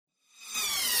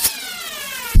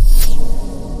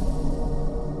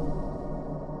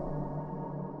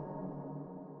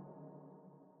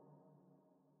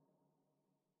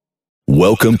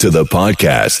Welcome to the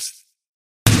podcast.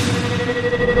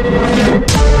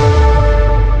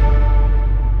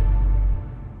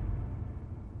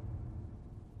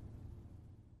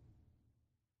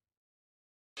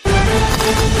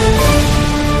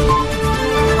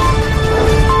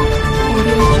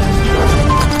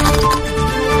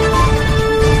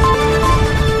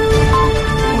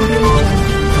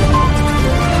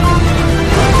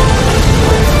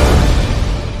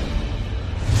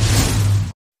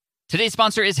 Today's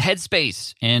sponsor is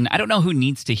Headspace, and I don't know who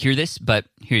needs to hear this, but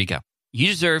here you go. You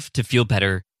deserve to feel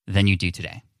better than you do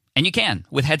today. And you can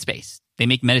with Headspace. They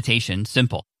make meditation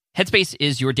simple. Headspace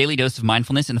is your daily dose of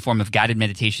mindfulness in the form of guided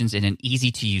meditations in an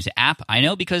easy-to-use app. I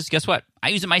know because guess what? I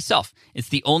use it myself. It's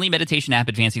the only meditation app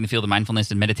advancing the field of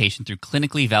mindfulness and meditation through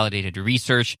clinically validated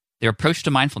research. Their approach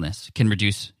to mindfulness can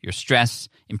reduce your stress,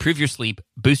 improve your sleep,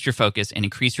 boost your focus, and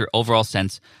increase your overall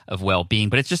sense of well-being.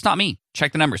 But it's just not me.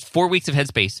 Check the numbers. 4 weeks of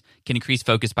Headspace can increase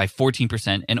focus by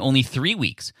 14%, and only 3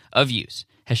 weeks of use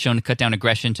has shown to cut down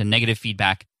aggression to negative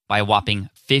feedback by a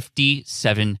whopping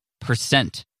 57%.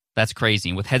 That's crazy.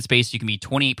 And with Headspace, you can be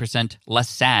 28% less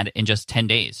sad in just 10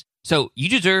 days. So you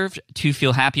deserve to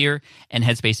feel happier, and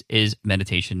Headspace is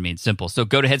meditation made simple. So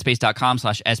go to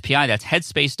headspace.com/SPI. That's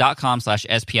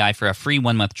headspace.com/SPI for a free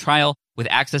 1-month trial with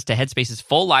access to Headspace's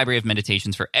full library of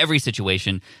meditations for every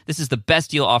situation. This is the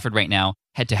best deal offered right now.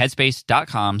 Head to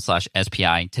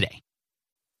headspace.com/SPI today.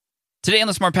 Today on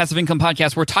the Smart Passive Income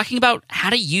Podcast, we're talking about how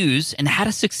to use and how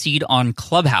to succeed on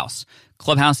Clubhouse.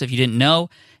 Clubhouse, if you didn't know,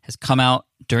 has come out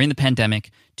during the pandemic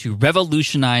to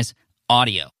revolutionize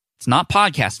audio. It's not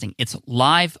podcasting, it's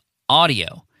live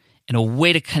audio and a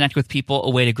way to connect with people, a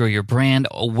way to grow your brand,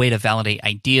 a way to validate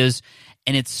ideas.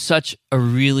 And it's such a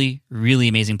really, really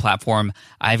amazing platform.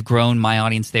 I've grown my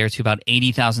audience there to about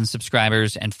 80,000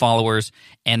 subscribers and followers.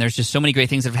 And there's just so many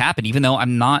great things that have happened, even though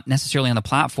I'm not necessarily on the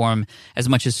platform as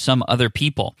much as some other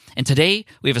people. And today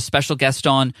we have a special guest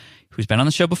on who's been on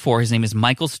the show before. His name is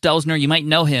Michael Stelzner. You might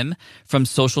know him from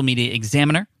Social Media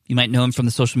Examiner. You might know him from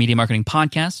the Social Media Marketing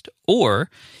Podcast, or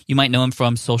you might know him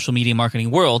from Social Media Marketing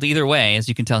World. Either way, as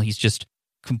you can tell, he's just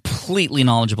completely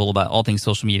knowledgeable about all things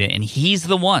social media. And he's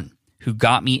the one who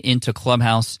got me into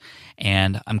Clubhouse,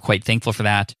 and I'm quite thankful for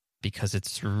that because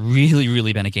it's really,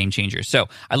 really been a game changer. So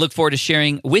I look forward to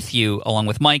sharing with you, along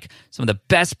with Mike, some of the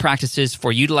best practices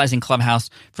for utilizing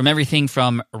Clubhouse, from everything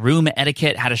from room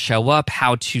etiquette, how to show up,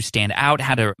 how to stand out,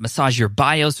 how to massage your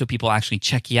bio so people actually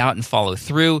check you out and follow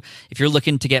through. If you're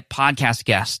looking to get podcast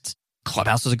guests,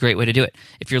 Clubhouse is a great way to do it.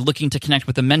 If you're looking to connect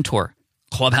with a mentor,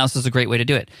 Clubhouse is a great way to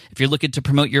do it. If you're looking to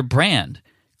promote your brand,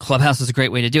 Clubhouse is a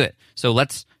great way to do it. So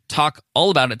let's talk all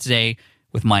about it today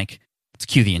with Mike. Let's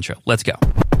cue the intro. Let's go.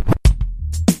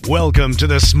 Welcome to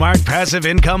the Smart Passive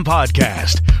Income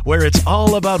Podcast, where it's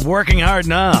all about working hard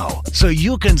now so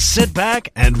you can sit back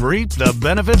and reap the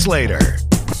benefits later.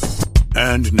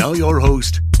 And now your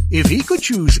host. If he could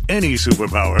choose any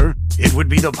superpower, it would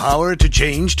be the power to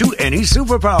change to any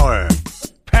superpower.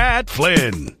 Pat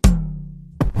Flynn.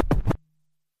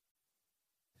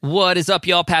 What is up,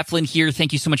 y'all? Pat Flynn here.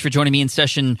 Thank you so much for joining me in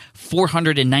session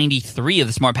 493 of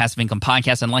the Smart Passive Income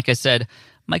Podcast. And like I said,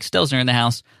 Mike Stelzner in the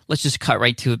house. Let's just cut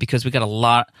right to it because we got a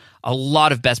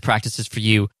lot of best practices for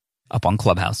you up on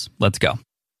Clubhouse. Let's go.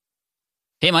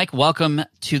 Hey, Mike, welcome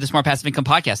to the Smart Passive Income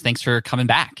Podcast. Thanks for coming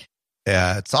back.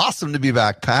 Yeah, it's awesome to be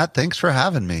back, Pat. Thanks for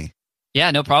having me. Yeah,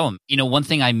 no problem. You know, one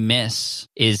thing I miss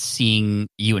is seeing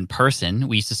you in person.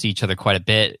 We used to see each other quite a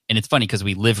bit. And it's funny because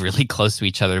we live really close to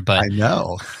each other. But I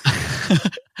know.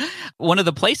 One of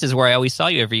the places where I always saw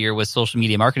you every year was Social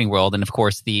Media Marketing World. And of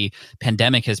course, the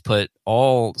pandemic has put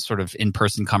all sort of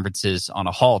in-person conferences on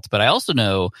a halt. But I also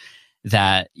know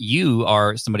that you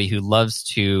are somebody who loves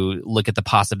to look at the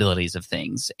possibilities of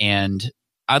things. And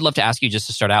I'd love to ask you, just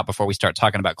to start out before we start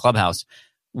talking about Clubhouse,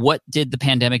 what did the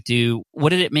pandemic do? What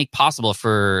did it make possible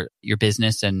for your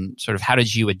business, and sort of how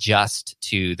did you adjust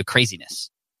to the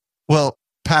craziness? Well,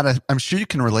 Pat, I'm sure you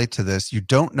can relate to this. You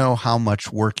don't know how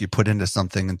much work you put into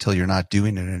something until you're not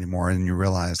doing it anymore and you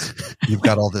realize you've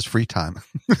got all this free time.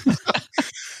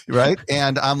 Right?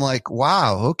 And I'm like,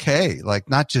 wow, okay. Like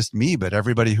not just me, but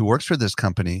everybody who works for this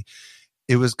company.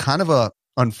 It was kind of a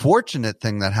unfortunate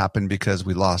thing that happened because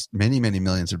we lost many, many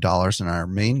millions of dollars in our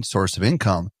main source of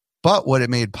income. But what it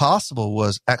made possible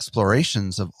was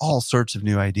explorations of all sorts of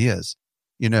new ideas.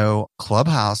 You know,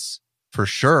 Clubhouse for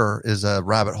sure is a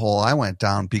rabbit hole I went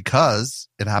down because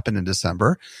it happened in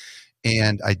December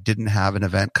and I didn't have an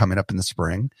event coming up in the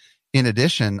spring. In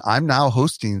addition, I'm now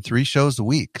hosting 3 shows a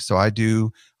week. So I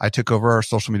took over our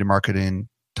social media marketing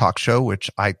talk show, which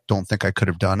I don't think I could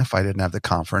have done if I didn't have the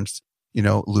conference.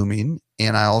 looming.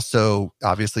 And I also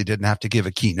obviously didn't have to give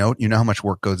a keynote. You know how much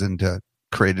work goes into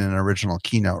creating an original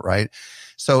keynote, right?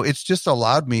 So it's just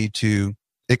allowed me to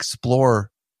explore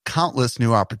countless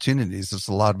new opportunities. It's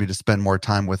allowed me to spend more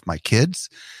time with my kids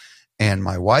and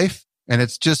my wife. And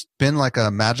it's just been like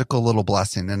a magical little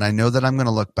blessing. And I know that I'm going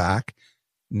to look back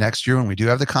next year when we do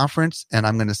have the conference and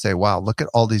I'm going to say, wow, look at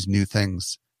all these new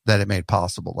things that it made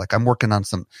possible. Like I'm working on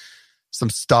some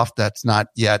stuff that's not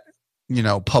yet,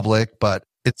 public, but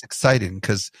it's exciting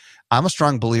because I'm a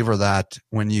strong believer that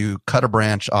when you cut a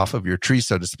branch off of your tree,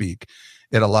 so to speak,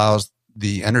 it allows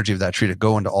the energy of that tree to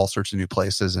go into all sorts of new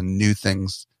places and new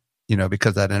things,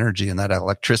 because that energy and that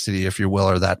electricity, if you will,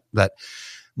 or that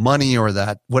money or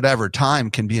that whatever time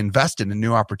can be invested in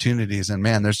new opportunities. And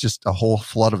man, there's just a whole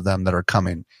flood of them that are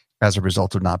coming as a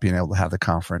result of not being able to have the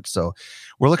conference. So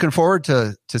we're looking forward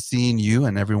to seeing you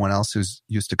and everyone else who's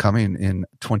used to coming in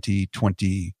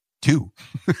 2022.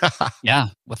 Yeah.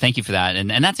 Well, thank you for that. And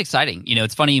that's exciting.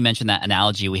 It's funny you mentioned that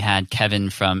analogy. We had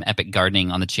Kevin from Epic Gardening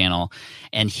on the channel,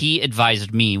 and he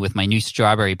advised me with my new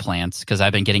strawberry plants because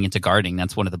I've been getting into gardening.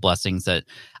 That's one of the blessings that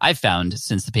I've found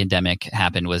since the pandemic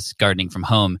happened was gardening from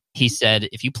home. He said,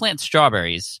 if you plant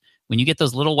strawberries, when you get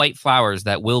those little white flowers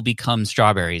that will become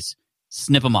strawberries,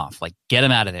 snip them off, like get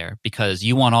them out of there because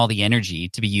you want all the energy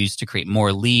to be used to create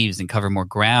more leaves and cover more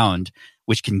ground,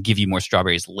 which can give you more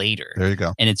strawberries later. There you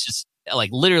go. And it's just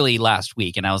like literally last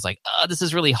week. And I was like, oh, this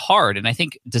is really hard. And I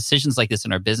think decisions like this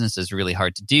in our business is really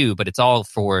hard to do, but it's all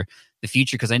for the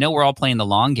future because I know we're all playing the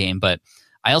long game, but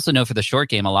I also know for the short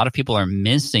game, a lot of people are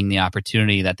missing the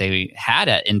opportunity that they had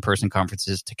at in-person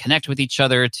conferences to connect with each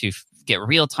other, to get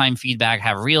real-time feedback,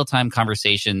 have real-time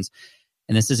conversations.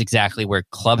 And this is exactly where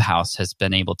Clubhouse has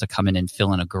been able to come in and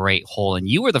fill in a great hole. And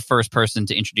you were the first person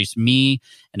to introduce me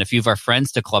and a few of our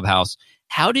friends to Clubhouse.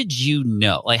 How did you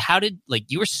know?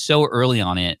 You were so early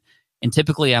on it. And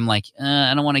typically I'm like,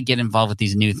 I don't want to get involved with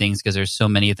these new things because there's so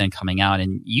many of them coming out.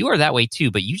 And you are that way too,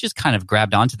 but you just kind of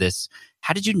grabbed onto this.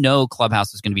 How did you know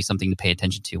Clubhouse was going to be something to pay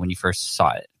attention to when you first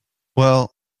saw it?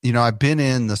 Well, I've been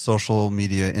in the social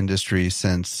media industry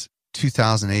since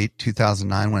 2008,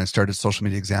 2009 when I started Social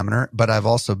Media Examiner, but I've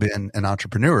also been an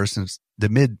entrepreneur since the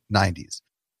mid 90s.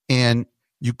 And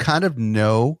you kind of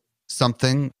know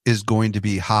something is going to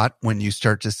be hot when you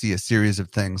start to see a series of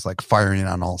things like firing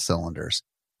on all cylinders.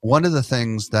 One of the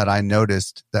things that I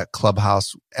noticed that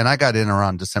Clubhouse, and I got in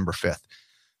around December 5th,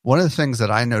 one of the things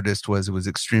that I noticed was it was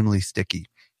extremely sticky,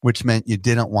 which meant you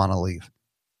didn't want to leave.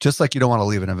 Just like you don't want to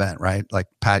leave an event, right? Like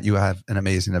Pat, you have an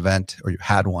amazing event or you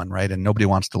had one, right? And nobody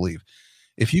wants to leave.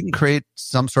 If you can create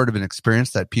some sort of an experience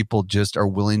that people just are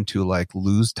willing to like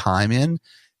lose time in,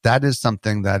 that is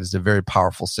something that is a very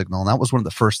powerful signal. And that was one of the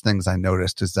first things I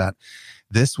noticed is that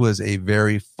this was a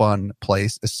very fun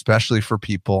place, especially for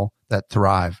people that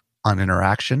thrive on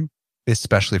interaction,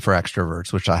 especially for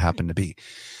extroverts, which I happen to be.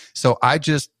 So I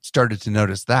just started to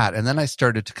notice that. And then I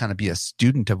started to kind of be a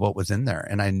student of what was in there.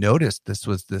 And I noticed this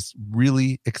was this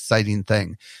really exciting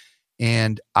thing.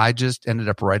 And I just ended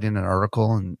up writing an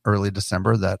article in early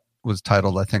December that was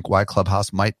titled, I think, Why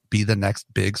Clubhouse Might Be the Next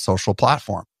Big Social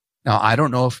Platform. Now, I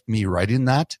don't know if me writing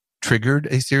that triggered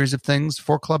a series of things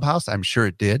for Clubhouse. I'm sure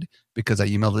it did because I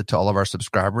emailed it to all of our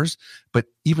subscribers. But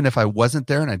even if I wasn't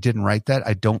there and I didn't write that,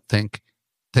 I don't think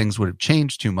things would have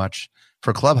changed too much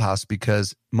for Clubhouse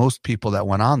because most people that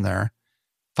went on there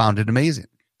found it amazing.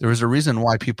 There was a reason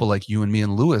why people like you and me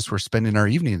and Lewis were spending our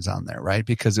evenings on there, right?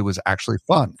 Because it was actually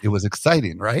fun. It was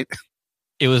exciting, right?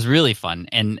 It was really fun.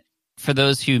 And for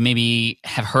those who maybe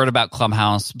have heard about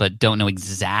Clubhouse but don't know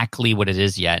exactly what it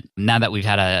is yet, now that we've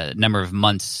had a number of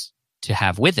months to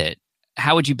have with it,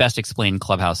 how would you best explain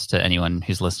Clubhouse to anyone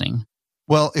who's listening?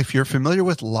 Well, if you're familiar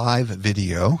with live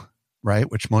video,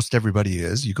 right, which most everybody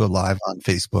is, you go live on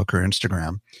Facebook or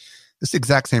Instagram, it's the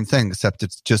exact same thing, except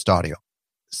it's just audio.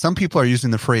 Some people are using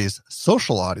the phrase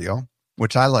social audio,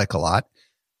 which I like a lot.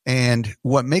 And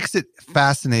what makes it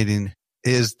fascinating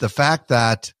is the fact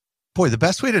that, boy, the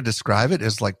best way to describe it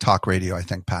is like talk radio, I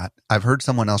think, Pat. I've heard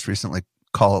someone else recently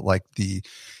call it like the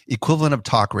equivalent of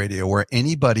talk radio, where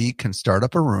anybody can start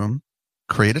up a room,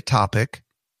 create a topic,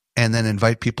 and then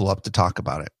invite people up to talk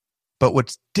about it. But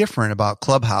what's different about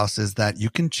Clubhouse is that you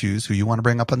can choose who you want to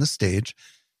bring up on the stage.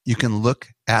 You can look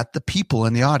at the people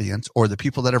in the audience or the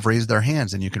people that have raised their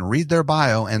hands, and you can read their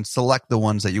bio and select the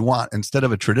ones that you want instead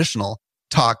of a traditional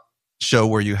talk show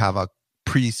where you have a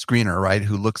pre-screener, right,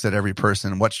 who looks at every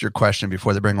person. What's your question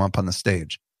before they bring them up on the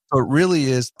stage? So it really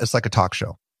is, it's like a talk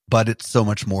show, but it's so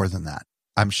much more than that.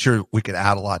 I'm sure we could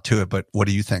add a lot to it, but what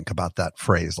do you think about that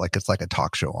phrase? Like, it's like a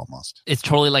talk show almost. It's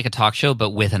totally like a talk show, but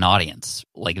with an audience,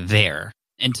 like there.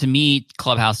 And to me,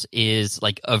 Clubhouse is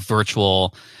like a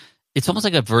virtual, it's almost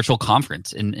like a virtual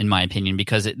conference in my opinion,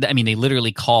 because they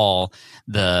literally call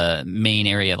the main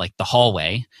area like the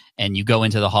hallway, and you go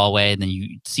into the hallway and then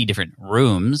you see different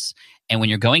rooms. And when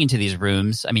you're going into these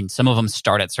rooms, some of them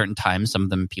start at certain times, some of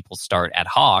them people start ad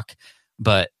hoc,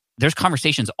 but there's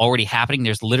conversations already happening.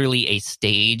 There's literally a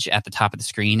stage at the top of the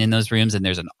screen in those rooms, and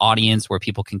there's an audience where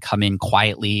people can come in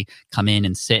quietly, come in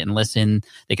and sit and listen.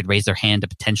 They could raise their hand to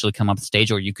potentially come up the stage,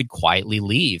 or you could quietly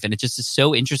leave. And it just is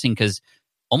so interesting because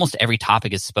almost every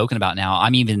topic is spoken about now.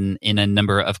 I'm even in a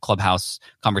number of Clubhouse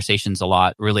conversations a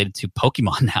lot related to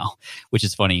Pokemon now, which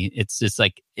is funny. It's just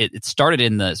like it started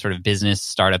in the sort of business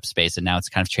startup space, and now it's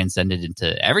kind of transcended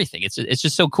into everything. It's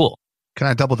just so cool. Can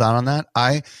I double down on that?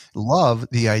 I love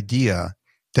the idea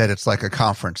that it's like a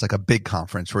conference, like a big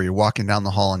conference where you're walking down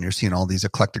the hall and you're seeing all these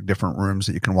eclectic different rooms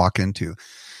that you can walk into.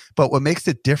 But what makes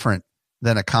it different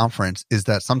than a conference is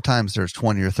that sometimes there's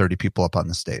 20 or 30 people up on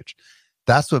the stage.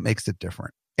 That's what makes it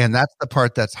different. And that's the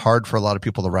part that's hard for a lot of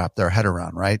people to wrap their head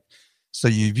around, right? So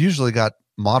you've usually got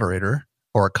moderator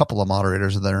or a couple of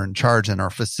moderators that are in charge and are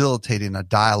facilitating a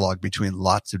dialogue between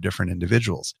lots of different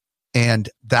individuals. And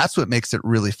that's what makes it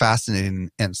really fascinating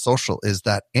and social, is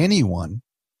that anyone,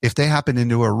 if they happen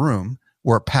into a room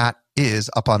where Pat is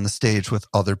up on the stage with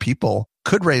other people,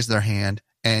 could raise their hand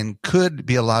and could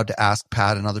be allowed to ask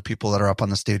Pat and other people that are up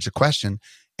on the stage a question,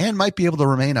 and might be able to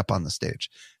remain up on the stage.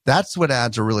 That's what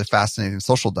adds a really fascinating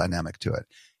social dynamic to it.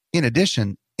 In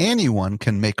addition, anyone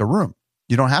can make a room.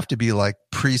 You don't have to be like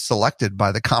pre-selected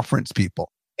by the conference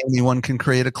people. Anyone can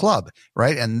create a club,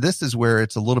 right? And this is where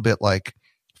it's a little bit like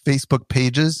Facebook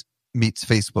pages meets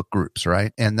Facebook groups,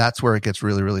 right? And that's where it gets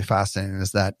really, really fascinating,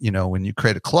 is that, when you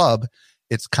create a club,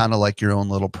 it's kind of like your own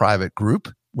little private group,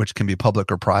 which can be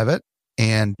public or private.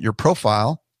 And your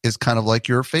profile is kind of like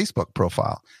your Facebook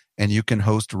profile. And you can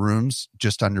host rooms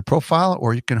just on your profile,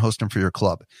 or you can host them for your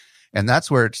club. And that's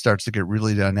where it starts to get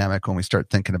really dynamic when we start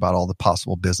thinking about all the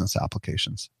possible business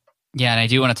applications. Yeah, and I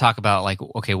do want to talk about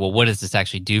what does this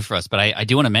actually do for us? But I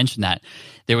do want to mention that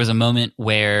there was a moment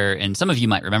where, and some of you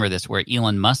might remember this, where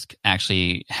Elon Musk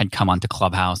actually had come onto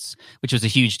Clubhouse, which was a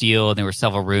huge deal. There were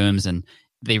several rooms, and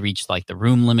they reached like the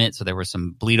room limit. So there were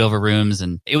some bleed over rooms,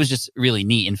 and it was just really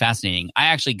neat and fascinating. I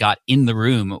actually got in the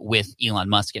room with Elon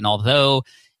Musk, and although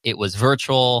it was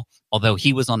virtual, although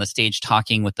he was on the stage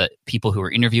talking with the people who were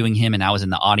interviewing him and I was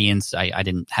in the audience, I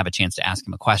didn't have a chance to ask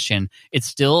him a question. It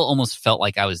still almost felt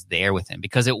like I was there with him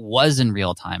because it was in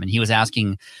real time. And he was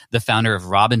asking the founder of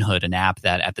Robinhood, an app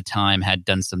that at the time had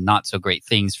done some not so great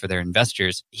things for their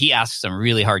investors. He asked some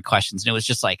really hard questions, and it was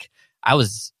just like, I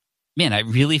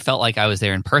really felt like I was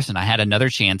there in person. I had another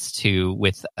chance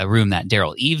with a room that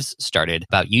Daryl Eves started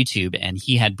about YouTube, and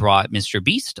he had brought Mr.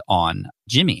 Beast on,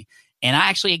 Jimmy. And I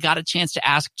actually got a chance to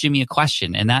ask Jimmy a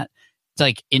question, and that it's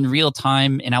like in real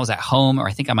time, and I was at home, or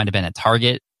I think I might have been at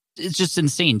Target. It's just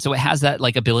insane. So it has that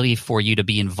like ability for you to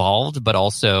be involved, but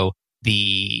also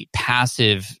the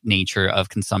passive nature of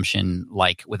consumption,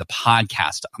 like with a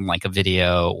podcast, unlike a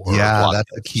video or a blog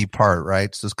that's the key part,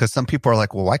 right? So because some people are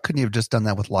like, well, why couldn't you have just done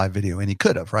that with live video? And he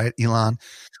could have, right? Elon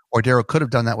or Daryl could have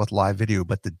done that with live video,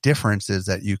 but the difference is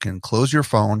that you can close your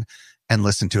phone and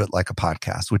listen to it like a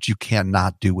podcast, which you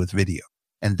cannot do with video.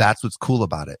 And that's what's cool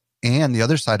about it. And the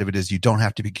other side of it is you don't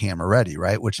have to be camera ready,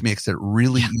 right? Which makes it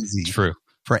really easy for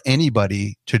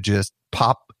anybody to just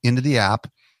pop into the app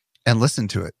and listen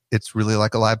to it. It's really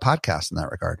like a live podcast in that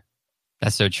regard.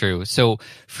 That's so true. So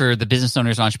for the business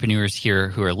owners, entrepreneurs here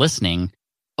who are listening,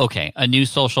 okay, a new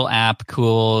social app,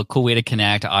 cool way to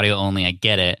connect, audio only, I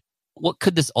get it. What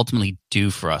could this ultimately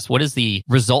do for us? What is the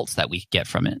results that we get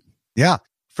from it? Yeah.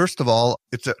 First of all,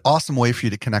 it's an awesome way for you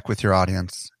to connect with your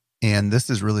audience. And this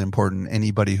is really important.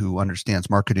 Anybody who understands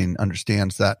marketing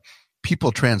understands that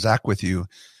people transact with you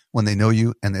when they know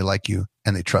you and they like you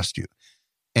and they trust you.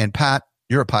 And Pat,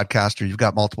 you're a podcaster. You've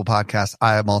got multiple podcasts.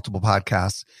 I have multiple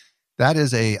podcasts. That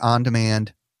is a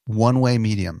on-demand, one-way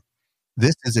medium.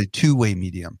 This is a two-way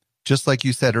medium. Just like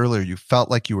you said earlier, you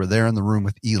felt like you were there in the room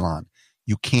with Elon.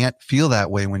 You can't feel that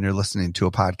way when you're listening to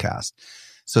a podcast.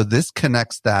 So this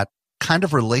connects that kind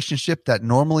of relationship that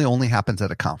normally only happens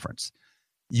at a conference.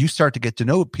 You start to get to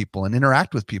know people and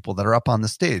interact with people that are up on the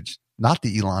stage, not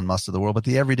the Elon Musk of the world, but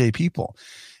the everyday people.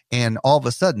 And all of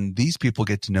a sudden, these people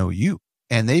get to know you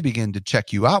and they begin to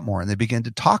check you out more and they begin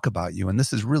to talk about you. And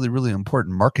this is really, really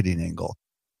important marketing angle.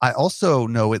 I also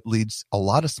know it leads a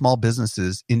lot of small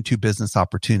businesses into business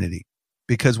opportunity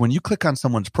because when you click on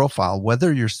someone's profile,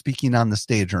 whether you're speaking on the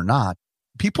stage or not,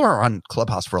 people are on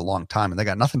Clubhouse for a long time and they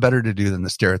got nothing better to do than to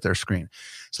stare at their screen.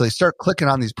 So they start clicking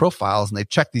on these profiles and they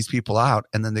check these people out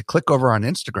and then they click over on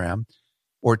Instagram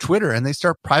or Twitter, and they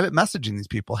start private messaging these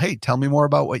people. Hey, tell me more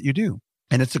about what you do.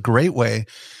 And it's a great way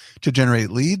to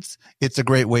generate leads. It's a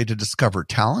great way to discover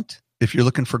talent. If you're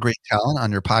looking for great talent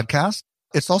on your podcast,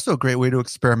 it's also a great way to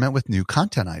experiment with new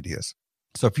content ideas.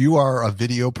 So if you are a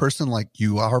video person like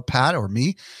you are, Pat, or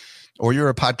me, or you're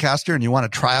a podcaster and you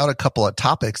want to try out a couple of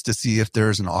topics to see if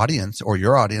there's an audience or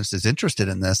your audience is interested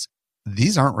in this,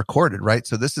 these aren't recorded, right?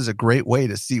 So this is a great way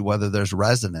to see whether there's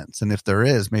resonance. And if there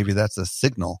is, maybe that's a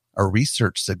signal, a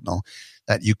research signal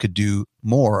that you could do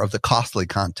more of the costly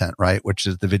content, right? Which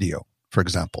is the video, for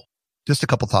example. Just a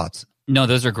couple thoughts. No,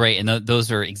 those are great. And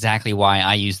those are exactly why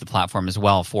I use the platform as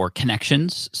well, for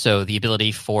connections. So the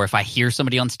ability for, if I hear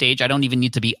somebody on stage, I don't even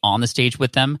need to be on the stage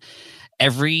with them.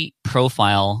 Every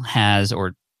profile has,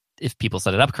 or if people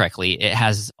set it up correctly, it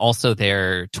has also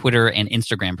their Twitter and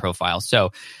Instagram profile.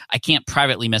 So I can't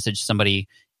privately message somebody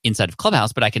inside of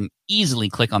Clubhouse, but I can easily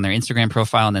click on their Instagram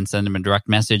profile and then send them a direct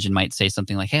message and might say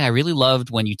something like, hey, I really loved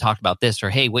when you talked about this,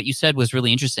 or hey, what you said was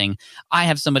really interesting. I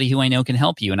have somebody who I know can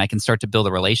help you, and I can start to build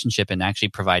a relationship and actually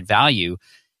provide value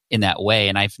in that way.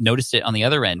 And I've noticed it on the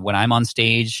other end. When I'm on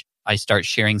stage, I start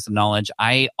sharing some knowledge.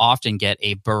 I often get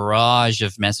a barrage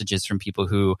of messages from people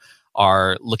who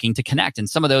are looking to connect. And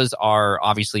some of those are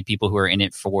obviously people who are in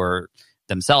it for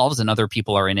themselves, and other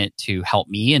people are in it to help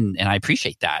me. And I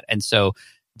appreciate that. And so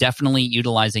definitely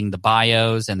utilizing the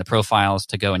bios and the profiles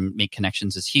to go and make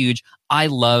connections is huge. I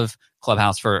love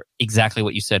Clubhouse for exactly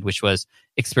what you said, which was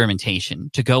experimentation.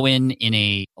 To go in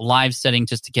a live setting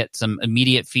just to get some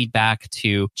immediate feedback,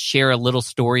 to share a little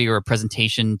story or a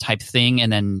presentation type thing,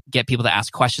 and then get people to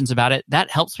ask questions about it. That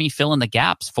helps me fill in the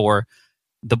gaps for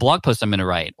the blog post I'm going to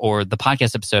write, or the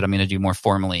podcast episode I'm going to do more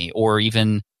formally, or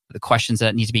even the questions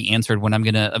that need to be answered when I'm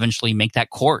going to eventually make that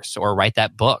course or write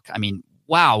that book. I mean,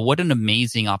 wow, what an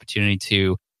amazing opportunity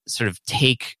to sort of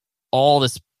take all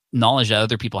this knowledge that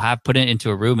other people have, put it into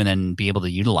a room, and then be able to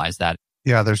utilize that.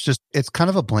 Yeah, it's kind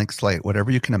of a blank slate.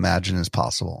 Whatever you can imagine is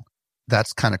possible.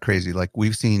 That's kind of crazy. Like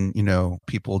we've seen,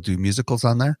 people do musicals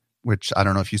on there, which I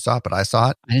don't know if you saw it, but I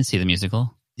saw it. I didn't see the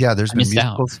musical. Yeah, there's been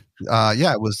musicals.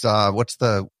 It was, what's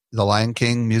the Lion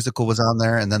King musical was on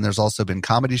there. And then there's also been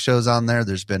comedy shows on there.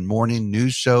 There's been morning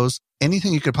news shows.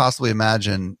 Anything you could possibly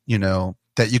imagine,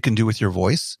 that you can do with your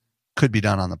voice could be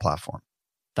done on the platform.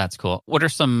 That's cool. What are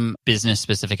some business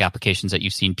specific applications that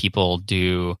you've seen people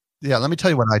do? Yeah, let me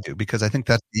tell you what I do, because I think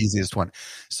that's the easiest one.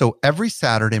 So every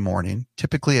Saturday morning,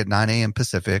 typically at 9 a.m.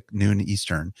 Pacific, noon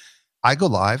Eastern, I go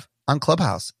live on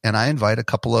Clubhouse and I invite a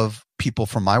couple of people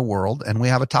from my world and we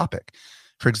have a topic.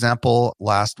 For example,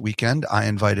 last weekend, I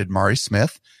invited Mari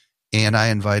Smith and I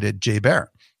invited Jay Bear,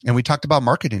 and we talked about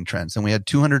marketing trends, and we had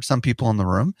 200 some people in the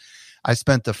room. I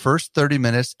spent the first 30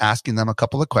 minutes asking them a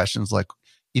couple of questions. Like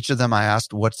each of them, I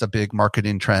asked, what's a big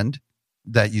marketing trend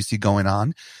that you see going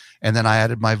on? And then I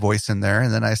added my voice in there.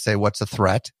 And then I say, what's a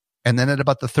threat? And then at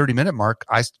about the 30-minute mark,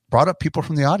 I brought up people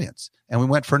from the audience, and we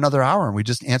went for another hour and we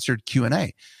just answered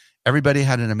Q&A. Everybody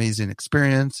had an amazing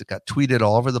experience. It got tweeted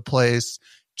all over the place.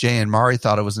 Jay and Mari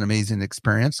thought it was an amazing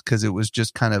experience because it was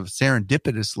just kind of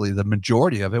serendipitously, the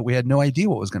majority of it, we had no idea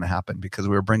what was going to happen because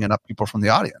we were bringing up people from the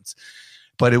audience.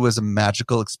 But it was a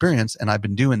magical experience. And I've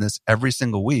been doing this every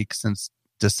single week since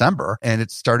December, and it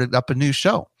started up a new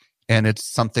show. And it's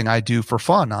something I do for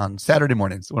fun on Saturday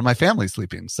mornings when my family's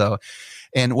sleeping. So,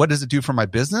 and what does it do for my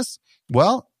business?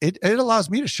 Well, it allows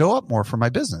me to show up more for my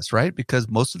business, right? Because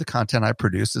most of the content I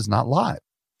produce is not live.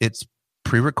 It's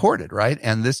pre-recorded, right?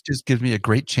 And this just gives me a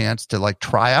great chance to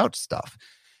try out stuff.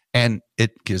 And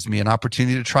it gives me an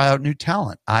opportunity to try out new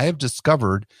talent. I have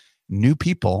discovered new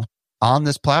people on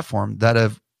this platform that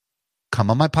have come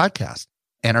on my podcast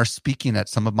and are speaking at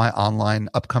some of my online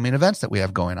upcoming events that we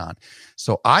have going on.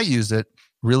 So I use it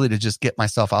really to just get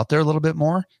myself out there a little bit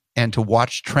more and to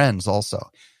watch trends also.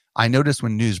 I notice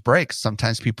when news breaks,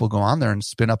 sometimes people go on there and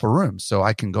spin up a room. So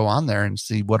I can go on there and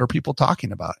see what are people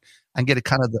talking about and get a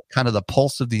kind of the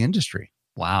pulse of the industry.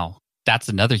 Wow. That's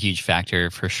another huge factor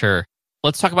for sure.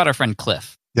 Let's talk about our friend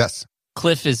Cliff. Yes.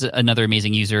 Cliff is another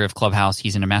amazing user of Clubhouse.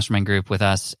 He's in a mastermind group with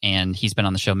us, and he's been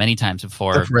on the show many times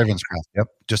before. Cliff Ravenscraft. Yep.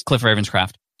 Just Cliff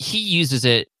Ravenscraft. He uses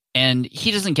it, and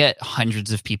he doesn't get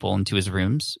hundreds of people into his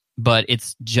rooms, but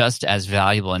it's just as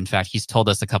valuable. In fact, he's told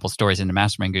us a couple stories in the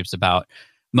mastermind groups about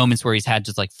moments where he's had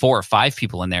just 4 or 5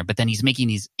 people in there, but then he's making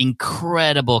these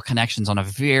incredible connections on a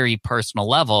very personal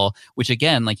level, which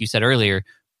again, like you said earlier,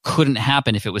 couldn't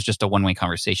happen if it was just a one-way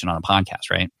conversation on a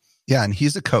podcast, right? Yeah, and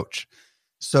he's a coach.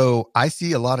 So I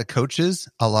see a lot of coaches,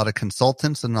 a lot of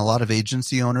consultants, and a lot of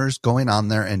agency owners going on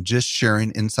there and just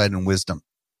sharing insight and wisdom,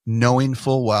 knowing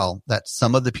full well that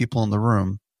some of the people in the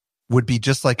room would be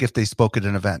just like if they spoke at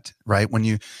an event, right? When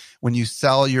you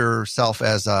sell yourself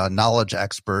as a knowledge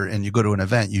expert and you go to an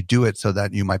event, you do it so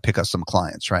that you might pick up some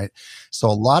clients, right? So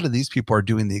a lot of these people are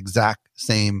doing the exact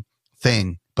same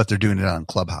thing, but they're doing it on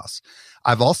Clubhouse.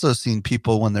 I've also seen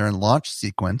people when they're in launch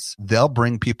sequence, they'll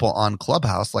bring people on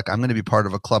Clubhouse. Like I'm going to be part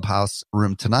of a Clubhouse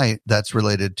room tonight that's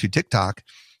related to TikTok.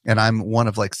 And I'm one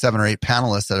of like 7 or 8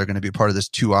 panelists that are going to be part of this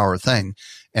 2-hour thing.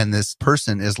 And this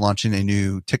person is launching a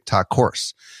new TikTok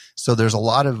course. So there's a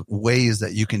lot of ways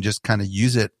that you can just kind of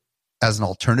use it as an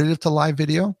alternative to live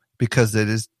video because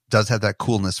it does have that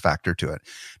coolness factor to it.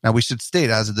 Now we should state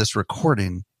as of this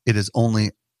recording, it is only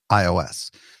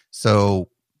iOS. So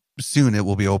soon it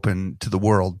will be open to the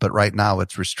world, but right now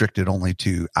it's restricted only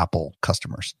to Apple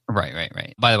customers.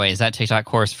 Right. By the way, is that TikTok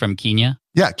course from Kenya?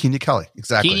 Yeah, Kenya Kelly.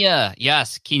 Exactly. Kenya.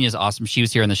 Yes. Kenya's awesome. She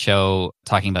was here on the show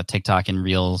talking about TikTok and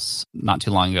Reels not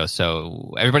too long ago.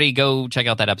 So everybody go check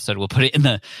out that episode. We'll put it in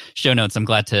the show notes. I'm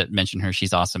glad to mention her.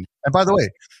 She's awesome. And by the way,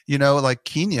 like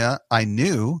Kenya, I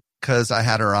knew because I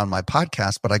had her on my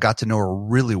podcast, but I got to know her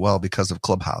really well because of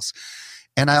Clubhouse.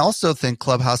 And I also think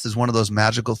Clubhouse is one of those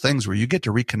magical things where you get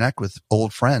to reconnect with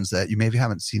old friends that you maybe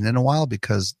haven't seen in a while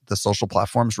because the social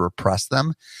platforms repress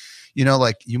them.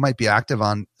 Like you might be active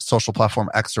on social platform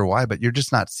X or Y, but you're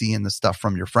just not seeing the stuff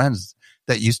from your friends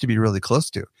that used to be really close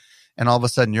to. And all of a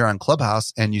sudden you're on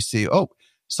Clubhouse and you see, oh,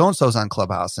 so-and-so's on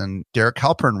Clubhouse. And Derek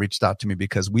Halpern reached out to me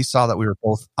because we saw that we were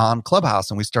both on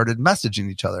Clubhouse and we started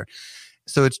messaging each other.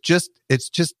 So it's just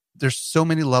there's so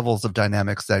many levels of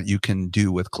dynamics that you can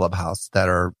do with Clubhouse that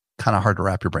are kind of hard to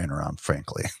wrap your brain around,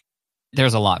 frankly.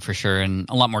 There's a lot for sure, and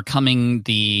a lot more coming.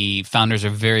 The founders are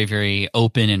very, very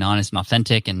open and honest and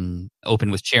authentic and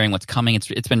open with sharing what's coming.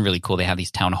 It's been really cool. They have these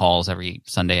town halls every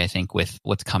Sunday, I think, with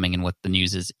what's coming and what the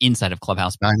news is inside of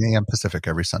Clubhouse. 9 a.m. Pacific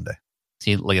every Sunday.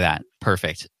 See, look at that.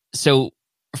 Perfect. So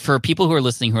for people who are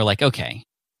listening who are like, okay,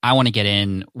 I want to get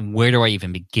in. Where do I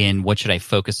even begin? What should I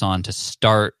focus on to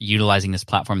start utilizing this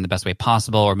platform in the best way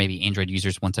possible? Or maybe Android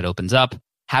users once it opens up.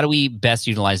 How do we best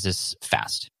utilize this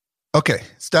fast? Okay.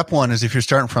 Step one is if you're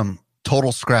starting from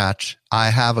total scratch, I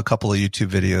have a couple of YouTube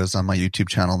videos on my YouTube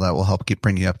channel that will help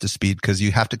bring you up to speed because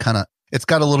you have to it's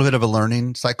got a little bit of a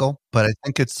learning cycle, but I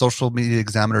think it's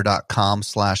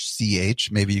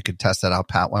socialmediaexaminer.com/ch. Maybe you could test that out,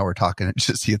 Pat, while we're talking and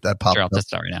just see if that pops up. Sure, I'll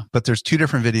test it out right now. But there's 2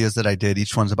 different videos that I did.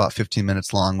 Each one's about 15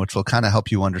 minutes long, which will kind of help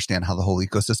you understand how the whole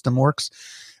ecosystem works.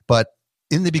 But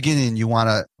in the beginning, you want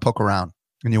to poke around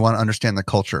and you want to understand the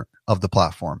culture of the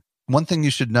platform. One thing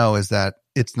you should know is that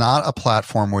it's not a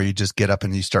platform where you just get up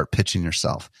and you start pitching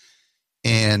yourself.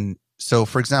 And so,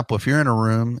 for example, if you're in a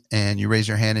room and you raise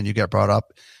your hand and you get brought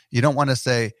up, you don't want to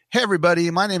say, hey,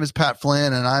 everybody, my name is Pat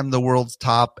Flynn and I'm the world's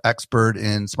top expert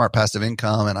in smart passive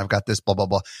income and I've got this, blah, blah,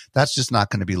 blah. That's just not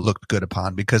going to be looked good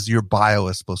upon because your bio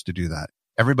is supposed to do that.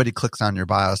 Everybody clicks on your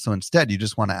bio. So instead, you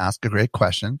just want to ask a great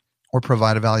question or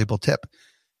provide a valuable tip.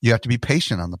 You have to be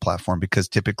patient on the platform because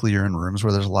typically you're in rooms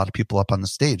where there's a lot of people up on the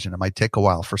stage and it might take a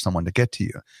while for someone to get to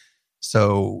you.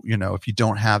 So, if you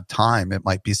don't have time, it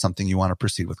might be something you want to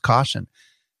proceed with caution.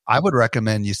 I would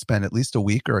recommend you spend at least a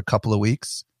week or a couple of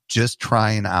weeks just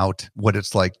trying out what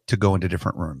it's like to go into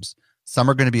different rooms. Some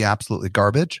are going to be absolutely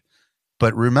garbage,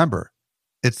 but remember,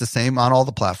 it's the same on all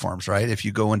the platforms, right? If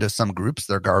you go into some groups,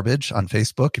 they're garbage on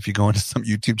Facebook. If you go into some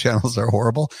YouTube channels, they're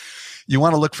horrible. You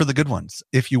want to look for the good ones.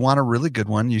 If you want a really good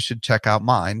one, you should check out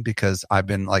mine because I've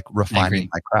been refining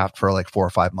my craft for 4 or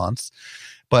 5 months.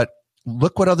 But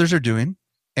look what others are doing.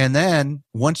 And then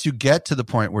once you get to the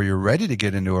point where you're ready to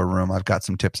get into a room, I've got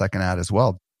some tips I can add as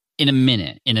well. In a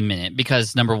minute,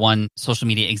 because number one,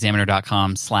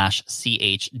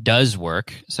 socialmediaexaminer.com/ch does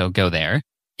work. So go there.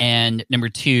 And number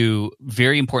two,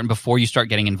 very important before you start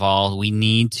getting involved, we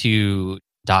need to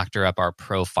doctor up our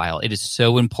profile. It is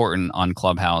so important on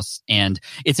Clubhouse. And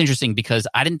it's interesting because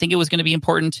I didn't think it was going to be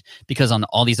important because on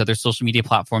all these other social media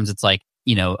platforms, it's like,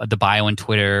 the bio on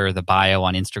Twitter, the bio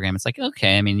on Instagram. It's like,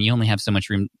 okay, you only have so much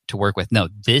room to work with. No,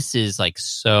 this is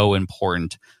so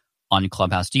important on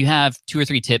Clubhouse. Do you have 2 or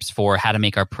 3 tips for how to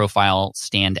make our profile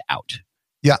stand out?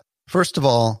 Yeah. First of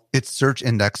all, it's search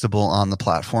indexable on the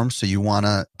platform. So you want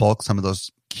to bulk some of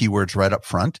those keywords right up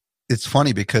front. It's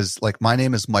funny because my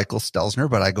name is Michael Stelzner,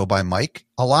 but I go by Mike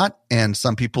a lot. And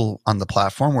some people on the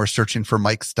platform were searching for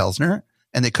Mike Stelzner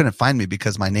and they couldn't find me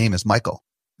because my name is Michael.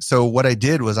 So what I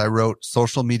did was I wrote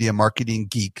social media marketing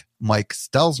geek Mike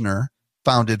Stelzner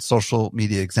founded Social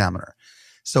Media Examiner.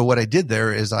 So what I did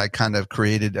there is I kind of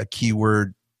created a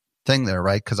keyword thing there,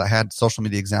 right? Because I had Social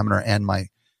Media Examiner and my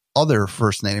other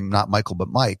first name, not Michael, but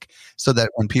Mike, so that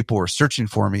when people were searching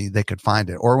for me, they could find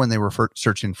it. Or when they were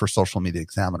searching for Social Media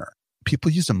Examiner.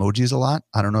 People use emojis a lot.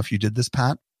 I don't know if you did this,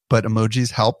 Pat, but emojis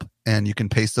help and you can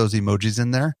paste those emojis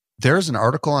in there. There's an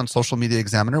article on Social Media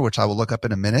Examiner, which I will look up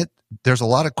in a minute. There's a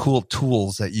lot of cool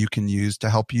tools that you can use to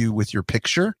help you with your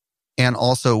picture and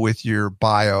also with your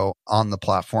bio on the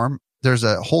platform. There's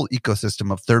a whole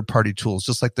ecosystem of third-party tools,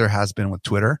 just like there has been with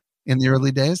Twitter in the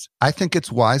early days. I think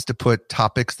it's wise to put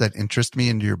topics that interest me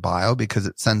into your bio because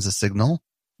it sends a signal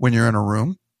when you're in a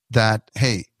room that,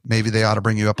 hey, maybe they ought to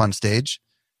bring you up on stage.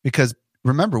 Because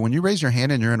remember, when you raise your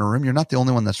hand and you're in a room, you're not the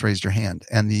only one that's raised your hand.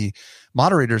 And the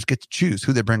moderators get to choose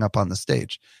who they bring up on the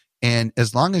stage. And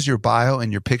as long as your bio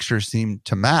and your picture seem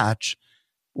to match,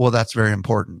 well, that's very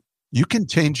important. You can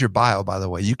change your bio, by the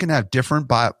way. You can have different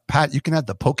bio. Pat, you can have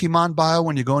the Pokemon bio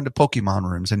when you go into Pokemon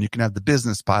rooms, and you can have the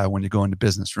business bio when you go into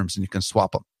business rooms, and you can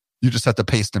swap them. You just have to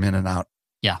paste them in and out.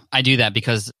 Yeah, I do that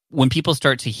because when people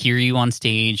start to hear you on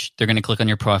stage, they're going to click on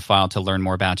your profile to learn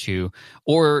more about you.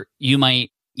 Or you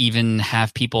might even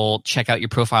have people check out your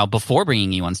profile before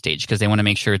bringing you on stage because they want to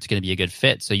make sure it's going to be a good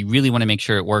fit. So you really want to make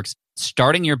sure it works.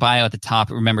 Starting your bio at the top,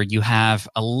 remember you have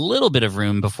a little bit of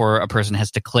room before a person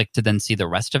has to click to then see the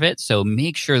rest of it. So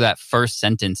make sure that first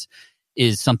sentence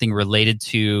is something related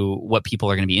to what people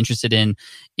are going to be interested in.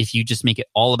 If you just make it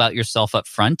all about yourself up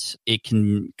front, it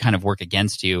can kind of work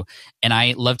against you. And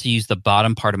I love to use the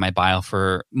bottom part of my bio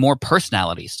for more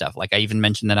personality stuff. Like I even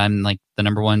mentioned that I'm like the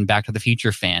 #1 Back to the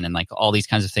Future fan and like all these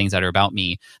kinds of things that are about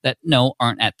me that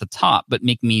aren't at the top, but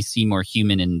make me seem more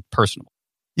human and personal.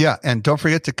 Yeah. And don't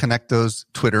forget to connect those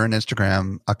Twitter and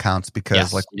Instagram accounts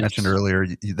because like we mentioned earlier,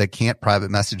 they can't private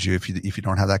message you if you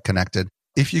don't have that connected.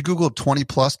 If you Google 20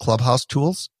 plus Clubhouse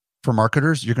tools for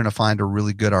marketers, you're going to find a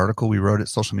really good article we wrote at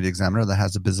Social Media Examiner that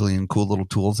has a bazillion cool little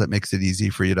tools that makes it easy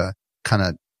for you to kind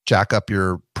of jack up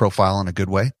your profile in a good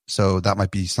way. So that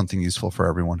might be something useful for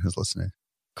everyone who's listening.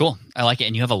 Cool. I like it.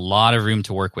 And you have a lot of room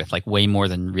to work with, like way more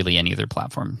than really any other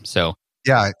platform. So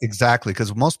yeah, exactly.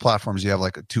 Because most platforms, you have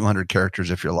like 200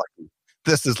 characters if you're lucky.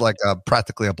 This is like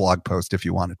practically a blog post if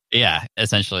you wanted. Yeah,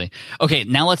 essentially. Okay,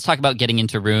 now let's talk about getting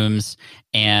into rooms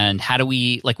and how do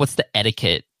we, like, what's the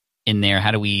etiquette in there?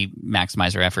 How do we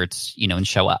maximize our efforts, and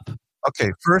show up? Okay,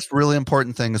 first really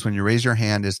important thing is when you raise your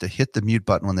hand is to hit the mute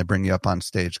button when they bring you up on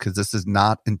stage because this is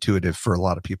not intuitive for a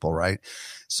lot of people, right?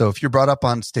 So if you're brought up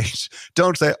on stage,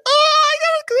 don't say, I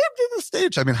got to get to the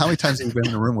stage. I mean, how many times have you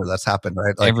been in a room where that's happened,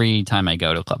 right? Like, every time I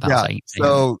go to Clubhouse.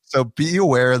 Yeah, so be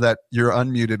aware that you're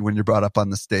unmuted when you're brought up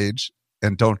on the stage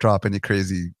and don't drop any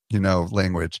crazy,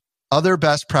 language. Other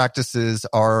best practices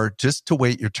are just to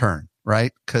wait your turn,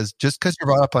 right? Because just because you're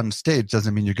brought up on the stage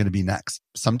doesn't mean you're going to be next.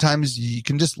 Sometimes you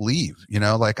can just leave,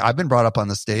 like I've been brought up on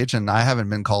the stage and I haven't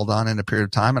been called on in a period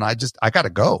of time and I got to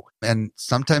go. And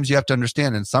sometimes you have to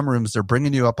understand in some rooms, they're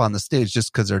bringing you up on the stage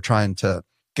just because they're trying to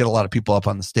get a lot of people up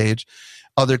on the stage.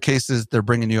 Other cases, they're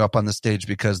bringing you up on the stage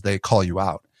because they call you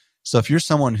out. So if you're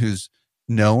someone who's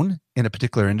known in a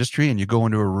particular industry and you go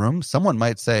into a room, someone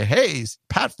might say, hey,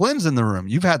 Pat Flynn's in the room.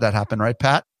 You've had that happen, right,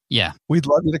 Pat? Yeah. We'd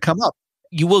love you to come up.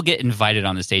 You will get invited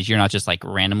on the stage. You're not just like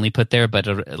randomly put there, but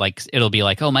it'll be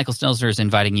like, oh, Michael Stelzner is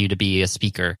inviting you to be a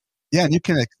speaker. Yeah, and you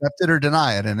can accept it or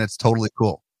deny it, and it's totally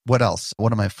cool. What else?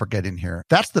 What am I forgetting here?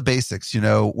 That's the basics,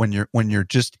 when you're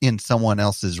just in someone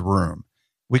else's room.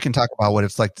 We can talk about what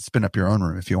it's like to spin up your own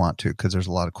room if you want to, because there's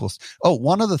a lot of cool stuff. Oh,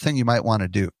 one other thing you might want to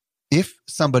do. If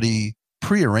somebody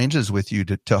prearranges with you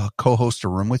to co-host a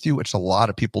room with you, which a lot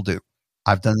of people do.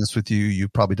 I've done this with you.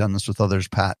 You've probably done this with others,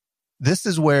 Pat. This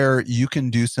is where you can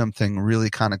do something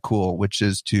really kind of cool, which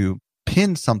is to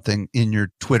pin something in your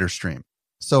Twitter stream.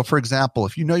 So for example,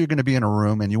 if you know you're going to be in a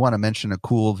room and you want to mention a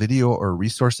cool video or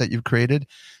resource that you've created,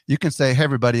 you can say, hey,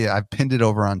 everybody, I've pinned it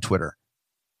over on Twitter.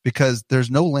 Because there's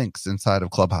no links inside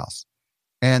of Clubhouse.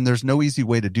 And there's no easy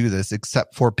way to do this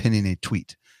except for pinning a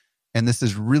tweet. And this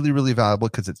is really, really valuable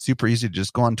because it's super easy to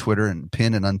just go on Twitter and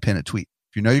pin and unpin a tweet.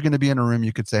 If you know you're going to be in a room,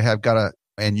 you could say, hey,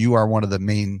 and you are one of the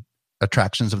main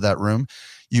attractions of that room.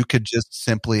 You could just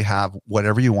simply have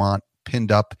whatever you want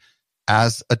pinned up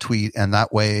as a tweet. And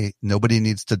that way, nobody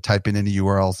needs to type in any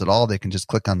URLs at all. They can just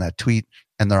click on that tweet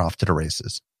and they're off to the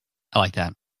races. I like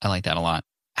that. I like that a lot.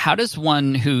 How does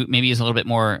one who maybe is a little bit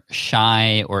more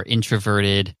shy or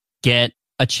introverted get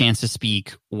a chance to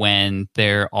speak when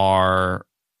there are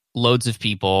loads of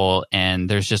people and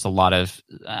there's just a lot of,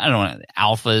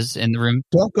 alphas in the room?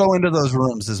 Don't go into those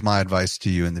rooms is my advice to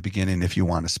you in the beginning if you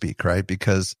want to speak, right?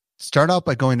 Because start out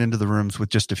by going into the rooms with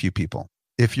just a few people.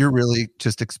 If you're really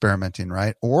just experimenting,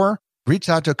 right? Or reach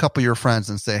out to a couple of your friends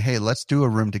and say, hey, let's do a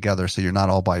room together so you're not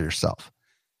all by yourself.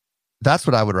 That's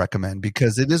what I would recommend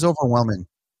because it is overwhelming.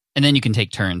 And then you can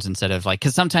take turns instead of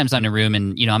because sometimes I'm in a room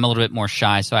and, I'm a little bit more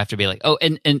shy. So I have to be like, oh,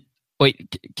 and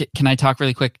Wait, can I talk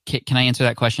really quick? Can I answer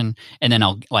that question? And then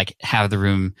I'll like have the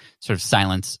room sort of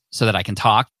silence so that I can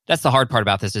talk. That's the hard part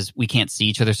about this is we can't see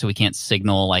each other, so we can't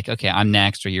signal like, okay, I'm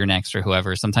next or you're next or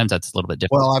whoever. Sometimes that's a little bit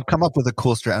different. Well, I've come up with a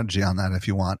cool strategy on that if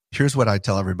you want. Here's what I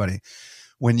tell everybody.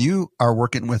 When you are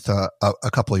working with a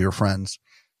couple of your friends,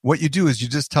 what you do is you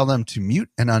just tell them to mute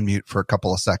and unmute for a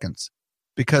couple of seconds.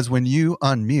 Because when you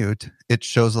unmute, it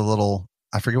shows a little,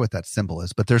 I forget what that symbol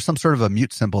is, but there's some sort of a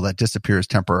mute symbol that disappears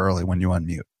temporarily when you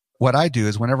unmute. What I do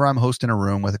is whenever I'm hosting a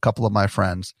room with a couple of my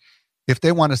friends, if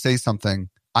they want to say something,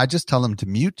 I just tell them to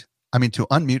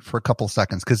unmute for a couple of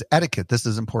seconds, because etiquette, this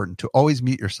is important, to always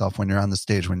mute yourself when you're on the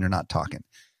stage, when you're not talking.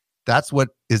 That's what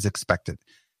is expected.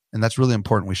 And that's really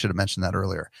important. We should have mentioned that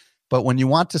earlier. But when you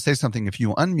want to say something, if you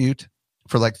unmute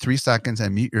for like 3 seconds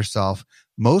and mute yourself,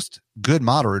 most good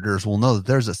moderators will know that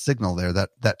there's a signal there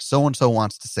that so-and-so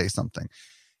wants to say something.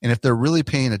 And if they're really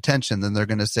paying attention, then they're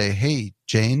going to say, hey,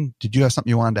 Jane, did you have something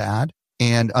you wanted to add?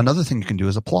 And another thing you can do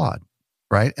is applaud,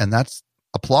 right? And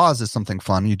applause is something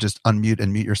fun. You just unmute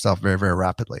and mute yourself very, very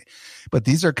rapidly. But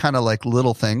these are kind of like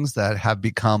little things that have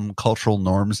become cultural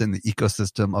norms in the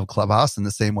ecosystem of Clubhouse, in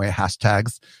the same way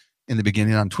hashtags in the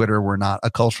beginning on Twitter were not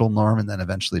a cultural norm and then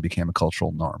eventually became a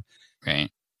cultural norm.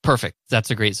 Right. Perfect. That's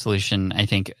a great solution. I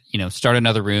think, start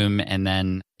another room and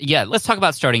then, let's talk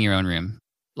about starting your own room.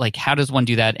 Like, how does one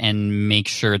do that and make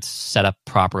sure it's set up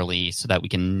properly so that we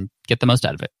can get the most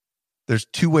out of it? There's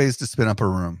 2 ways to spin up a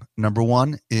room. Number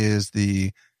one is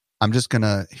I'm just going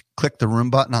to click the room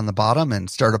button on the bottom and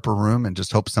start up a room and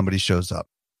just hope somebody shows up.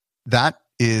 That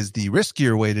is the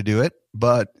riskier way to do it.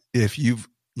 But if you're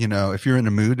in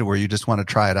a mood where you just want to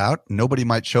try it out, nobody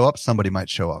might show up, somebody might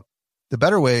show up. The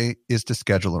better way is to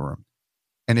schedule a room.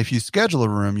 And if you schedule a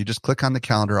room, you just click on the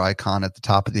calendar icon at the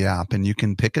top of the app and you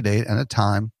can pick a date and a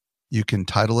time. You can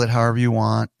title it however you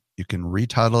want. You can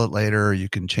retitle it later. You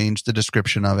can change the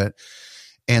description of it.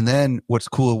 And then what's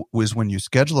cool is when you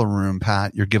schedule a room,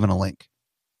 Pat, you're given a link.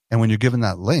 And when you're given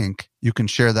that link, you can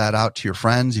share that out to your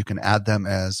friends. You can add them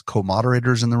as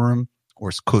co-moderators in the room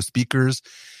or co-speakers.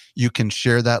 You can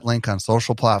share that link on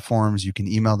social platforms. You can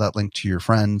email that link to your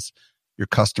friends, your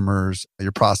customers,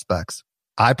 your prospects.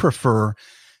 I prefer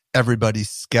everybody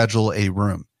schedule a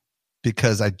room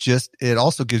because it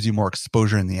also gives you more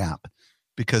exposure in the app,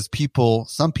 because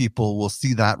some people will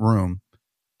see that room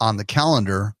on the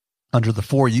calendar under the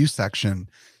For You section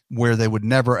where they would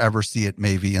never ever see it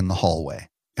maybe in the hallway.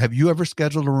 Have you ever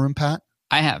scheduled a room, Pat?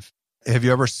 I have. Have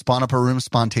you ever spun up a room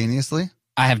spontaneously?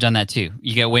 I have done that too.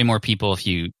 You get way more people if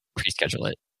you pre-schedule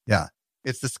it. Yeah.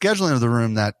 It's the scheduling of the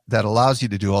room that allows you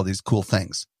to do all these cool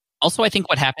things. Also, I think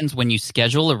what happens when you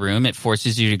schedule a room, it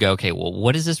forces you to go, okay, well,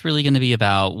 what is this really going to be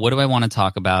about? What do I want to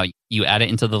talk about? You add it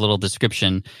into the little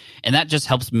description, and that just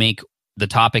helps make the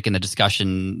topic and the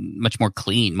discussion much more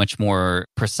clean, much more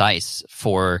precise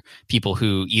for people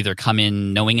who either come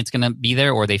in knowing it's going to be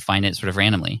there or they find it sort of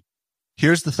randomly.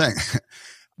 Here's the thing.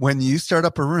 When you start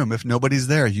up a room, if nobody's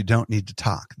there, you don't need to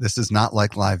talk. This is not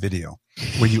like live video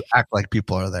where you act like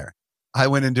people are there. I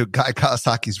went into Guy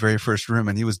Kawasaki's very first room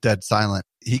and he was dead silent.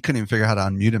 He couldn't even figure out how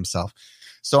to unmute himself.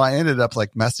 So I ended up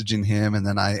like messaging him, and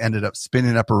then I ended up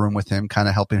spinning up a room with him, kind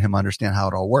of helping him understand how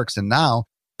it all works. And now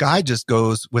Guy just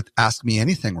goes with Ask Me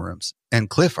Anything rooms. And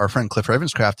Cliff, our friend Cliff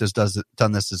Ravenscraft, has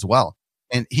done this as well.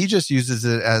 And he just uses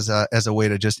it as a way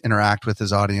to just interact with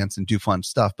his audience and do fun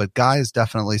stuff. But Guy is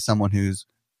definitely someone who's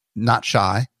not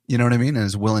shy, you know what I mean? And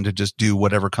is willing to just do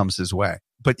whatever comes his way.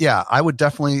 But yeah, I would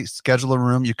definitely schedule a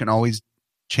room. You can always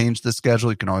change the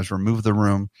schedule. You can always remove the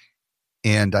room.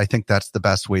 And I think that's the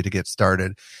best way to get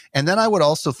started. And then I would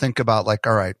also think about like,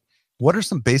 all right, what are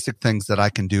some basic things that I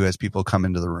can do as people come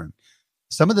into the room?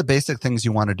 Some of the basic things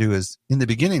you want to do is in the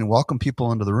beginning, welcome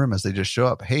people into the room as they just show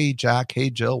up. Hey, Jack. Hey,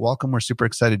 Jill. Welcome. We're super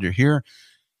excited you're here.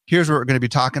 Here's what we're going to be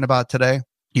talking about today.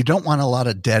 You don't want a lot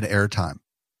of dead air time,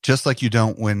 just like you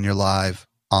don't when you're live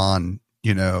on,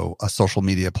 a social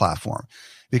media platform,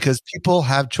 because people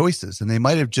have choices and they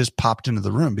might have just popped into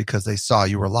the room because they saw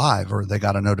you were live or they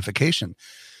got a notification.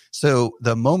 So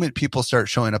the moment people start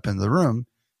showing up in the room,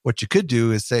 what you could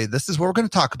do is say, this is what we're going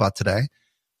to talk about today.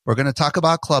 We're going to talk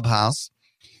about Clubhouse.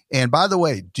 And by the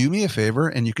way, do me a favor,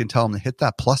 and you can tell them to hit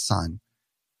that plus sign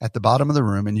at the bottom of the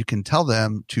room, and you can tell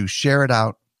them to share it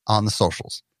out on the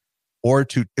socials or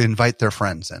to invite their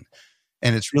friends in.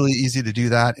 And it's really easy to do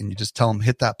that. And you just tell them,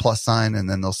 hit that plus sign, and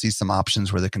then they'll see some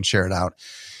options where they can share it out.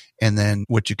 And then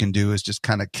what you can do is just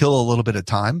kind of kill a little bit of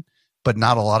time, but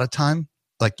not a lot of time.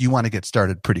 Like you want to get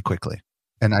started pretty quickly.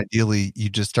 And ideally, you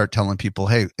just start telling people,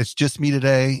 hey, it's just me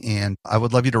today. And I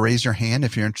would love you to raise your hand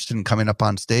if you're interested in coming up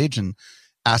on stage and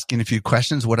asking a few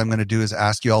questions. What I'm going to do is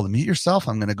ask you all to mute yourself.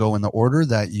 I'm going to go in the order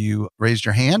that you raised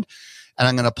your hand, and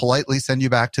I'm going to politely send you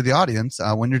back to the audience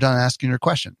when you're done asking your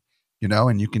question.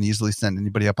 And you can easily send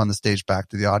anybody up on the stage back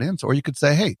to the audience, or you could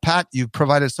say, hey, Pat, you've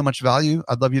provided so much value.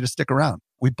 I'd love you to stick around.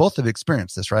 We both have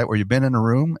experienced this, right? Where you've been in a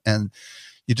room and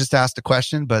you just asked a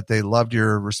question, but they loved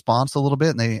your response a little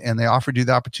bit, and they offered you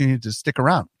the opportunity to stick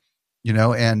around,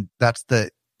 and that's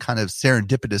the kind of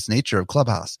serendipitous nature of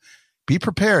Clubhouse. Be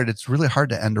prepared. It's really hard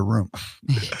to end a room.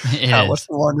 What's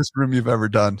the longest room you've ever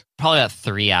done? Probably about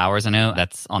 3 hours. I know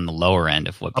that's on the lower end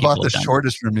of what people have done. How about the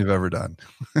shortest room you've ever done?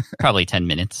 Probably 10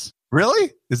 minutes.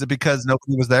 Really? Is it because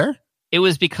nobody was there? It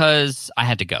was because I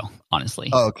had to go, honestly.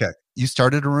 Oh, okay. You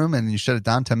started a room and you shut it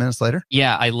down 10 minutes later?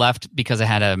 Yeah, I left because I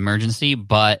had an emergency,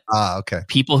 but okay.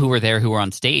 People who were there who were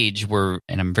on stage were,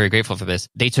 and I'm very grateful for this,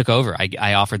 they took over.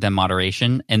 I offered them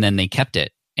moderation and then they kept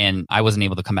it. And I wasn't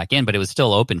able to come back in, but it was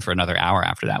still open for another hour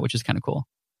after that, which is kind of cool.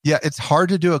 Yeah, it's hard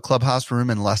to do a Clubhouse room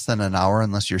in less than an hour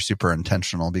unless you're super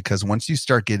intentional, because once you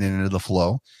start getting into the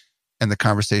flow and the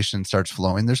conversation starts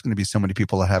flowing, there's going to be so many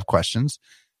people that have questions.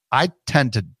 I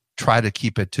tend to try to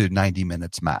keep it to 90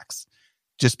 minutes max,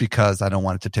 just because I don't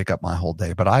want it to take up my whole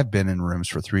day. But I've been in rooms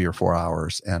for 3 or 4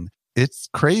 hours, and it's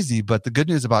crazy. But the good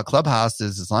news about Clubhouse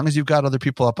is, as long as you've got other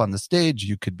people up on the stage,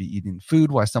 you could be eating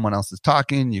food while someone else is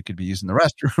talking. You could be using the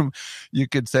restroom. You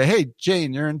could say, hey,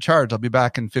 Jane, you're in charge. I'll be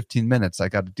back in 15 minutes. I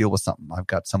got to deal with something. I've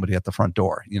got somebody at the front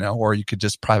door, or you could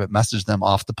just private message them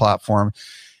off the platform.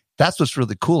 That's what's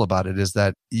really cool about it, is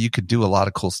that you could do a lot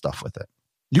of cool stuff with it.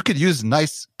 You could use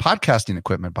nice podcasting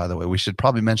equipment, by the way. We should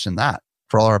probably mention that.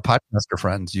 For all our podcaster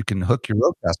friends, you can hook your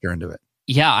Rodecaster into it.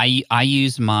 Yeah, I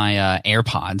use my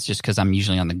AirPods just because I'm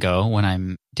usually on the go when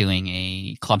I'm doing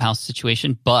a Clubhouse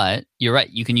situation. But you're right.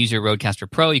 You can use your Rodecaster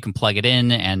Pro. You can plug it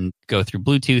in and go through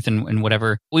Bluetooth and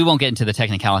whatever. We won't get into the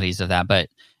technicalities of that, but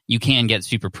you can get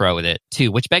super pro with it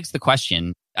too, which begs the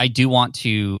question. I do want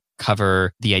to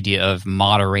cover the idea of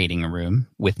moderating a room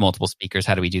with multiple speakers.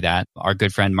 How do we do that? Our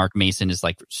good friend Mark Mason is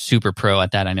like super pro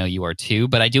at that. I know you are too,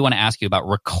 but I do want to ask you about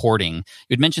recording. You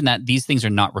had mentioned that these things are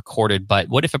not recorded, but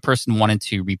what if a person wanted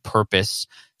to repurpose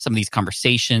some of these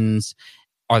conversations?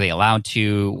 Are they allowed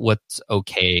to? What's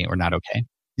okay or not okay?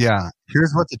 Yeah.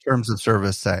 Here's what the terms of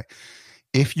service say.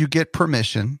 If you get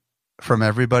permission from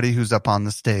everybody who's up on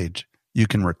the stage, you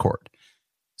can record.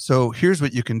 So here's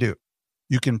what you can do.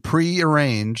 You can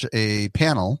pre-arrange a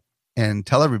panel and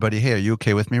tell everybody, hey, are you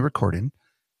okay with me recording?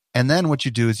 And then what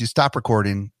you do is you stop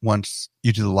recording once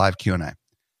you do the live Q&A.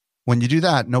 When you do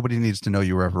that, nobody needs to know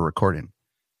you were ever recording.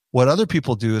 What other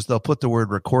people do is they'll put the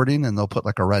word recording and they'll put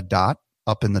like a red dot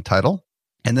up in the title.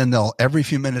 And then they'll every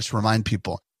few minutes remind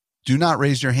people, do not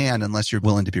raise your hand unless you're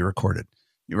willing to be recorded,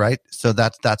 right? So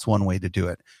that's one way to do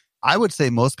it. I would say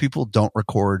most people don't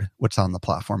record what's on the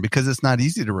platform because it's not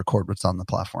easy to record what's on the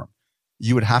platform.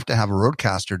 You would have to have a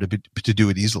Rodecaster to do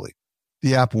it easily.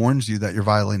 The app warns you that you're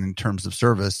violating terms of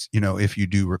service, if you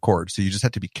do record. So you just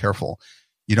have to be careful.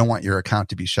 You don't want your account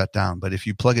to be shut down. But if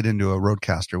you plug it into a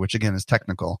Rodecaster, which again is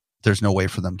technical, there's no way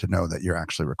for them to know that you're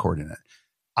actually recording it.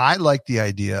 I like the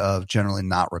idea of generally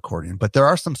not recording, but there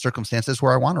are some circumstances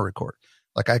where I want to record.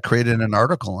 Like I created an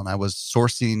article and I was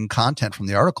sourcing content from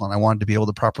the article and I wanted to be able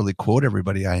to properly quote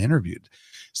everybody I interviewed.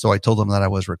 So I told them that I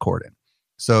was recording.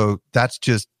 So that's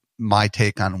just my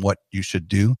take on what you should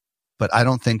do. But I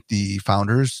don't think the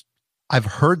founders, I've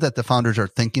heard that the founders are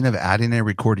thinking of adding a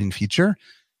recording feature,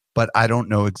 but I don't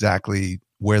know exactly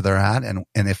where they're at and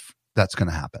if that's going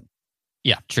to happen.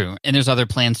 Yeah, true. And there's other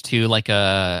plans too, like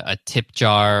a tip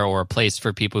jar or a place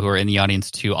for people who are in the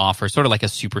audience to offer sort of like a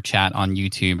super chat on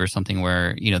YouTube or something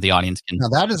where, the audience can.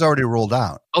 Now that is already rolled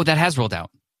out. Oh, that has rolled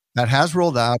out. That has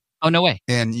rolled out. Oh, no way.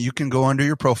 And you can go under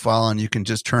your profile and you can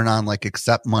just turn on like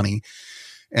accept money.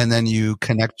 And then you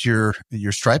connect your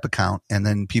Stripe account and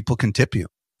then people can tip you.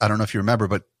 I don't know if you remember,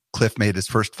 but Cliff made his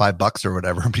first $5 or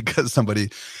whatever because somebody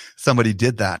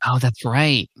did that. Oh, that's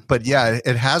right. But yeah,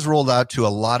 it has rolled out to a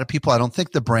lot of people. I don't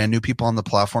think the brand new people on the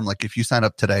platform, like if you sign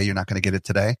up today, you're not going to get it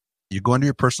today. You go into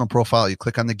your personal profile, you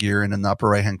click on the gear, and in the upper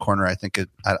right-hand corner, I think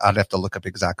I'd have to look up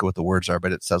exactly what the words are,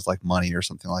 but it says like money or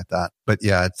something like that. But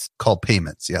yeah, it's called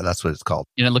payments. Yeah, that's what it's called.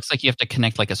 And it looks like you have to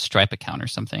connect like a Stripe account or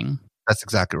something. That's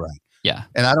exactly right. Yeah.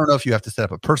 And I don't know if you have to set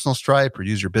up a personal Stripe or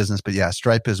use your business, but yeah,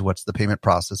 Stripe is what's the payment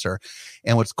processor.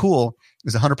 And what's cool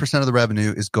is 100% of the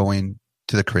revenue is going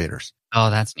to the creators. Oh,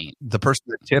 that's neat. The person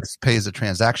that tips pays a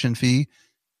transaction fee.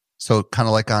 So kind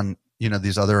of like on,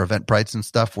 these other Eventbrites and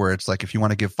stuff where it's like, if you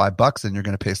want to give $5, then you're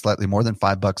going to pay slightly more than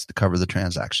 $5 to cover the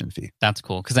transaction fee. That's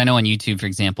cool. Because I know on YouTube, for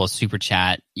example, Super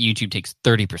Chat, YouTube takes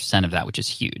 30% of that, which is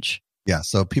huge. Yeah.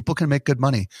 So people can make good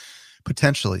money.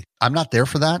 Potentially. I'm not there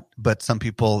for that, but some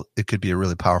people, it could be a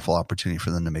really powerful opportunity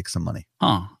for them to make some money.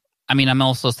 Huh. I mean, I'm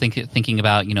also thinking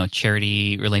about,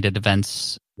 charity-related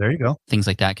events. There you go. Things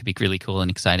like that could be really cool and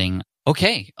exciting.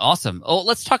 Okay, awesome. Oh,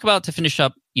 let's talk about, to finish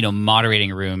up,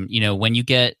 moderating a room. When you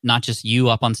get not just you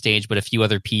up on stage, but a few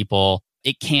other people,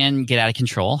 it can get out of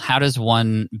control. How does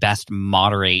one best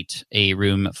moderate a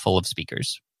room full of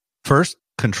speakers? First,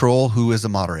 control who is a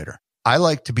moderator. I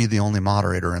like to be the only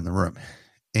moderator in the room.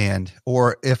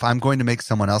 Or if I'm going to make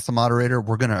someone else a moderator,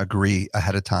 we're going to agree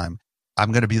ahead of time.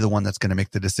 I'm going to be the one that's going to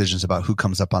make the decisions about who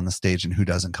comes up on the stage and who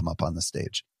doesn't come up on the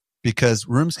stage. Because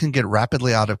rooms can get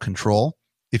rapidly out of control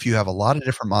if you have a lot of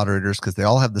different moderators, because they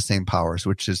all have the same powers,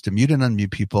 which is to mute and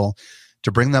unmute people,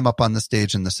 to bring them up on the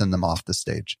stage and to send them off the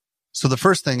stage. So the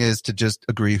first thing is to just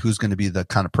agree who's going to be the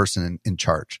kind of person in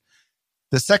charge.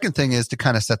 The second thing is to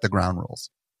kind of set the ground rules.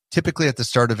 Typically at the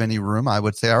start of any room, I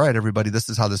would say, all right, everybody, this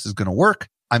is how this is going to work.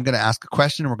 I'm going to ask a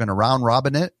question. We're going to round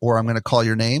robin it, or I'm going to call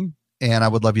your name and I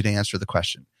would love you to answer the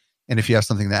question. And if you have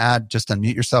something to add, just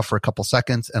unmute yourself for a couple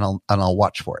seconds and I'll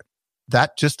watch for it.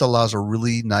 That just allows a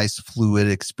really nice fluid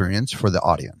experience for the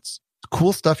audience.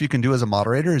 Cool stuff you can do as a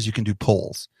moderator is you can do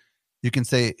polls. You can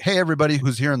say, hey, everybody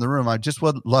who's here in the room, I just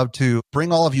would love to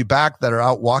bring all of you back that are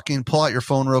out walking. Pull out your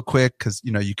phone real quick because,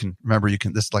 you can remember,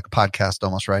 this is like a podcast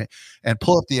almost, right? And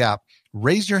pull up the app.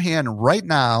 Raise your hand right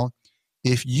now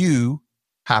if you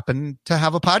happen to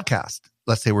have a podcast.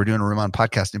 Let's say we're doing a room on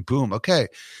podcasting. Boom. Okay.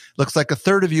 Looks like a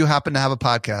third of you happen to have a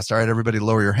podcast. All right, everybody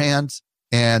lower your hands.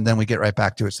 And then we get right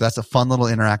back to it. So that's a fun little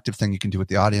interactive thing you can do with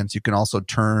the audience. You can also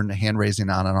turn hand raising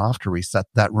on and off to reset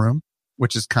that room,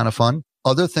 which is kind of fun.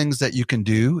 Other things that you can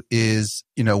do is,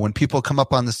 when people come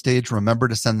up on the stage, remember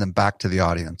to send them back to the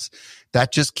audience.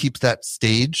 That just keeps that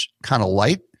stage kind of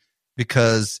light,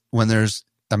 because when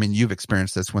you've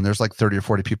experienced this, when there's like 30 or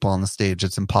 40 people on the stage,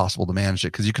 it's impossible to manage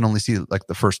it because you can only see like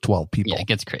the first 12 people. Yeah, it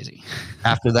gets crazy.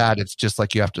 After that, it's just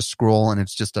like you have to scroll and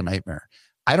it's just a nightmare.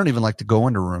 I don't even like to go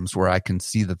into rooms where I can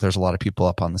see that there's a lot of people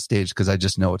up on the stage because I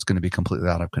just know it's going to be completely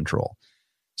out of control.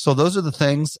 So those are the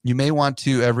things you may want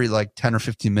to, every like 10 or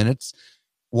 15 minutes,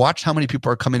 watch how many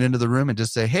people are coming into the room and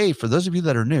just say, hey, for those of you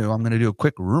that are new, I'm going to do a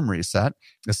quick room reset.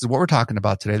 This is what we're talking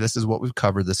about today. This is what we've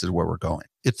covered. This is where we're going.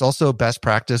 It's also best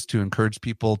practice to encourage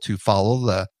people to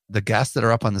follow the guests that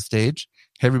are up on the stage.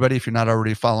 Hey, everybody, if you're not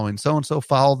already following so-and-so,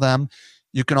 follow them.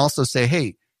 You can also say,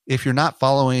 hey, if you're not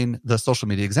following the Social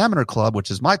Media Examiner Club, which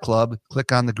is my club,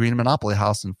 click on the Green Monopoly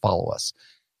House and follow us.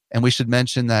 And we should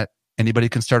mention that anybody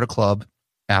can start a club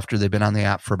after they've been on the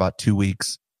app for about 2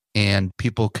 weeks. And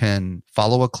people can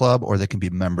follow a club or they can be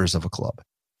members of a club.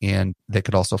 And they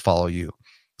could also follow you.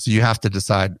 So you have to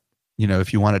decide,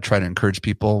 if you want to try to encourage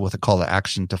people with a call to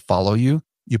action to follow you,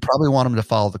 you probably want them to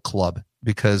follow the club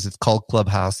because it's called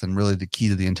Clubhouse. And really the key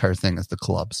to the entire thing is the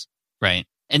clubs. Right.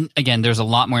 And again, there's a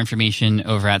lot more information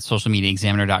over at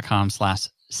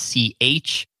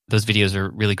socialmediaexaminer.com/ch. Those videos are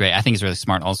really great. I think it's really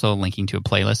smart also linking to a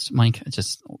playlist, Mike.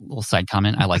 Just a little side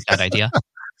comment. I like that idea.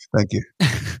 Thank you.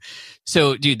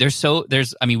 So, dude,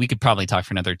 we could probably talk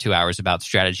for another 2 hours about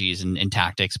strategies and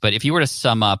tactics. But if you were to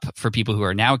sum up for people who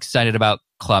are now excited about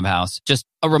Clubhouse, just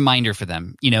a reminder for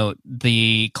them,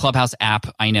 the Clubhouse app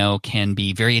I know can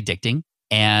be very addicting.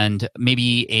 And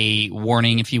maybe a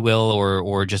warning, if you will,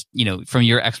 or just, from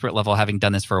your expert level, having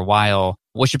done this for a while,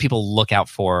 what should people look out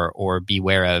for or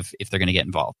beware of if they're going to get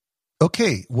involved?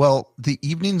 Okay. Well, the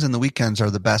evenings and the weekends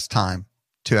are the best time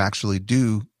to actually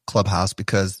do Clubhouse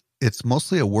because it's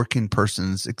mostly a working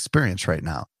person's experience right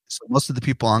now. So most of the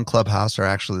people on Clubhouse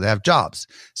they have jobs.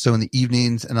 So in the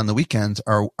evenings and on the weekends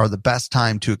are the best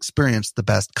time to experience the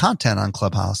best content on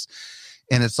Clubhouse.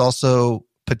 And it's also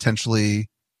potentially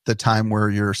the time where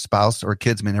your spouse or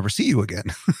kids may never see you again.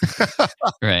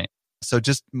 Right. So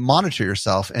just monitor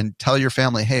yourself and tell your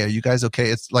family, hey, are you guys okay?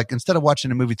 It's like, instead of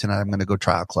watching a movie tonight, I'm going to go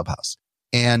try out Clubhouse,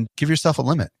 and give yourself a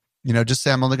limit. Just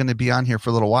say, I'm only going to be on here for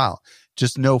a little while.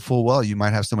 Just know full well you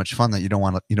might have so much fun that you don't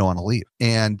want to leave.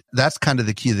 And that's kind of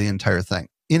the key to the entire thing.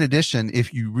 In addition,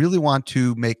 if you really want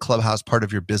to make Clubhouse part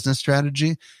of your business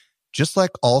strategy, just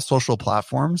like all social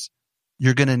platforms,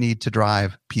 you're going to need to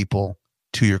drive people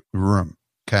to your room.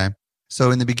 Okay.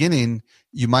 So in the beginning,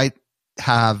 you might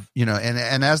have,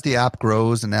 and as the app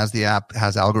grows and as the app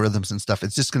has algorithms and stuff,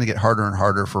 it's just going to get harder and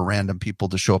harder for random people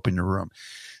to show up in your room.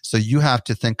 So you have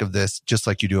to think of this just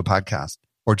like you do a podcast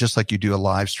or just like you do a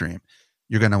live stream.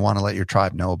 You're going to want to let your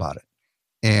tribe know about it.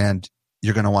 And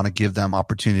you're going to want to give them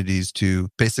opportunities to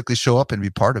basically show up and be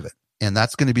part of it. And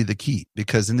that's going to be the key,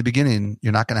 because in the beginning,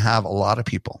 you're not going to have a lot of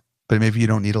people, but maybe you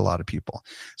don't need a lot of people.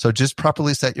 So just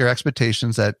properly set your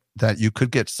expectations that you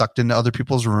could get sucked into other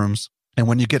people's rooms. And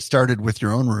when you get started with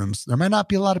your own rooms, there might not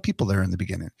be a lot of people there in the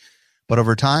beginning, but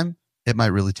over time, it might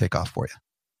really take off for you.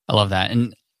 I love that.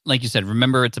 And like you said,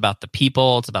 remember, it's about the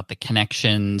people, it's about the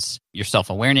connections, your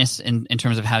self-awareness in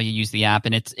terms of how you use the app.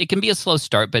 And it can be a slow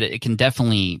start, but it can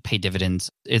definitely pay dividends.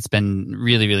 It's been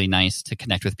really, really nice to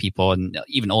connect with people and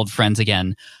even old friends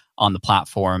again on the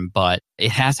platform, but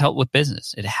it has helped with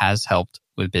business. It has helped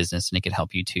with business, and it could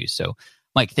help you too. So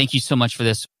Mike, thank you so much for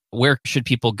this. Where should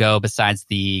people go besides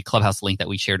the Clubhouse link that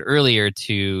we shared earlier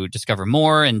to discover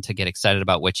more and to get excited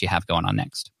about what you have going on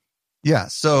next? Yeah.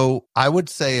 So I would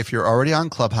say if you're already on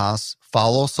Clubhouse,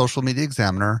 follow Social Media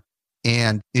Examiner.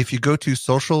 And if you go to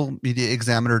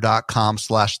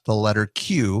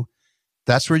socialmediaexaminer.com/Q,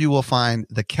 that's where you will find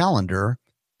the calendar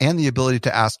and the ability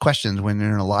to ask questions when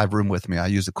you're in a live room with me. I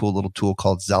use a cool little tool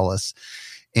called Zealous.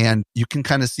 And you can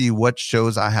kind of see what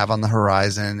shows I have on the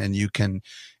horizon, and you can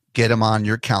get them on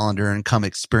your calendar and come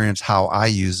experience how I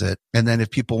use it. And then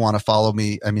if people want to follow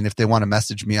me, if they want to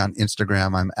message me on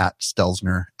Instagram, I'm at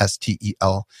Stelzner,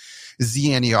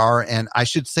 STELZNER. And I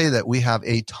should say that we have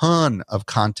a ton of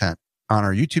content on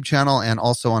our YouTube channel and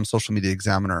also on Social Media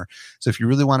Examiner. So if you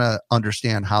really want to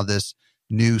understand how this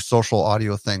new social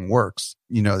audio thing works,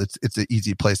 it's an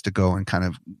easy place to go and kind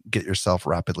of get yourself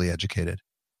rapidly educated.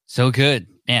 So good.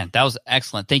 Man, that was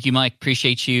excellent. Thank you, Mike.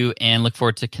 Appreciate you, and look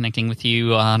forward to connecting with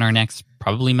you on our next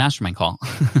probably mastermind call.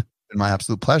 It's been my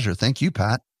absolute pleasure. Thank you,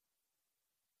 Pat.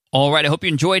 All right. I hope you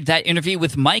enjoyed that interview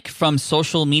with Mike from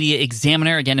Social Media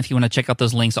Examiner. Again, if you want to check out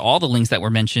those links, all the links that were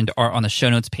mentioned are on the show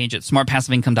notes page at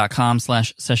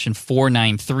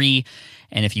smartpassiveincome.com/session493.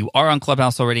 And if you are on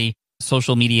Clubhouse already,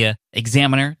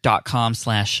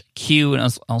 socialmediaexaminer.com/Q.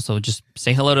 And also just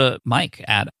say hello to Mike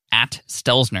at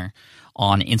Stelzner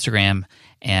on Instagram,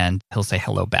 and he'll say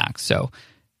hello back. So,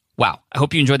 wow. I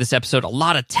hope you enjoyed this episode. A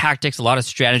lot of tactics, a lot of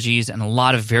strategies, and a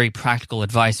lot of very practical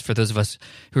advice for those of us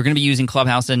who are going to be using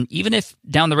Clubhouse. And even if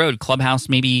down the road, Clubhouse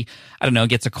maybe,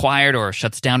 gets acquired or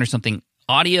shuts down or something,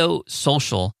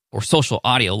 social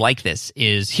audio like this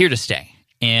is here to stay.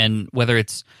 And whether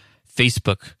it's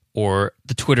Facebook or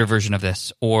the Twitter version of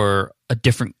this or a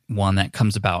different one that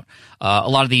comes about, a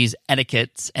lot of these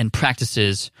etiquettes and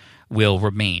practices will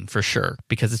remain for sure,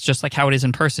 because it's just like how it is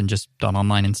in person, just done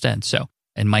online instead. So,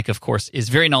 and Mike, of course, is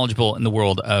very knowledgeable in the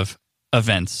world of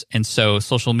events. And so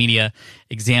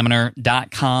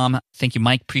socialmediaexaminer.com. Thank you,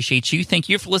 Mike. Appreciate you. Thank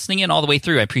you for listening in all the way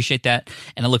through. I appreciate that.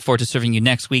 And I look forward to serving you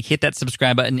next week. Hit that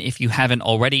subscribe button if you haven't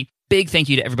already. Big thank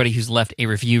you to everybody who's left a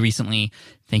review recently.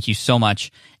 Thank you so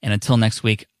much. And until next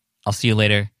week, I'll see you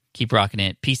later. Keep rocking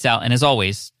it. Peace out. And as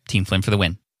always, Team Flynn for the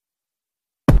win.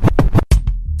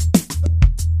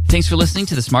 Thanks for listening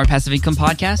to the Smart Passive Income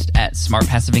Podcast at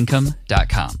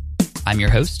smartpassiveincome.com. I'm your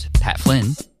host, Pat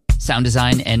Flynn. Sound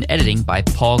design and editing by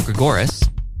Paul Gregoris.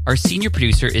 Our senior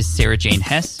producer is Sarah Jane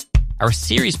Hess. Our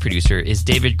series producer is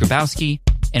David Grabowski.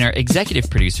 And our executive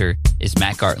producer is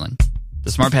Matt Gartland.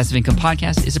 The Smart Passive Income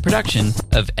Podcast is a production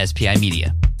of SPI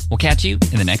Media. We'll catch you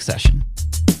in the next session.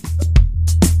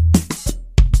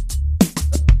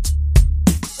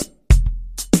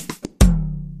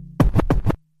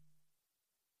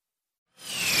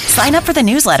 Sign up for the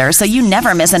newsletter so you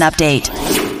never miss an update.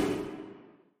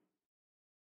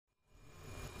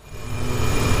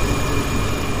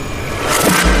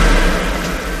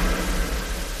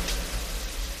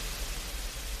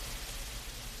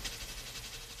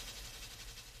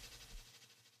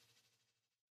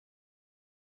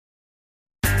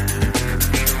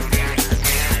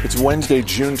 It's Wednesday,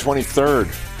 June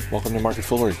 23rd. Welcome to Market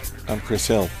Foolery. I'm Chris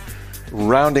Hill.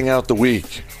 Rounding out the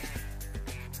week,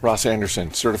 Ross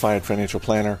Anderson, certified financial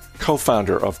planner,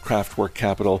 co-founder of Craftwork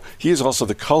Capital. He is also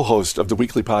the co-host of the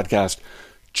weekly podcast,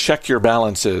 Check Your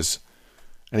Balances.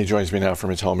 And he joins me now from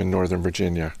his home in Northern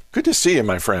Virginia. Good to see you,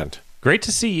 my friend. Great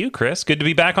to see you, Chris. Good to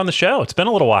be back on the show. It's been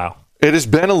a little while. It has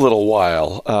been a little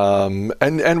while.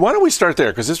 And why don't we start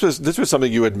there? Because this was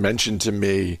something you had mentioned to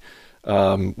me,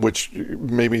 which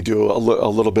made me do a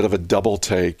little bit of a double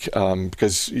take,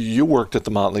 because you worked at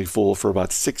the Motley Fool for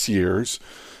about 6 years.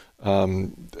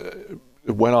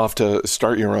 Went off to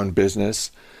start your own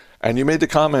business, and you made the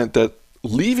comment that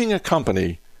leaving a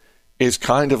company is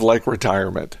kind of like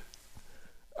retirement.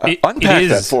 Unpack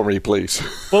that for me, please.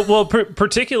 Well,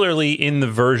 particularly in the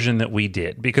version that we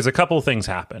did, because a couple of things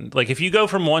happened. Like if you go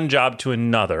from one job to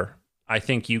another, I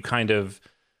think you kind of,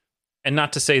 and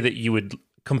not to say that you would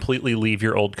completely leave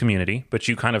your old community, but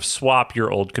you kind of swap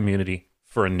your old community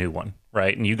for a new one.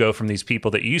 Right. And you go from these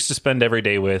people that you used to spend every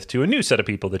day with to a new set of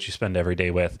people that you spend every day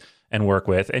with and work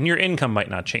with, and your income might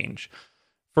not change.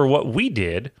 For what we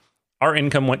did, our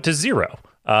income went to zero.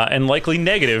 and likely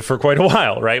negative for quite a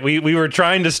while, right? We were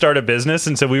trying to start a business,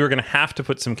 and so we were going to have to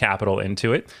put some capital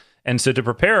into it. And so to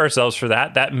prepare ourselves for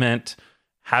that, that meant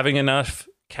having enough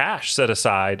cash set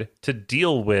aside to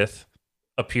deal with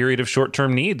a period of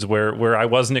short-term needs where I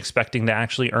wasn't expecting to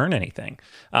actually earn anything.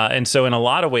 And so in a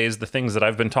lot of ways, the things that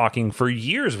I've been talking for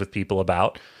years with people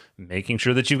about, making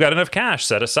sure that you've got enough cash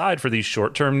set aside for these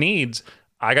short-term needs,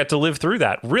 I got to live through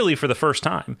that really for the first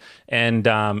time. And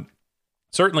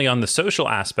certainly on the social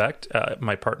aspect,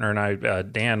 my partner and I,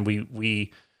 Dan,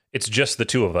 we it's just the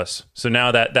two of us. So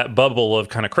now that bubble of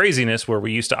kind of craziness where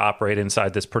we used to operate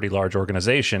inside this pretty large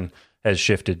organization has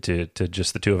shifted to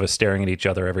just the two of us staring at each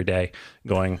other every day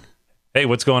going, hey,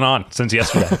 what's going on since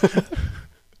yesterday?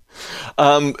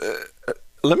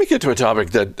 Let me get to a topic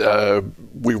that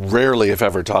we rarely, if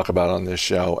ever, talk about on this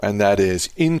show, and that is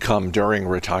income during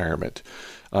retirement.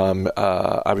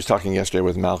 I was talking yesterday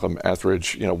with Malcolm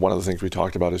Etheridge. One of the things we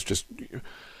talked about is just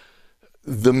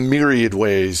the myriad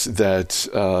ways that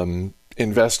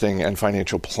investing and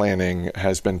financial planning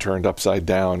has been turned upside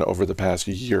down over the past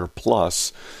year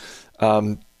plus.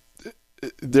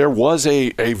 There was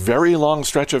a very long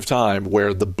stretch of time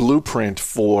where the blueprint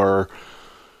for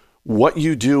what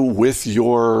you do with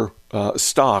your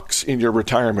stocks in your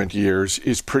retirement years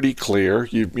is pretty clear.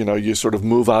 You sort of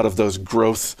move out of those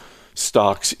growth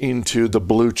stocks into the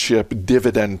blue chip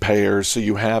dividend payers, so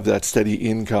you have that steady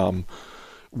income.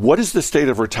 What is the state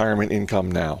of retirement income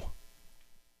now?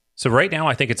 So right now,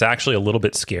 I think it's actually a little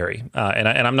bit scary. And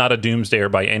I'm not a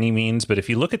doomsdayer by any means, but if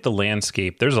you look at the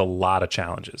landscape, there's a lot of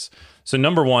challenges. So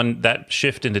number one, that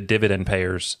shift into dividend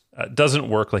payers doesn't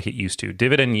work like it used to.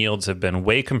 Dividend yields have been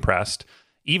way compressed.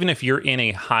 Even if you're in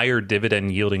a higher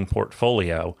dividend yielding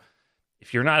portfolio,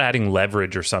 if you're not adding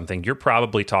leverage or something, you're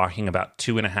probably talking about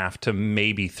 2.5% to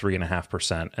maybe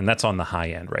 3.5%. And that's on the high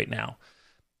end right now.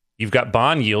 You've got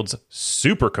bond yields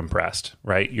super compressed,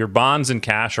 right? Your bonds and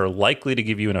cash are likely to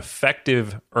give you an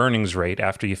effective earnings rate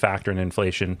after you factor in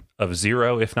inflation of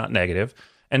 0, if not negative.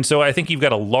 And so I think you've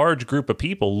got a large group of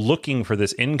people looking for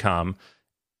this income,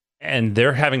 and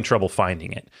they're having trouble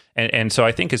finding it. And so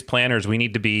I think as planners, we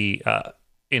need to be,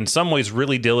 in some ways,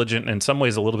 really diligent, and in some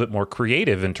ways a little bit more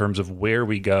creative in terms of where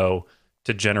we go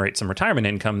to generate some retirement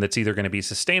income that's either going to be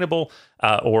sustainable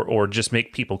or just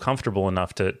make people comfortable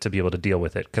enough to be able to deal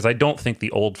with it. Because I don't think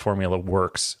the old formula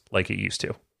works like it used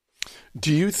to.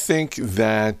 Do you think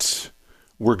that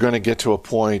we're going to get to a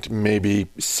point maybe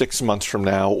 6 months from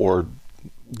now or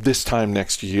this time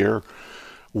next year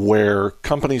where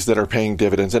companies that are paying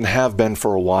dividends and have been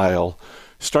for a while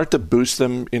start to boost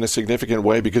them in a significant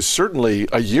way? Because certainly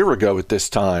a year ago at this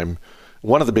time,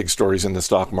 one of the big stories in the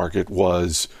stock market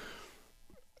was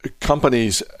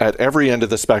companies at every end of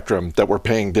the spectrum that were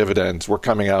paying dividends were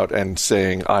coming out and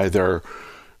saying either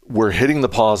we're hitting the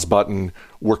pause button,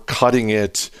 we're cutting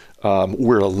it,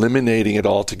 we're eliminating it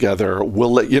altogether,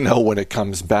 we'll let you know when it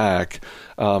comes back.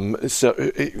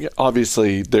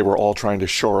 Obviously they were all trying to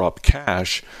shore up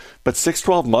cash, but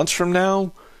 6-12 months from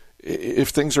now, if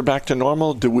things are back to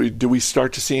normal, do we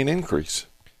start to see an increase?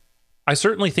 I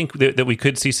certainly think that we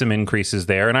could see some increases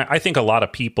there. And I think a lot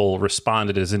of people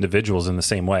responded as individuals in the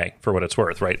same way, for what it's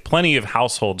worth, right? Plenty of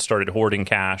households started hoarding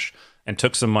cash and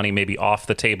took some money maybe off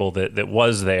the table that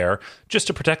was there just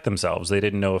to protect themselves. They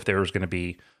didn't know if there was going to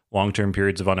be long-term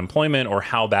periods of unemployment or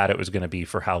how bad it was going to be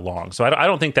for how long. So I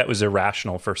don't think that was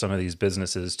irrational for some of these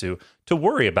businesses to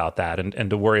worry about that and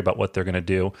to worry about what they're going to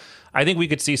do. I think we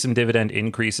could see some dividend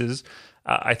increases.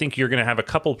 I think you're going to have a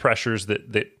couple pressures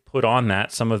that put on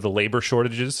that. Some of the labor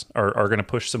shortages are going to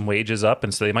push some wages up,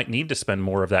 and so they might need to spend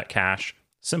more of that cash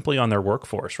simply on their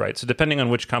workforce, right? So depending on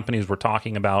which companies we're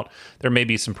talking about, there may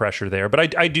be some pressure there.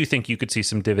 But I do think you could see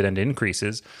some dividend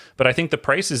increases, but I think the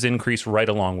prices increase right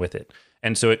along with it.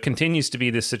 And so it continues to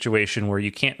be this situation where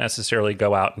you can't necessarily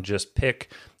go out and just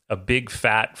pick a big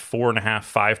fat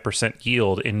 4.5-5%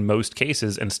 yield in most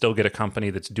cases and still get a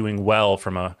company that's doing well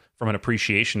from an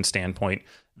appreciation standpoint.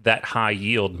 That high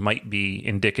yield might be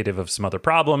indicative of some other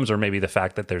problems, or maybe the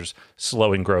fact that there's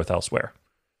slowing growth elsewhere.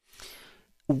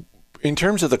 In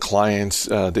terms of the clients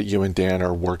that you and Dan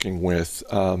are working with,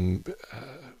 and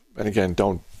again,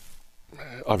 don't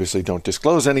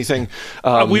disclose anything.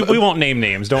 We won't name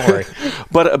names, don't worry.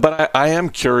 But I am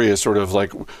curious, sort of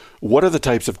like, what are the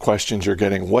types of questions you're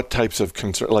getting? What types of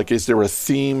concern? Like, is there a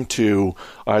theme to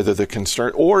either the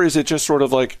concern, or is it just sort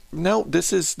of like, no,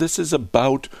 this is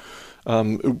about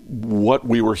what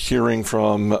we were hearing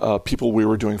from people we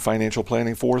were doing financial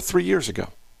planning for 3 years ago?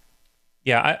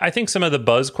 Yeah, I think some of the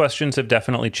buzz questions have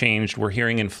definitely changed. We're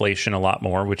hearing inflation a lot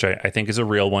more, which I think is a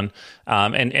real one.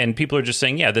 And people are just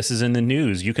saying, yeah, this is in the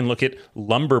news. You can look at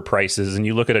lumber prices and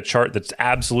you look at a chart that's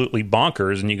absolutely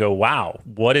bonkers and you go, wow,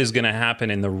 what is going to happen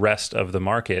in the rest of the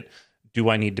market? Do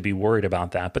I need to be worried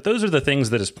about that? But those are the things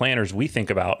that as planners we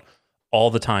think about all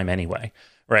the time anyway.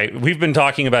 Right. We've been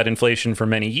talking about inflation for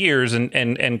many years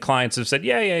and clients have said,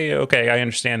 yeah, okay, I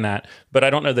understand that. But I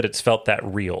don't know that it's felt that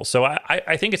real. So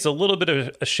I think it's a little bit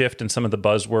of a shift in some of the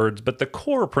buzzwords, but the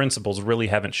core principles really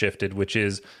haven't shifted, which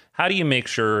is how do you make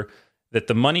sure that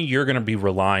the money you're going to be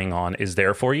relying on is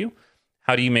there for you?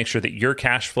 How do you make sure that your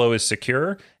cash flow is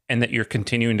secure and that you're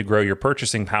continuing to grow your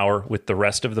purchasing power with the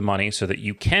rest of the money so that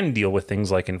you can deal with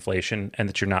things like inflation and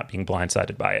that you're not being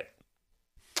blindsided by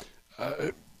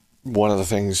it? One of the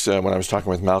things when I was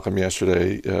talking with Malcolm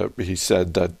yesterday, he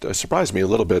said that surprised me a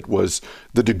little bit was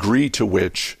the degree to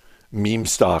which meme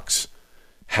stocks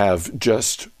have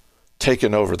just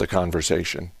taken over the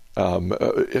conversation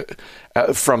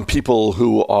from people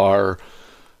who are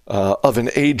of an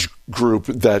age group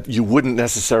that you wouldn't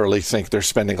necessarily think they're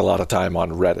spending a lot of time on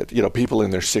Reddit. You know, people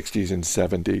in their 60s and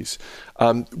 70s.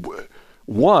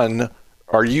 One,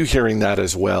 are you hearing that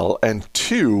as well? And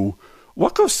two,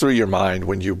 what goes through your mind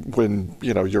when you're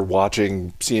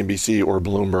watching CNBC or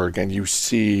Bloomberg and you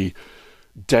see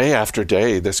day after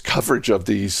day this coverage of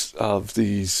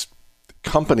these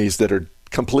companies that are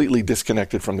completely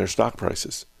disconnected from their stock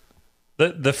prices?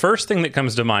 The first thing that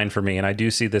comes to mind for me, and I do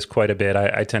see this quite a bit,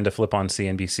 I tend to flip on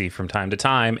CNBC from time to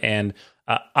time, and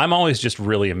I'm always just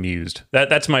really amused.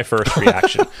 That's my first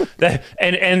reaction.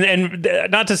 And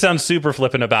not to sound super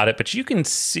flippant about it, but you can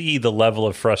see the level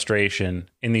of frustration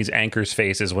in these anchors'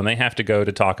 faces when they have to go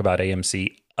to talk about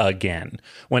AMC again.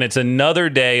 When it's another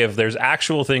day of there's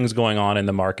actual things going on in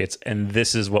the markets, and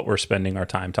this is what we're spending our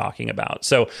time talking about.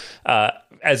 So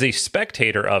as a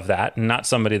spectator of that, not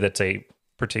somebody that's a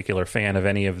particular fan of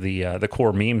any of the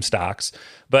core meme stocks,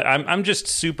 but I'm just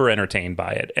super entertained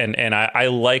by it, and I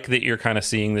like that you're kind of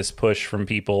seeing this push from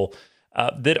people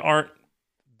that aren't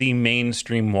the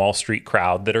mainstream Wall Street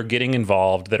crowd, that are getting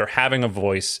involved, that are having a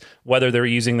voice, whether they're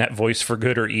using that voice for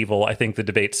good or evil. I think the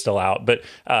debate's still out, but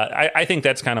I think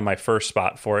that's kind of my first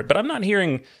spot for it. But I'm not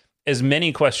hearing as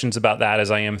many questions about that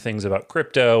as I am things about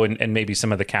crypto and maybe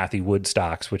some of the Cathie Wood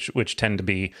stocks, which tend to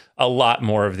be a lot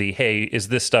more of the, hey, is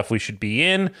this stuff we should be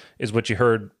in, is what you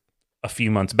heard a few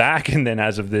months back. And then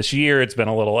as of this year, it's been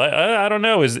a little, I don't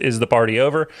know, is the party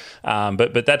over?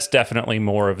 But that's definitely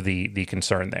more of the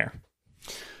concern there.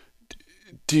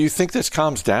 Do you think this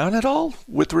calms down at all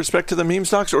with respect to the meme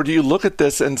stocks? Or do you look at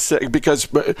this and say, because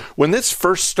when this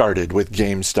first started with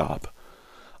GameStop,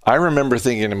 I remember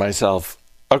thinking to myself,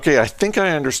 okay, I think I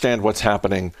understand what's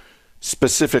happening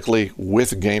specifically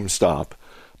with GameStop,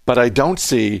 but I don't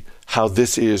see how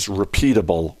this is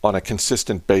repeatable on a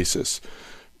consistent basis.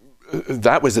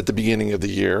 That was at the beginning of the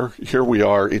year. Here we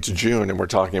are, it's June, and we're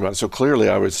talking about it. So clearly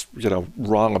I was,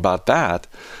 wrong about that.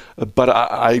 But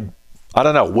I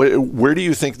don't know. Where do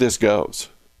you think this goes?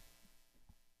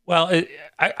 Well,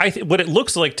 what it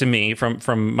looks like to me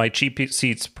from my cheap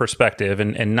seats perspective,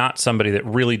 and not somebody that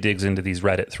really digs into these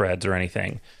Reddit threads or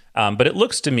anything, but it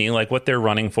looks to me like what they're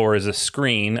running for is a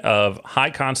screen of high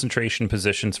concentration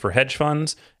positions for hedge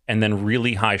funds and then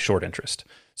really high short interest.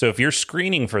 So if you're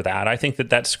screening for that, I think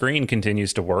that screen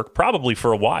continues to work probably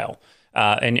for a while.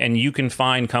 And you can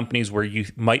find companies where you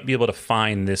might be able to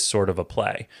find this sort of a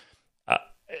play.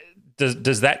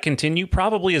 Does that continue?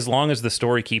 Probably, as long as the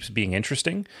story keeps being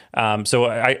interesting. So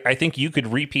I think you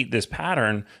could repeat this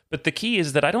pattern, but the key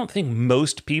is that I don't think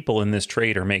most people in this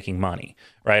trade are making money,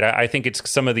 right? I think it's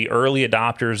some of the early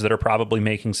adopters that are probably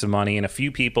making some money and a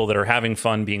few people that are having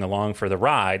fun being along for the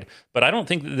ride, but I don't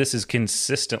think that this is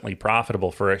consistently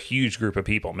profitable for a huge group of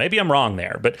people. Maybe I'm wrong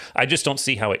there, but I just don't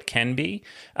see how it can be.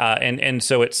 And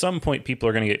so at some point, people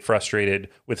are going to get frustrated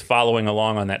with following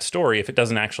along on that story if it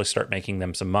doesn't actually start making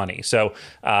them some money. So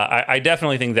I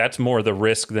definitely think that's more the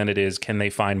risk than it is, can they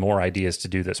find more ideas to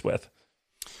do this with?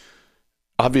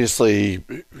 Obviously,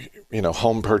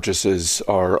 home purchases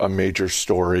are a major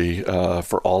story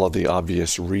for all of the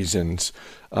obvious reasons.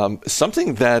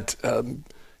 Something that,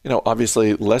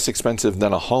 obviously less expensive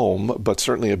than a home, but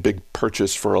certainly a big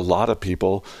purchase for a lot of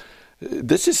people.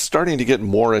 This is starting to get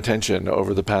more attention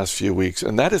over the past few weeks,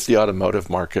 and that is the automotive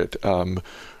market.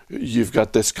 You've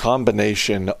got this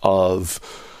combination of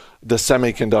the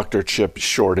semiconductor chip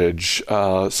shortage,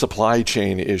 supply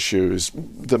chain issues.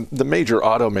 The major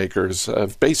automakers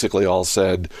have basically all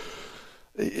said,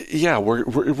 yeah,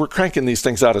 we're cranking these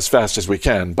things out as fast as we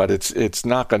can, but it's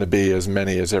not going to be as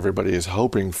many as everybody is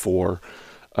hoping for.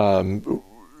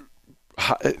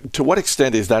 to what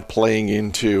extent is that playing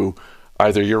into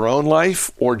either your own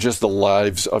life or just the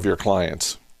lives of your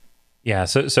clients? Yeah,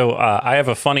 so I have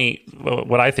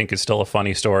what I think is still a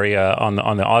funny story on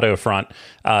the auto front.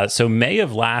 So May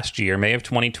of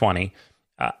 2020,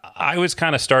 I was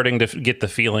kind of starting to get the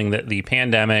feeling that the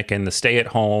pandemic and the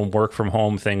stay-at-home,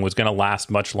 work-from-home thing was going to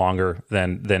last much longer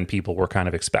than people were kind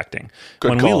of expecting.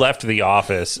 When we left the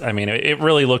office, I mean, it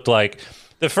really looked like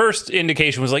the first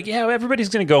indication was like, yeah, everybody's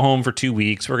going to go home for 2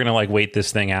 weeks. We're going to like wait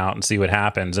this thing out and see what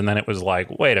happens. And then it was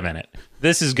like, wait a minute,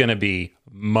 this is going to be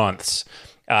months.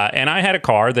 And I had a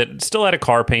car that still had a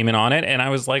car payment on it. And I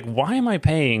was like, why am I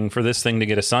paying for this thing to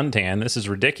get a suntan? This is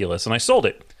ridiculous. And I sold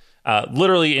it.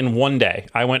 Literally in one day.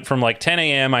 I went from like 10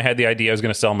 a.m. I had the idea I was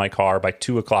going to sell my car. By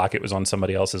 2 o'clock, it was on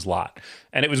somebody else's lot.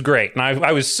 And it was great. And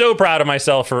I was so proud of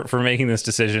myself for making this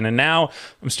decision. And now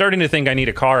I'm starting to think I need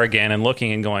a car again and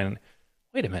looking and going,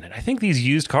 wait a minute, I think these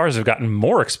used cars have gotten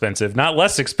more expensive, not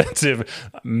less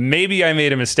expensive. Maybe I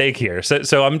made a mistake here.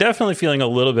 So I'm definitely feeling a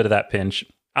little bit of that pinch.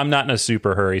 I'm not in a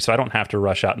super hurry, so I don't have to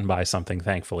rush out and buy something,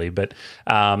 thankfully. But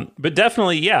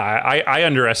definitely, yeah, I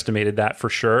underestimated that for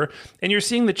sure. And you're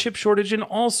seeing the chip shortage in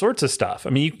all sorts of stuff. I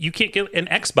mean, you can't get an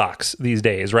Xbox these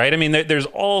days, right? I mean, there's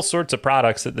all sorts of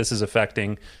products that this is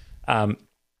affecting. On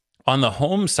the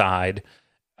home side,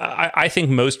 I think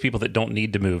most people that don't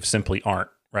need to move simply aren't,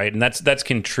 right? And that's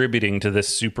contributing to this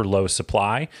super low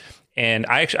supply. And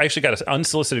I actually got an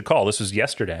unsolicited call. This was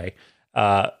yesterday.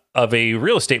 Of a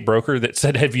real estate broker that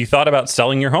said, have you thought about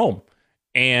selling your home?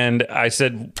 And I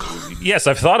said, yes,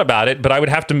 I've thought about it, but I would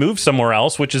have to move somewhere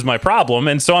else, which is my problem.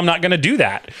 And so I'm not going to do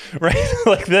that, right?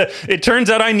 It turns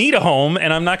out I need a home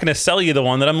and I'm not going to sell you the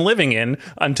one that I'm living in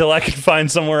until I can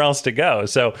find somewhere else to go.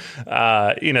 So,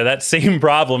 that same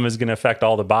problem is going to affect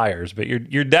all the buyers, but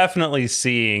you're definitely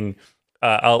seeing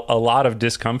a lot of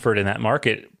discomfort in that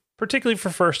market, particularly for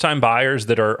first-time buyers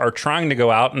that are trying to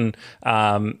go out and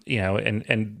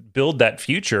and build that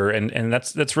future, and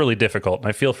that's really difficult. And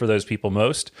I feel for those people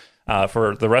most.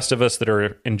 For the rest of us that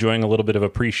are enjoying a little bit of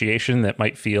appreciation that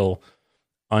might feel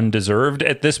undeserved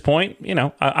at this point,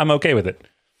 I'm okay with it.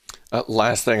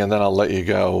 Last thing, and then I'll let you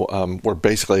go. We're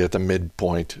basically at the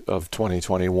midpoint of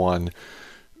 2021.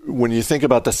 When you think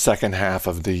about the second half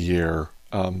of the year,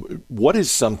 what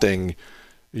is something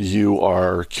you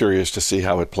are curious to see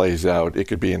how it plays out? It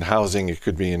could be in housing, it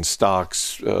could be in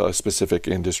stocks, a specific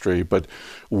industry, but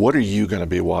what are you going to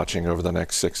be watching over the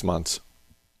next 6 months?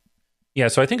 Yeah,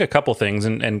 so I think a couple things,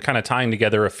 and kind of tying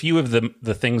together a few of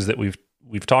the things that we've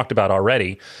talked about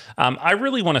already. I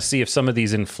really want to see if some of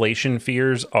these inflation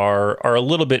fears are a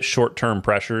little bit short-term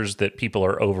pressures that people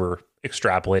are over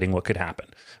extrapolating what could happen,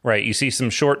 right? You see some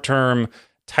short-term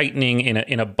tightening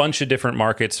in a bunch of different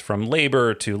markets, from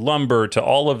labor to lumber to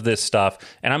all of this stuff.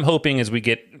 And I'm hoping as we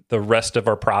get the rest of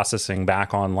our processing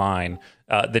back online,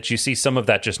 that you see some of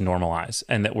that just normalize,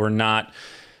 and that we're not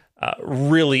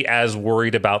really as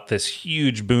worried about this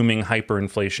huge booming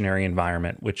hyperinflationary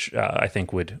environment, which I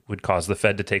think would cause the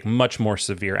Fed to take much more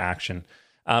severe action.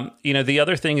 The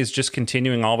other thing is just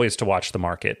continuing always to watch the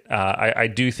market. I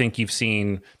do think you've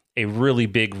seen a really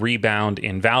big rebound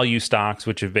in value stocks,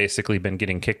 which have basically been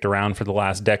getting kicked around for the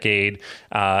last decade,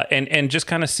 and just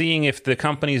kind of seeing if the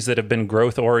companies that have been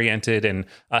growth oriented and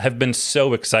have been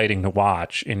so exciting to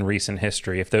watch in recent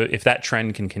history, if that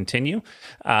trend can continue.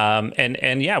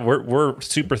 And yeah, we're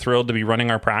super thrilled to be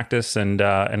running our practice and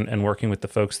working with the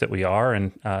folks that we are,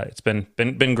 and it's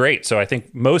been great. So I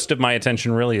think most of my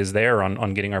attention really is there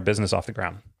on getting our business off the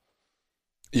ground.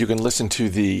 You can listen to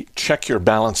the Check Your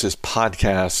Balances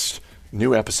podcast.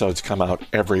 New episodes come out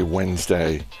every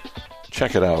Wednesday.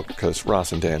 Check it out, because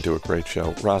Ross and Dan do a great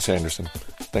show. Ross Anderson,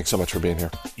 thanks so much for being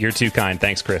here. You're too kind.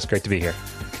 Thanks, Chris. Great to be here.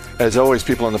 As always,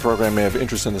 people on the program may have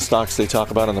interest in the stocks they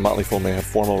talk about, and the Motley Fool may have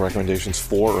formal recommendations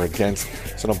for or against.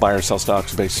 So don't buy or sell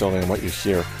stocks based solely on what you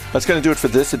hear. That's going to do it for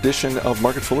this edition of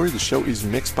Market Foolery. The show is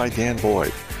mixed by Dan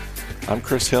Boyd. I'm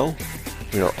Chris Hill.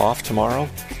 We are off tomorrow.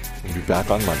 We'll be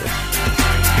back on Monday.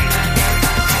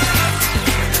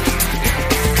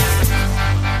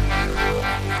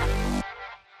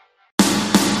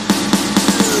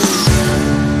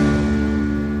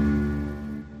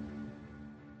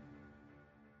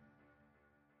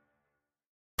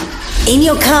 In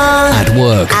your car, at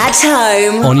work, at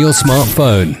home, on your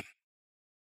smartphone.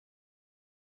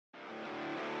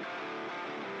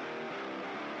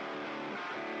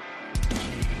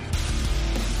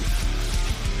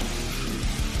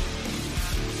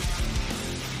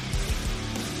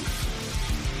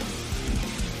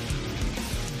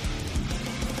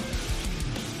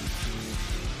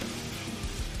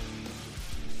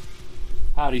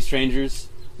 Howdy, strangers.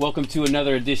 Welcome to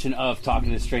another edition of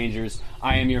Talking to Strangers.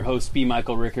 I am your host, B.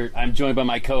 Michael Rickert. I'm joined by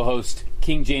my co-host,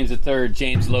 King James III,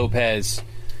 James Lopez.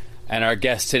 And our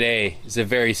guest today is a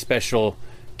very special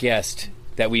guest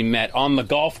that we met on the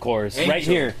golf course.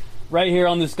 Angel. Right here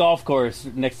on this golf course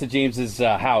next to James's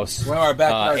house. We're in our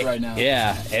backyard right now.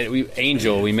 Yeah, and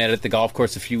Angel. We met at the golf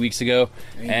course a few weeks ago,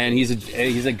 and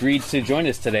he's agreed to join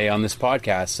us today on this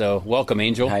podcast. So welcome,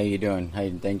 Angel. How you doing?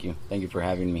 Thank you for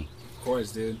having me. Of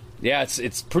course, dude. Yeah,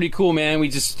 it's pretty cool, man. We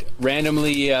just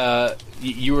randomly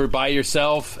you were by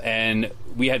yourself, and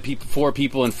we had 4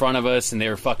 people in front of us, and they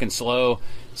were fucking slow.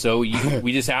 So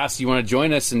we just asked, you want to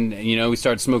join us? And we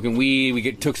started smoking weed.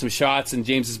 We took some shots in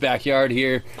James's backyard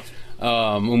here.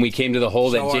 When we came to the hole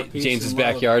that James's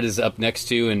backyard is up next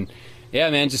to, and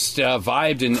yeah, man, just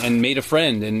vibed and made a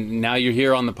friend, and now you're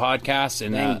here on the podcast.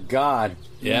 And thank God.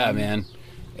 Yeah, man.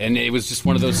 And it was just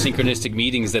one of those synchronistic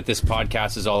meetings that this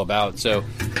podcast is all about. So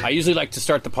I usually like to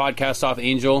start the podcast off,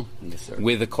 Angel,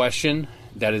 with a question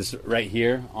that is right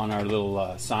here on our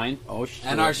little sign. Oh, shit.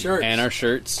 And our shirts. And our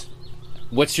shirts.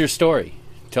 What's your story?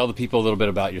 Tell the people a little bit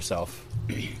about yourself.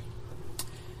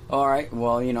 All right.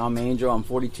 Well, I'm Angel. I'm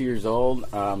 42 years old.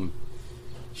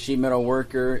 Sheet metal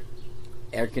worker,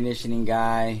 air conditioning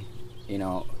guy,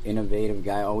 innovative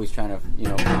guy, always trying to,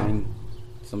 find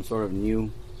some sort of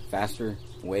new, faster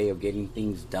way of getting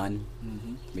things done,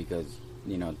 because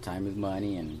time is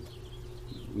money, and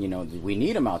we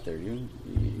need them out there, dude.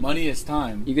 Money is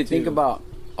time. You could think about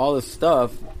all the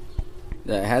stuff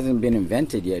that hasn't been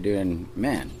invented yet, dude, and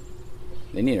man,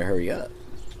 they need to hurry up.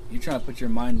 You're trying to put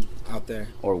your mind out there,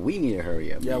 or we need to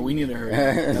hurry up. Yeah, we need to hurry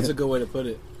up. That's a good way to put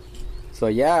it. So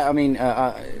yeah, I mean,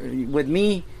 with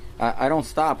me, I don't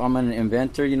stop. I'm an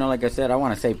inventor, like I said. I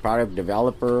want to say product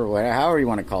developer, or whatever, however you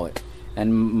want to call it.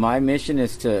 And my mission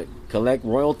is to collect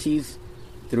royalties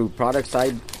through products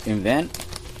I invent,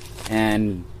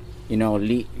 and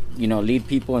lead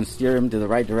people and steer them to the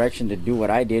right direction to do what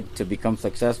I did to become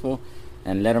successful,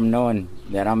 and let them know and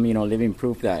that I'm living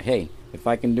proof that, hey, if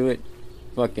I can do it,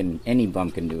 fucking any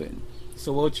bum can do it.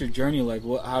 So what's your journey like?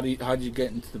 How did you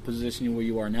get into the position where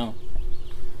you are now?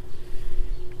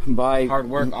 By hard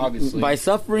work, obviously. By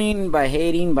suffering, by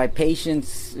hating, by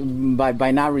patience,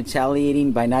 by not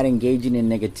retaliating, by not engaging in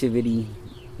negativity,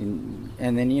 and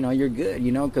then you're good.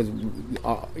 Because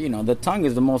the tongue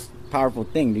is the most powerful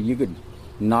thing. You could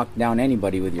knock down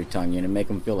anybody with your tongue, make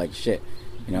them feel like shit.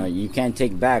 You can't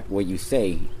take back what you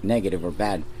say, negative or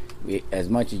bad, as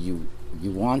much as you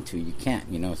want to. You can't.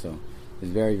 So it's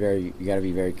very, very. You got to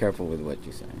be very careful with what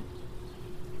you say.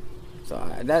 So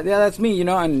that's me,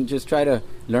 and just try to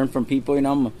learn from people.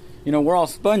 We're all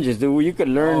sponges, dude. You could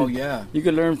learn. Oh yeah. You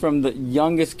could learn from the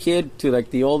youngest kid to like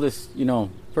the oldest,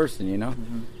 person.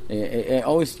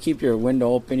 Always keep your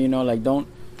window open.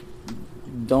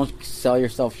 Don't sell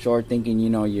yourself short, thinking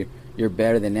you're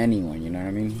better than anyone. You know what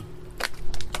I mean?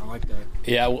 I like that.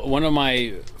 Yeah, one of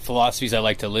my philosophies I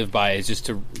like to live by is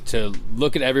just to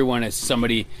look at everyone as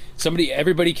somebody.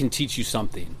 Everybody can teach you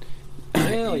something.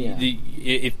 Hell yeah.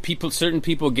 If certain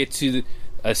people get to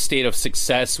a state of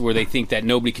success where they think that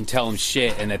nobody can tell them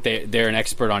shit and that they're an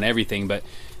expert on everything, but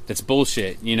that's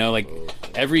bullshit.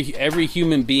 Every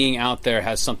human being out there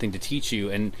has something to teach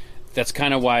you, and that's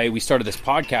kind of why we started this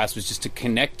podcast, was just to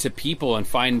connect to people and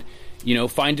find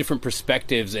different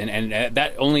perspectives, and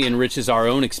that only enriches our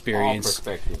own experience.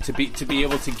 To be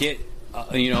able to get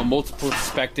multiple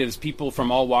perspectives, people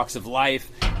from all walks of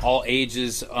life, all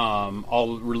ages,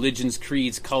 all religions,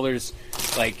 creeds, colors.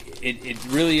 Like it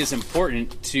really is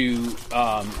important to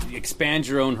expand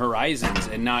your own horizons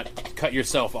and not cut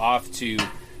yourself off to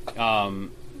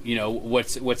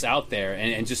what's out there,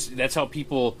 and just that's how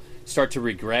people start to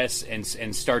regress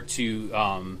and start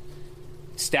to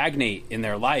stagnate in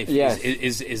their life. Yes.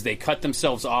 Is they cut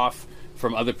themselves off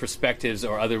from other perspectives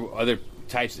or other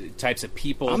types of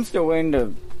people. I'm still waiting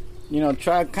to,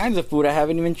 try kinds of food I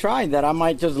haven't even tried that I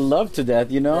might just love to death.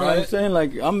 What I'm saying?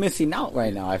 Like, I'm missing out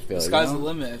right now. I feel the sky's the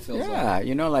limit. It feels like.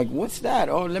 Like what's that?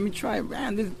 Oh, let me try it.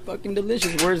 Man, this is fucking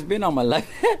delicious. Where it's been all my life.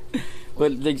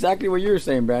 But exactly what you were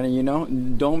saying,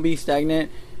 Brandon. Don't be stagnant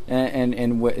and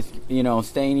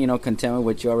staying content with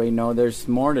what you already know. There's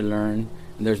more to learn.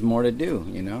 And there's more to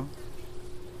do.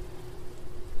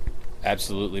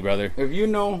 Absolutely, brother. If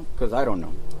because I don't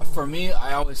know. For me,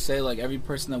 I always say, like, every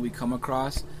person that we come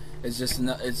across is just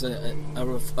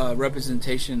a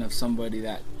representation of somebody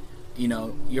that,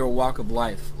 your walk of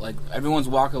life. Like, everyone's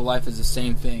walk of life is the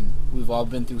same thing. We've all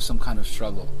been through some kind of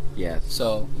struggle. Yes.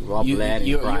 So we've all bled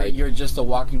and cried. You're just a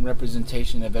walking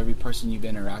representation of every person you've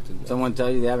interacted with. Someone tell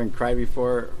you they haven't cried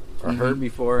before, or hurt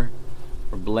before,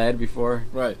 or bled before.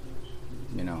 Right.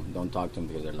 Don't talk to them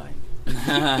because they're lying.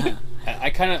 I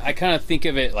kind of think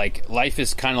of it like life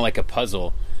is kind of like a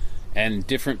puzzle, and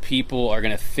different people are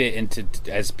going to fit into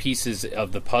as pieces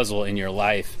of the puzzle in your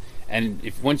life. And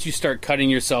if once you start cutting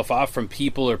yourself off from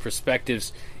people or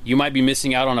perspectives, you might be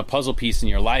missing out on a puzzle piece in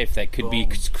your life that could be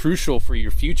crucial for your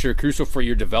future, crucial for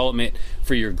your development,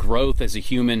 for your growth as a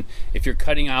human. If you're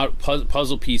cutting out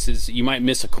puzzle pieces, you might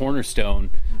miss a cornerstone,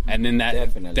 and then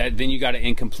then you got an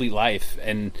incomplete life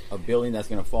and a building that's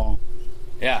going to fall.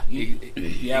 Yeah,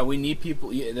 yeah. We need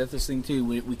people. Yeah, that's the thing too.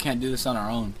 We can't do this on our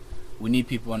own. We need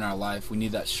people in our life. We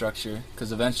need that structure,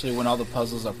 because eventually, when all the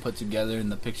puzzles are put together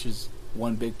and the pictures,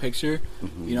 one big picture,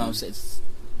 you know what I'm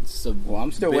saying? Well,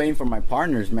 I'm still waiting for my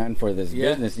partners, man, for this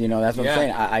business. You know, that's what I'm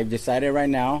saying. I've decided right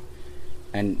now,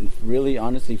 and really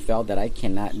honestly felt that I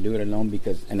cannot do it alone,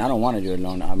 because, and I don't want to do it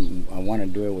alone. I want to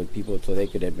do it with people so they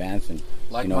could advance and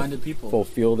like-minded people,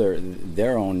 fulfill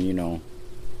their own, you know,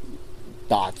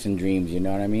 thoughts and dreams. You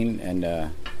know what I mean? And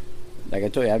like I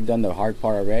told you, I've done the hard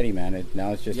part already, man.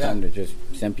 Now it's just time to just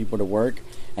send people to work,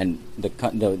 and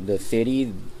the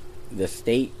city, the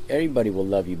state, everybody will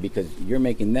love you because you're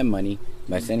making them money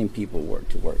by sending people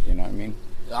to work. You know what I mean?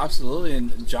 Absolutely.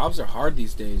 And jobs are hard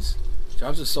these days.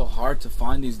 Jobs are so hard to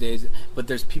find these days, but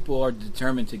there's people who are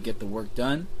determined to get the work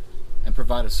done and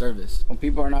provide a service. Well,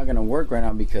 people are not going to work right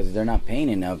now because they're not paying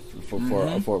enough for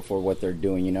what they're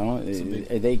doing. You know,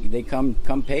 they come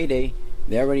payday,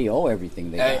 they already owe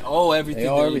everything. They owe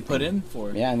everything they put in for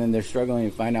it. Yeah, and then they're struggling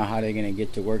to find out how they're going to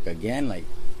get to work again. Like,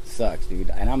 sucks, dude.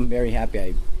 And I'm very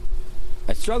happy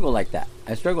I struggle like that.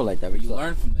 But you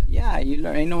learn from it. Yeah, you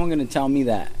learn. Ain't no one going to tell me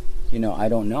that. You know, I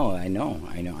don't know. I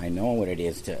know what it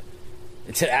is to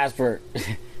ask for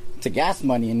to gas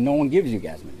money, and no one gives you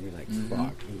gas money. You're like,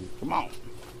 fuck, come on.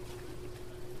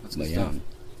 That's good stuff.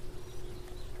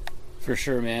 For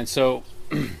sure, man. So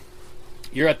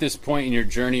you're at this point in your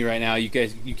journey right now. You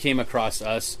came across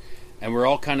us, and we're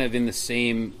all kind of in the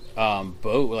same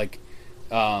boat. Like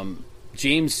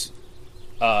James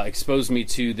exposed me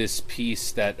to this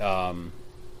piece that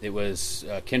it was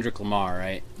Kendrick Lamar,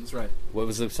 right? That's right. What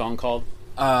was the song called?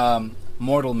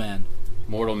 Mortal Man.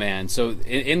 Mortal Man. So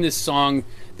in this song,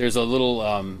 there's a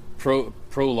little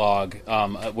prologue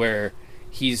where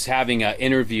he's having an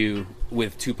interview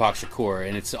with Tupac Shakur,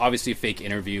 and it's obviously a fake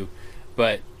interview,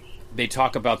 but they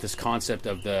talk about this concept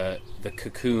of the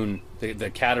cocoon,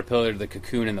 the caterpillar, the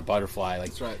cocoon, and the butterfly, like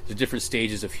That's right. the different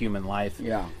stages of human life.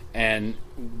 Yeah. And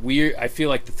I feel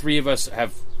like the three of us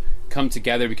have come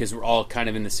together because we're all kind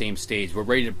of in the same stage. We're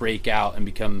ready to break out and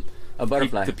become a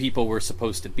butterfly, the people we're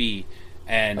supposed to be.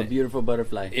 And a beautiful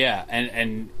butterfly. Yeah,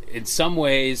 and in some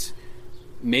ways,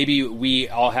 maybe we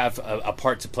all have a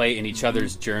part to play in each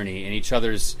other's journey, in each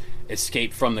other's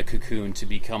escape from the cocoon to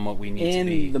become what we need to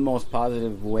be. In the most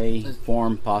positive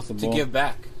form possible. To give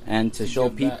back. And to show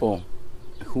people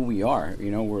who we are.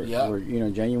 You know, we're you know,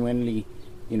 genuinely,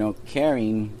 you know,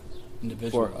 caring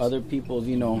for other people's,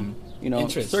 you know,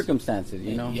 interests. Circumstances,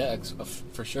 you know. Yeah,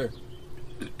 for sure.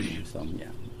 So, yeah,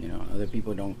 you know, other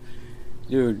people don't.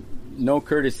 Dude, no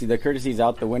courtesy. The courtesy's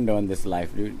out the window in this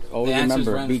life, dude. Always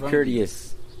remember, be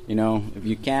courteous. You know, if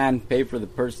you can, pay for the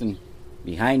person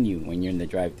behind you when you're in the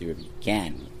drive-thru. If you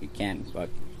can, fuck.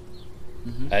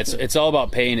 It's all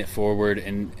about paying it forward,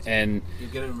 and you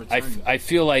get it in return. I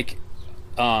feel like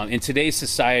in today's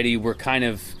society we're kind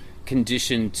of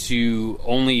conditioned to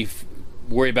only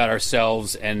worry about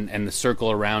ourselves and the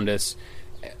circle around us,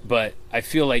 but I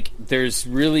feel like there's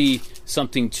really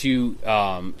something to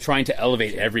trying to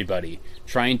elevate everybody,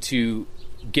 trying to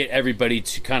get everybody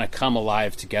to kind of come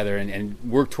alive together and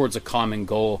work towards a common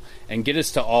goal and get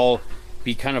us to all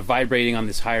be kind of vibrating on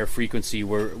this higher frequency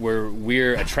where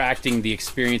we're attracting the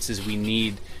experiences we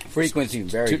need. Frequency,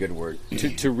 very good word.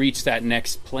 To reach that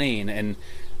next plane. And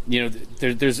you know,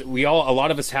 a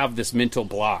lot of us have this mental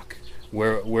block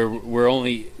where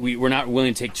we're not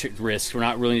willing to take risks, we're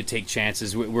not willing to take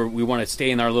chances. We want to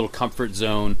stay in our little comfort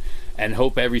zone and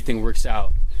hope everything works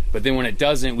out. But then when it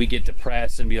doesn't, we get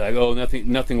depressed and be like, "Oh,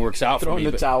 nothing works out for me." Throw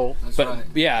in the towel.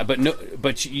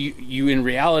 But you in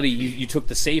reality, you took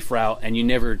the safe route and you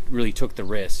never really took the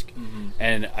risk.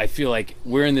 And I feel like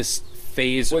we're in this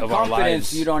phase of our lives. With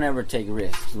confidence, you don't ever take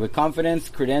risks. With confidence,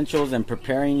 credentials, and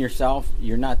preparing yourself,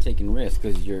 you're not taking risks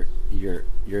because you're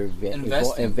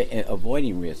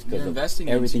avoiding risk because of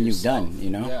everything you've done. You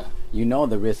know, you know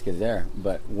the risk is there,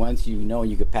 but once you know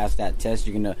you could pass that test,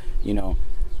 you're gonna,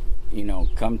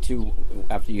 come to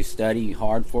after you study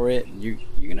hard for it, you're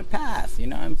gonna pass. You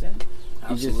know what I'm saying?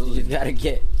 Absolutely. You just gotta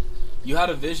get. You had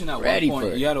a vision at ready one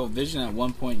point. For it. You had a vision at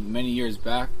one point many years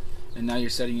back, and now you're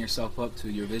setting yourself up to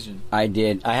your vision. I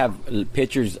did. I have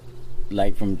pictures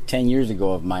like from 10 years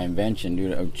ago of my invention,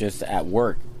 dude, of just at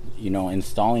work,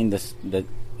 installing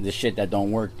the shit that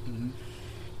don't work,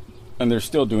 and they're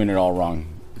still doing it all wrong.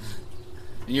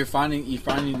 And you're finding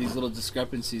these little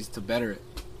discrepancies to better it.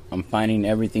 I'm finding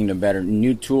everything to better.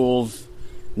 New tools,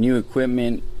 new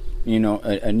equipment,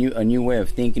 a new way of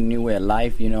thinking, new way of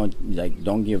life. Like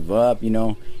don't give up.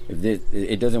 If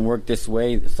it doesn't work this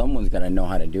way, someone's got to know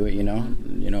how to do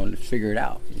it. Figure it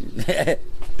out.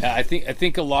 I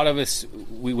think a lot of us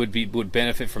would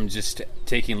benefit from just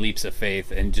taking leaps of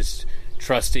faith and just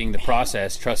trusting the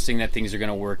process, trusting that things are going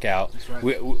to work out. That's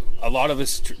right. A lot of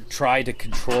us try to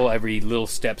control every little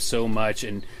step so much,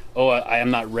 and I am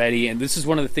not ready. And this is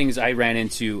one of the things I ran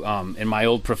into in my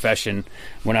old profession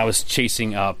when I was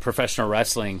chasing professional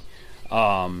wrestling.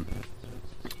 A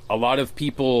lot of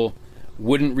people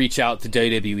wouldn't reach out to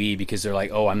WWE because they're like,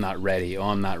 "Oh, I'm not ready. Oh,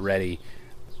 I'm not ready."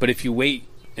 But if you wait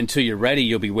until you're ready,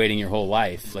 you'll be waiting your whole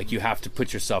life. Like, you have to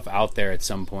put yourself out there at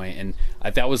some point. And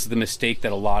that was the mistake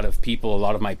that a lot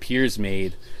of my peers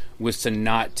made, was to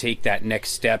not take that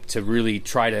next step to really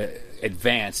try to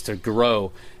advance, to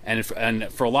grow. And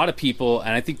for a lot of people,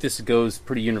 and I think this goes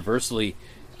pretty universally,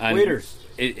 quitters.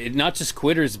 Not just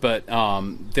quitters, but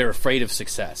they're afraid of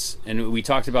success. And we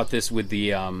talked about this with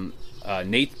the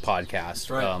Nate podcast.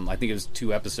 Right. I think it was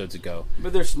 2 episodes ago.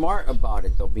 But they're smart about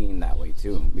it, though, being that way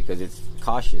too, because it's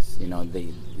cautious.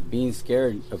 Being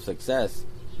scared of success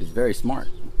is very smart,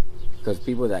 because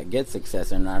people that get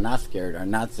success and are not scared are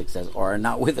not success, or are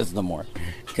not with us no more,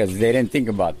 because they didn't think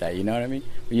about that. You know what I mean?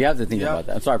 But you have to think about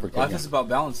that. I'm sorry for cutting. Life is about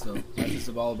balance, though. Life is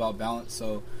all about balance.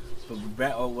 So,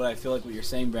 what I feel like what you're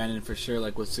saying, Brandon, for sure,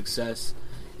 like with success,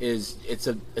 is it's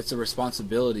a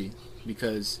responsibility.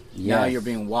 Because now you're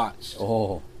being watched.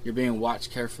 Oh. You're being watched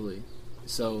carefully.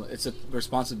 So it's a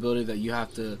responsibility that you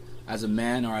have to, as a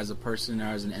man or as a person or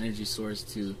as an energy source,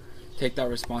 to take that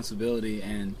responsibility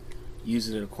and use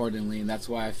it accordingly. And that's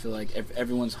why I feel like if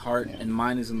everyone's heart and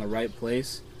mind is in the right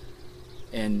place,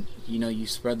 and you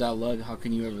spread that love, how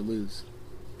can you ever lose?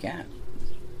 Can't.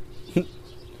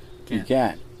 You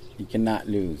can't. You cannot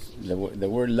lose. The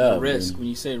word love. The risk. When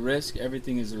you say risk,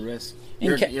 everything is a risk.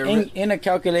 In a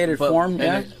calculated form,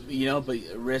 but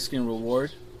risk and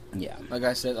reward. Yeah. Like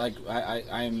I said,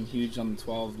 I am huge on the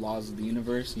 12 laws of the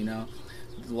universe. The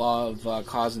law of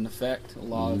cause and effect, the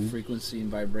law of frequency and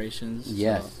vibrations.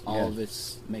 Yes. So all of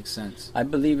it makes sense. I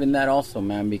believe in that also,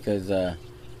 man, because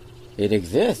it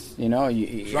exists.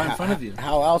 It's right in front of you.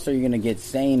 How else are you going to get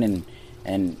sane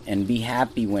and be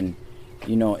happy when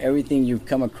everything you've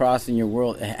come across in your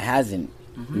world hasn't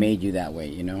made you that way?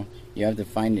 You have to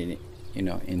find it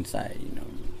inside,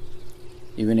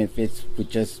 even if it's with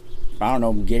just, I don't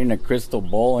know, getting a crystal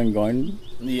bowl and going.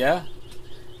 Yeah.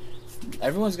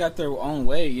 Everyone's got their own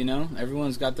way,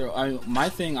 everyone's got their, my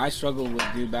thing I struggled with,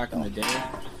 dude, back in the day,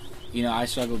 I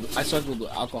struggled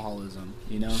with alcoholism,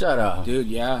 Shut up. Dude,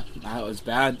 yeah. It was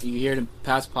bad. You hear it in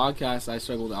past podcasts, I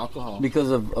struggled with alcohol.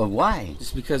 Because of why?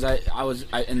 Just because I was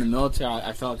in the military,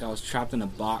 I felt like I was trapped in a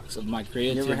box of my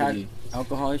creativity. You ever had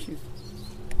alcohol issues?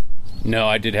 No,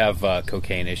 I did have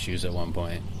cocaine issues at one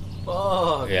point.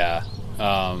 Oh. Yeah.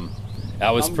 That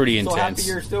was pretty intense. Happy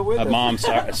you're still with us. Mom,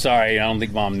 sorry, I don't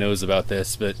think Mom knows about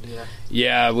this, but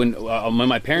when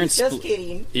my parents just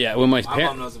kidding. Yeah, when my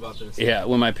mom knows about this. Yeah,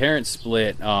 when my parents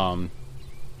split, my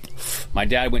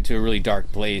dad went to a really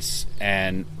dark place,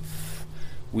 and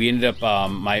we ended up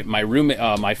my roommate,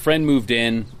 my friend moved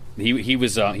in. He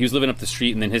was living up the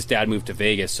street, and then his dad moved to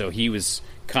Vegas, so he was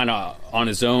kind of on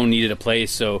his own, needed a place.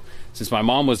 So since my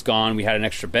mom was gone, we had an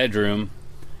extra bedroom,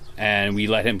 and we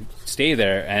let him stay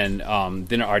there. And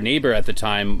then our neighbor at the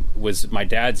time was my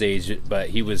dad's age, but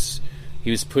he was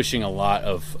pushing a lot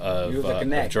of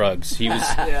drugs. He was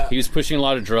he was pushing a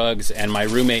lot of drugs, and my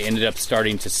roommate ended up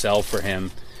starting to sell for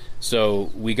him. So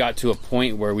we got to a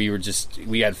point where we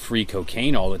had free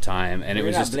cocaine all the time, and You're it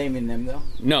was not just blaming them though.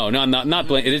 No, I'm not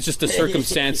blaming. It's just a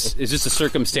circumstance. It's just a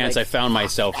circumstance I found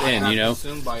myself in.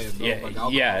 Consumed by it, though, like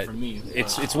alcohol for me.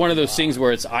 It's one of those things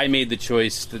where I made the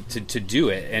choice to do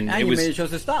it, and you made the choice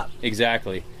to stop.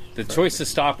 Exactly. The choice to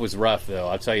stop was rough, though.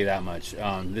 I'll tell you that much.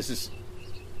 This is,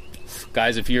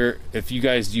 guys, if you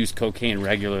guys use cocaine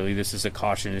regularly, this is a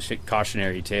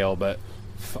cautionary tale. But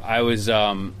I was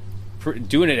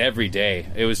doing it every day.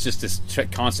 It was just this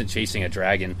constant chasing a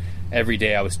dragon. Every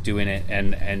day I was doing it,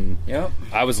 and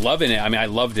I was loving it. I mean, I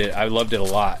loved it. I loved it a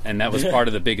lot, and that was part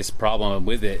of the biggest problem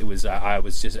with it. It was I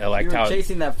liked how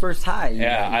chasing that first high.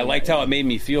 Yeah, I liked how it made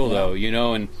me feel though,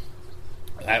 and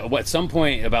at some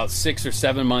point about 6 or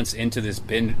 7 months into this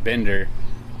bender,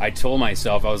 I told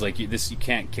myself, I was like, you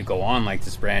can't go on like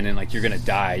this, Brandon. Like, you're gonna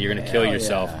die. You're gonna kill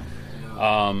yourself.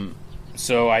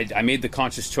 So I made the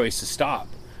conscious choice to stop.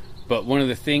 But one of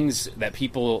the things that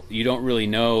you don't really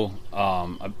know, a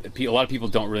lot of people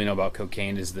don't really know about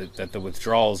cocaine is that the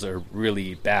withdrawals are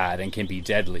really bad and can be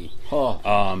deadly. For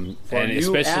and you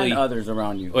especially and others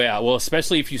around you. Yeah, well,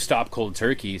 especially if you stop cold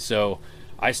turkey. So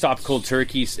I stopped cold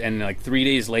turkey, and like 3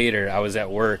 days later, I was at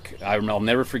work. I'll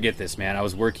never forget this, man. I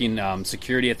was working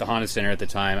security at the Honda Center at the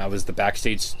time. I was the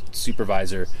backstage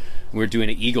supervisor. We were doing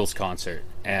an Eagles concert,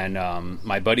 and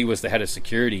my buddy was the head of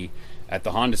security at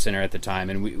the Honda Center at the time,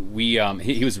 and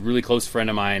he was a really close friend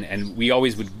of mine, and we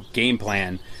always would game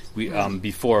plan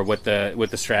before what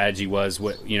the strategy was,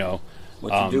 what to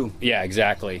do. Yeah,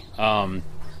 exactly.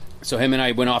 So him and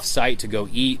I went off site to go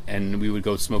eat, and we would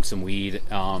go smoke some weed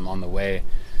on the way.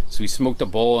 So we smoked a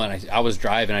bowl, and I was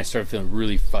driving. I started feeling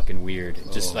really fucking weird,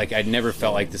 just like I'd never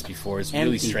felt like this before. It's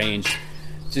really strange.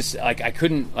 Just like I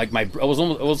couldn't, like it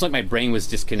was like my brain was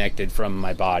disconnected from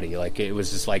my body. Like it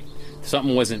was just like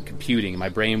something wasn't computing. My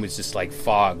brain was just like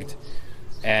fogged,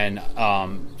 and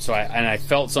so I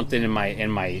felt something in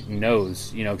my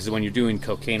nose, because when you're doing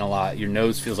cocaine a lot, your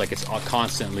nose feels like it's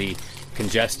constantly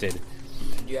congested.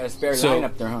 You got a spare line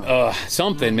up there, huh?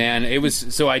 Something, man. It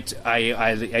was so I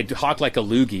hawked like a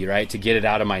loogie, right, to get it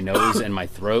out of my nose and my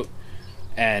throat.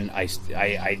 And I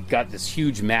got this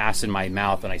huge mass in my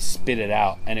mouth, and I spit it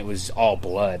out, and it was all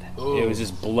blood. Ooh. It was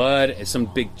just blood, some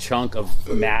big chunk of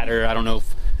matter. I don't know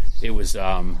if it was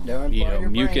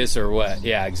mucus or what.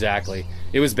 Yeah, exactly.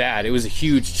 It was bad. It was a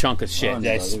huge chunk of shit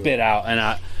that I spit out, and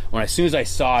as soon as I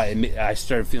saw it, I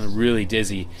started feeling really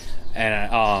dizzy, and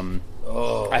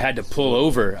I had to pull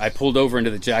over. I pulled over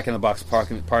into the Jack in the Box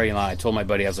parking lot. I told my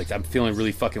buddy, I was like, I'm feeling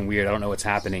really fucking weird. I don't know what's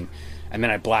happening, and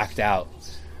then I blacked out.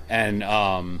 And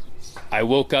I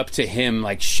woke up to him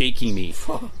like shaking me,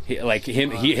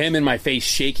 him in my face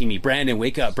shaking me. Brandon,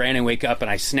 wake up! Brandon, wake up!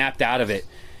 And I snapped out of it,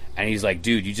 and he's like,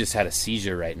 "Dude, you just had a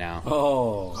seizure right now."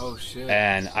 Oh shit!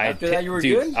 And after that, you were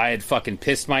good? I had fucking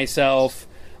pissed myself.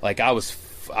 Like I was,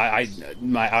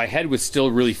 my head was still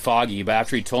really foggy. But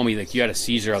after he told me like you had a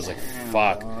seizure, I was like,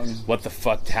 "Fuck, what the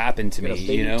fuck happened to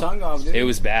me?" Tongue off, dude. It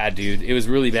was bad, dude. It was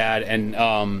really bad,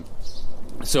 and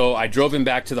so I drove him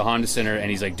back to the Honda Center,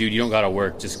 and he's like, "Dude, you don't gotta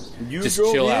work. Just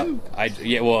chill him? out."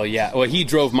 Well, he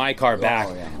drove my car back,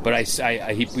 but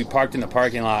we parked in the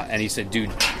parking lot, and he said,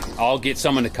 "Dude, I'll get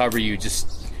someone to cover you.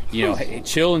 Just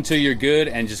chill until you're good,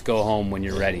 and just go home when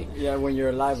you're ready." Yeah, when you're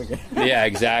alive again. Yeah,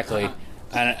 exactly.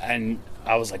 And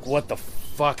I was like, "What the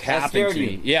fuck happened to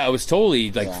me?" Yeah, it was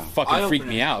totally fucking freaked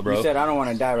me out, bro. You said, "I don't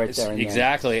want to die right there."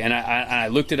 Exactly, and I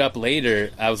looked it up later.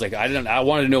 I was like, I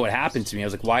wanted to know what happened to me. I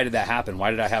was like, why did that happen?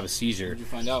 Why did I have a seizure? What did you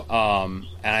find out?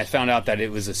 And I found out that it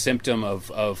was a symptom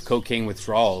of cocaine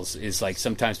withdrawals. Is like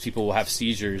sometimes people will have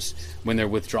seizures when they're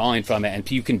withdrawing from it, and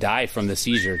you can die from the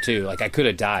seizure too. Like I could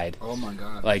have died. Oh my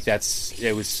god! Like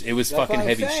it was fucking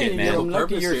heavy shit, man. I'm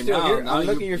lucky you're still here. I'm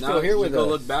lucky you're still here with us. You go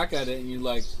look back at it, and you're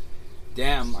like,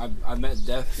 damn, I met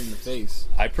death in the face.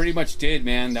 I pretty much did,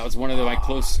 man. That was one of my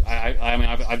close. I mean,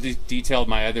 I've detailed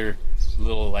my other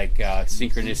little like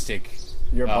synchronistic.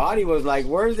 Your body was like,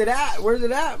 "Where's it at? Where's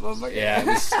it at?"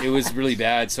 Yeah, it was really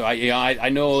bad. So I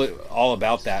know all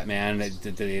about that, man.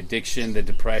 The addiction, the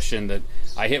depression. That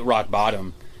I hit rock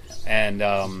bottom, and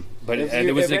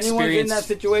it was an experience. If anyone's in that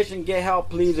situation, get help,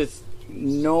 please. It's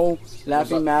no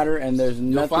laughing matter, and there's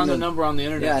nothing. You'll find the number on the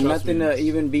internet. Yeah, nothing to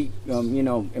even be,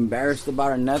 embarrassed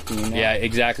about or nothing. Yeah,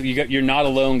 exactly. You're not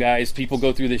alone, guys. People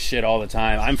go through this shit all the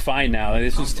time. I'm fine now.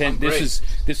 This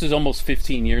was almost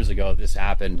 15 years ago. This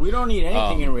happened. We don't need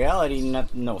anything in reality.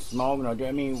 No smoke. No.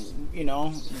 I mean,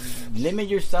 limit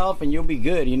yourself, and you'll be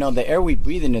good. The air we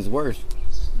breathe in is worse.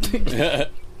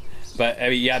 But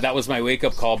that was my wake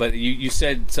up call. But you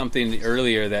said something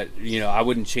earlier that I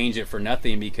wouldn't change it for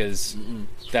nothing because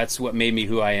that's what made me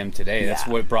who I am today. That's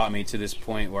what brought me to this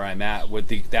point where I'm at.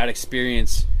 With that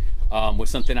experience was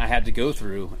something I had to go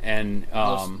through, and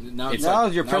that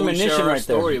was your premonition right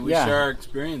there. We share our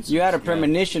experience. You had a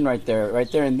premonition right there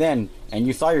and then, and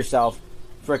you saw yourself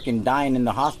freaking dying in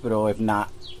the hospital, if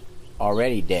not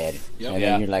already dead. Yep. And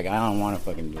then you're like, I don't want to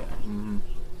fucking do that. Mm-hmm.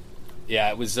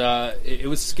 Yeah, it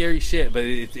was scary shit, but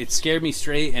it scared me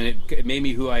straight, and it made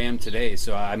me who I am today.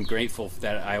 So I'm grateful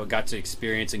that I got to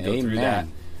experience and go through that.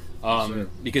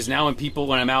 Because now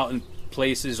when I'm out in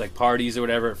places like parties or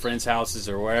whatever, at friends' houses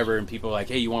or wherever, and people are like,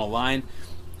 "Hey, you want a line?"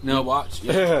 No, watch.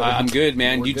 I'm good,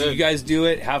 man. You guys do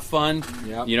it. Have fun.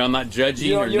 Yep. I'm not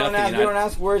judging or nothing. You don't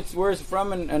ask where it's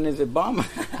from and is it bomb?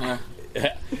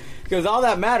 Because all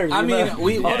that matters. I mean,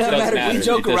 we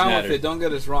joke around with it. Don't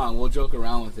get us wrong. We'll joke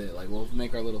around with it. Like, we'll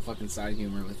make our little fucking side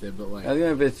humor with it. But like, I don't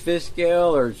know if it's fish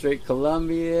scale or straight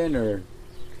Colombian or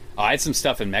I had some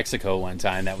stuff in Mexico one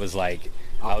time that was like,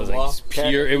 I was well, like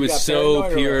pure. It was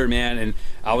so pure, man. And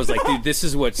I was like, dude, this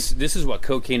is what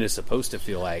cocaine is supposed to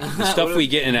feel like. The stuff we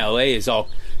get in LA is all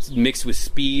mixed with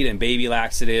speed and baby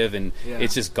laxative, and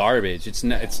it's just garbage. It's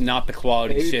not the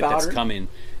quality baby shit powder? that's coming.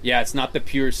 Yeah, it's not the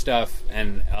pure stuff.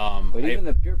 And but even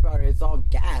the pure powder, it's all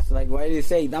gas. Like, why do they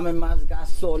say "dame más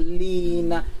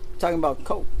gasolina"? Talking about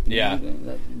coke. Yeah,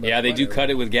 they do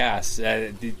cut it with gas.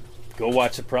 Go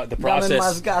watch the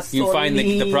process. You can find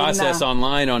the process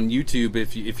online on YouTube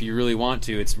if you really want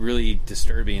to. It's really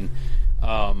disturbing.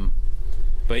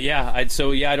 But yeah, I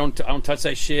don't touch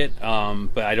that shit.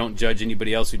 But I don't judge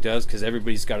anybody else who does, because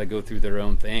everybody's got to go through their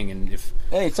own thing. And if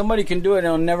somebody can do it,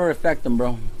 it'll never affect them,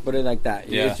 bro. Put it like that.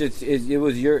 Yeah. It's just it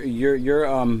was your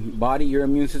body, your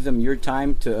immune system, your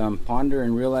time to ponder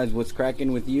and realize what's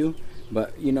cracking with you.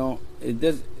 But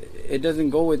it doesn't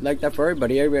go with like that for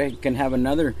everybody. Everybody can have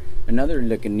another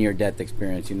looking near death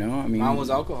experience. I mean, mine was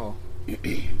alcohol. There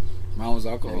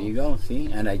you go.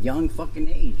 See, at a young fucking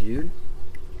age, dude.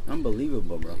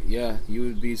 Unbelievable, bro. Yeah, you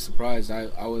would be surprised.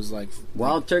 I was like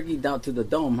wild turkey down to the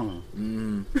dome, huh?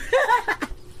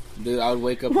 Dude, I would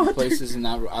wake up in places and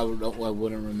I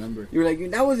wouldn't remember. You're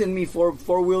like, that wasn't me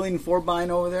four-wheeling,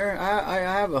 4-buying over there. I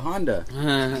have a Honda.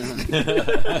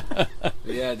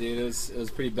 Yeah, dude, it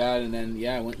was pretty bad. And then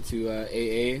I went to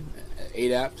AA,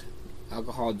 ADAPT,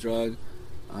 alcohol drug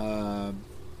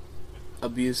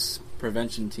abuse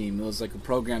prevention team. It was like a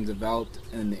program developed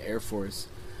in the Air Force.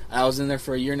 I was in there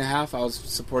for a year and a half. I was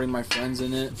supporting my friends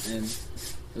in it, and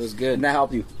it was good. And that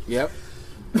helped you? Yep.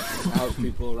 I helped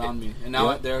people around me, and now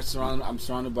I'm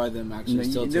surrounded by them. Actually,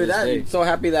 still to this day. I'm so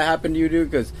happy that happened to you, dude,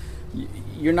 because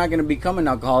you're not going to become an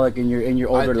alcoholic in your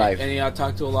older life. And I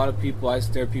talk to a lot of people. I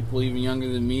stare at people even younger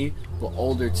than me, but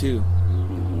older too.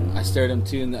 Mm-hmm. I stared at them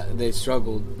too, and they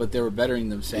struggled, but they were bettering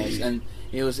themselves. And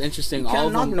it was interesting. You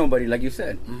can't knock nobody, like you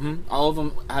said. Mm-hmm, all of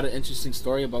them had an interesting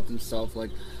story about themselves.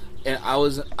 Like, and I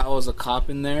was a cop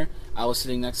in there. I was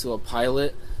sitting next to a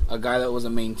pilot, a guy that was a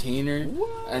maintainer,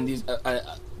 and these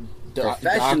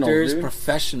doctors,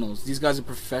 professionals. These guys are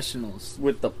professionals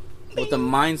with the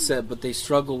mindset, but they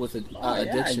struggle with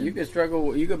addiction. You could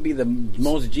struggle. You could be the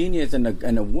most genius, and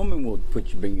a woman will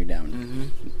bring you down.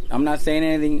 Mm-hmm. I'm not saying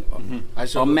anything.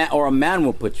 Mm-hmm. A man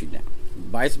will put you down.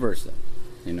 Vice versa.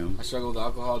 I struggle with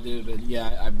alcohol, dude, but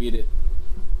I beat it.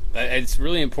 It's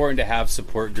really important to have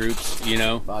support groups.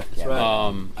 That's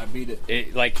right. I beat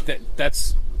it.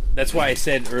 That's why I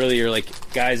said earlier, like,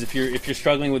 guys, if you're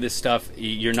struggling with this stuff,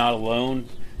 you're not alone.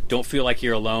 Don't feel like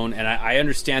you're alone. And I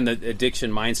understand the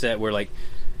addiction mindset where, like,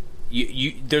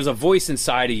 you there's a voice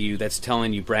inside of you that's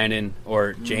telling you, Brandon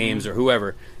or James or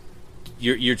whoever,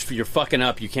 you're fucking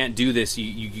up. You can't do this.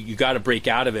 You got to break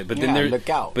out of it. But then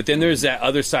there's that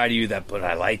other side of you but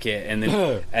I like it.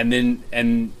 And then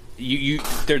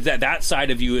there's that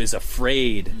side of you is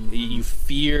afraid. Mm-hmm. You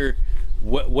fear.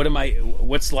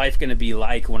 What's life going to be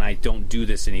like when I don't do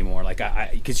this anymore? Like,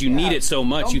 because you need it so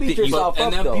much. Don't beat yourself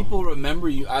up, then people remember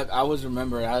you. I always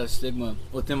remember I had a stigma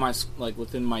within my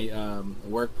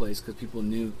workplace, because people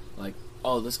knew, like,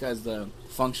 oh, this guy's the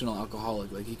functional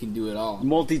alcoholic. Like, he can do it all.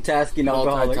 Multitasking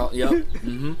alcoholic. Yep.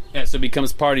 Mm-hmm. Yeah, so it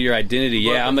becomes part of your identity.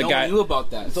 But I'm the guy. Knew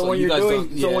about that. So when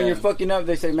you're fucking up,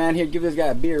 they say, "Man, here, give this guy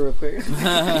a beer real quick."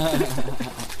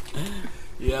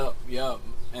 Yep.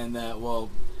 And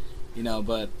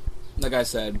but like I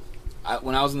said,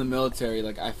 when I was in the military,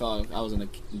 like, I felt like I was in a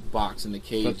box, in a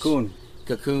cage, cocoon,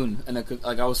 and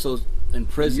I was so in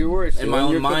prison. You were in my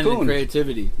own mind and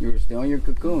creativity. You were still in your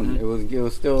cocoon. Mm-hmm. It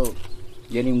was still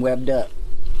getting webbed up.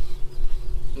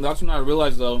 That's when I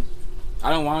realized, though, I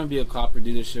don't want to be a cop or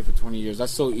do this shit for 20 years.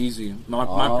 That's so easy. My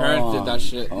parents did that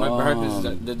shit. My parents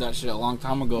did that shit a long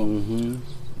time ago. Mm-hmm.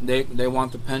 They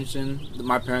want the pension.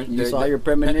 My parents. You saw your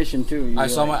premonition too. I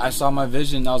saw my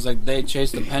vision. I was like, they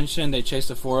chased the pension. They chased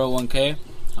the 401k.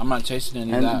 I'm not chasing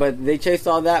any of that. But they chased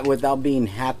all that without being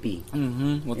happy.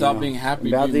 Mm-hmm. Without being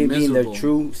happy. Without being their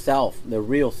true self, the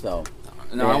real self.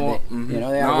 Now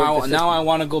I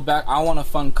want to go back. I want to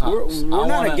fund cops. We're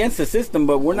not against the system,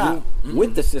 but we're not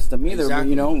with the system either.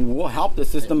 Exactly. We'll help the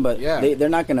system, but they're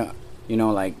not gonna,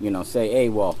 say, hey,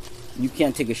 well, you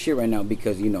can't take a shit right now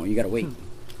because you gotta wait.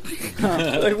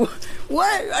 Like,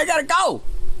 what? I gotta go.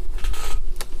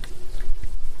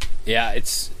 Yeah,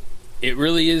 it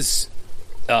really is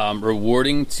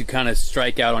rewarding to kind of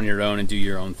strike out on your own and do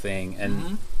your own thing,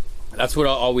 and that's what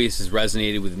always has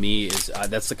resonated with me. Is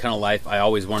that's the kind of life I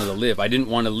always wanted to live. I didn't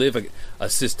want to live a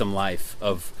system life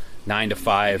of 9 to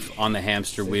 5 on the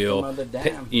hamster wheel,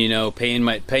 paying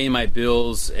my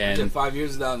bills. And I did 5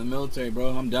 years of that in the military, bro.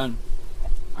 I'm done.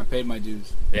 I paid my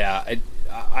dues. Yeah,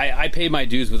 I paid my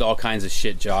dues with all kinds of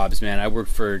shit jobs, man. I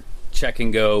worked for Check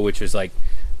and Go, which was like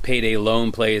payday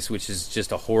loan place, which is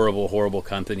just a horrible, horrible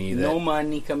company. No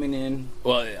money coming in.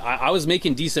 Well, I was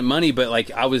making decent money, but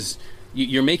like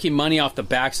you're making money off the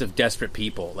backs of desperate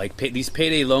people. Like these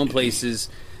payday loan places,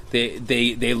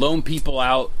 they loan people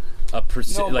out a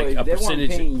percentage. They weren't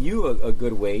paying you a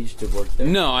good wage to work there.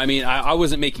 No, I mean I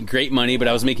wasn't making great money, but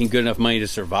I was making good enough money to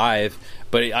survive.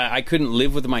 But I couldn't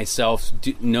live with myself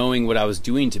knowing what I was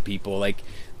doing to people. Like,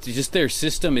 just their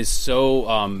system is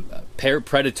so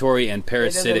predatory and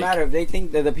parasitic. It doesn't matter if they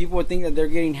think that the people think that they're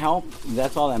getting help.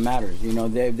 That's all that matters. You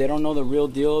know, if they don't know the real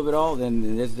deal of it all,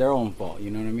 then it's their own fault.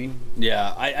 You know what I mean?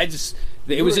 Yeah,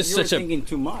 it was just such thinking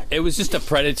too much. It was just a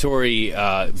predatory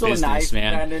business, nice,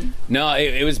 man. Brandon. No,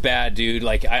 it was bad, dude.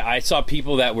 Like I saw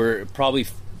people that were probably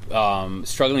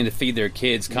struggling to feed their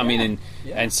kids coming in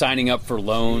and signing up for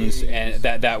loans, and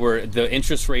that were the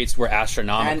interest rates were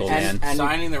astronomical, and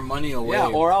signing their money away. Yeah,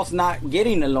 or else not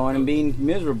getting a loan and being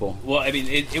miserable. Well, I mean,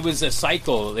 it was a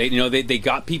cycle. They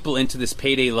got people into this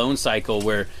payday loan cycle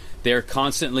where they're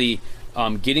constantly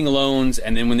getting loans,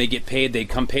 and then when they get paid, they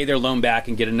come pay their loan back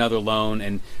and get another loan,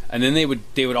 and then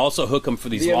they would also hook them for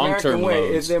these long-term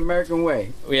loans. It's the American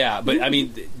way. Yeah, but I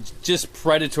mean, just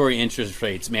predatory interest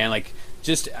rates, man. Like,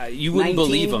 just you wouldn't 19.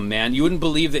 believe them, man. You wouldn't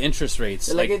believe the interest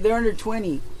rates. Like if they're under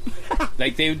 20.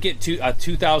 Like they would get a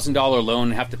 $2,000 loan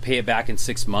and have to pay it back in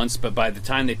 6 months, but by the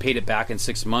time they paid it back in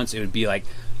 6 months, it would be like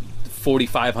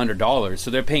 $4,500.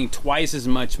 So they're paying twice as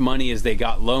much money as they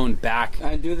got loaned back.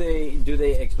 Do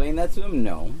they explain that to them?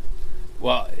 No.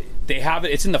 Well, they have it.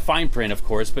 It's in the fine print, of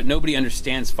course, but nobody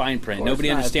understands fine print.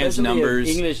 Nobody understands numbers.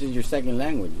 English is your second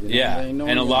language. You know? Yeah,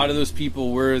 and a lot of those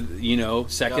people were,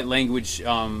 second language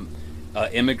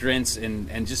immigrants,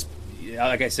 and just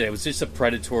like I said, it was just a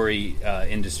predatory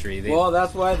industry. Well,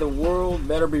 that's why the world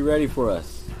better be ready for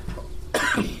us.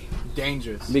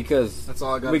 Dangerous. Because that's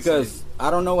all I got to say. Because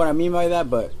I don't know what I mean by that,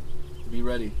 but be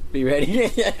ready. Be ready.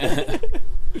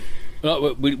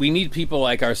 Well, we need people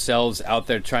like ourselves out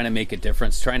there trying to make a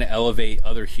difference, trying to elevate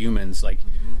other humans. Like,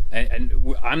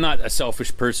 and I'm not a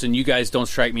selfish person. You guys don't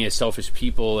strike me as selfish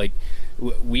people. Like,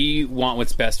 we want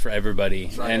what's best for everybody,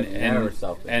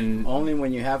 and only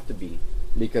when you have to be,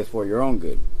 because for your own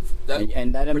good.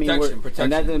 And that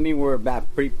doesn't mean we're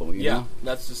bad people. You know?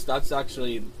 that's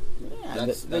actually. Yeah,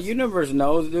 the universe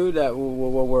knows, dude, that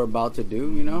what we're about to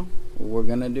do. You know, what we're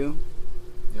gonna do.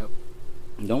 Yep.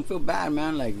 Don't feel bad,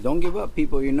 man. Like, don't give up,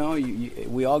 people. You know,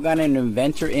 we all got an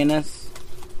inventor in us.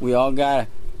 We all got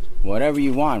whatever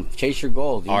you want. Chase your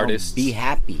goals. Artists. Be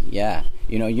happy. Yeah.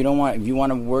 You know, if you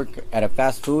want to work at a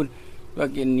fast food,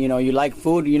 fucking, you like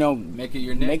food, make it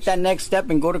your niche. Make that next step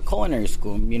and go to culinary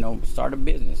school. Start a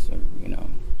business, or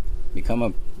become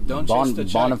a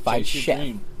bona fide chef.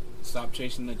 Dream. Stop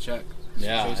chasing the check.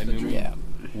 Yeah,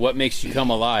 what makes you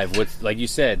come alive? Like you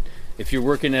said, if you're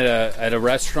working at a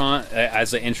restaurant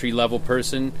as an entry level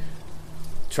person,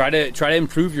 try to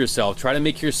improve yourself. Try to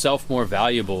make yourself more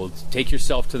valuable. Take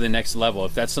yourself to the next level.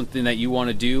 If that's something that you want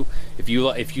to do, if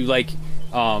you like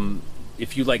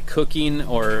cooking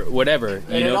or whatever,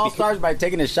 and it all starts by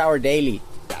taking a shower daily.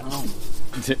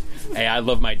 Hey, I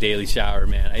love my daily shower,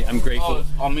 man. I'm grateful.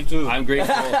 Oh, me too. I'm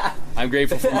grateful. I'm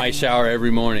grateful for my shower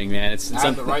every morning, man. It's I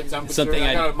have the right temperature. Something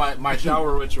I got my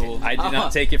shower ritual. I do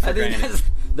not take it for granted. That's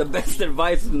the best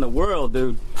advice in the world,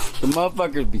 dude. The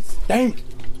motherfuckers be stank.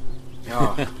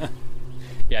 Oh.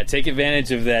 Yeah, take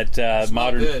advantage of that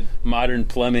modern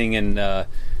plumbing and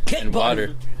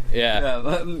water.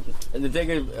 Yeah.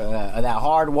 Take that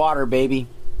hard water, baby.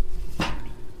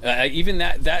 Even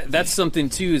that's something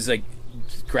too. Is like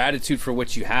gratitude for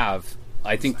what you have.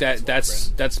 I think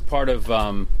that's part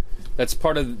of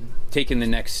taking the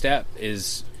next step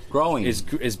is growing,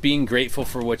 is being grateful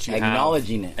for what you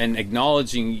acknowledging have, it, and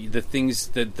acknowledging the things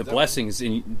the blessings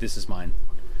in this is mine.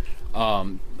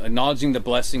 Acknowledging the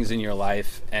blessings in your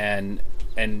life, and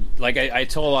like I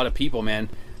tell a lot of people, man,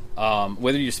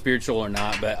 whether you're spiritual or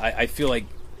not, but I feel like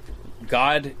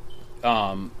God,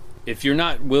 if you're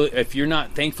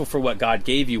not thankful for what God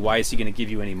gave you, why is He going to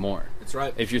give you any more? That's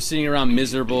right. If you're sitting around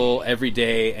miserable every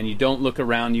day and you don't look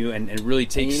around you and really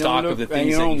take stock of the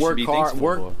things that you should be thankful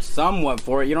for. Work somewhat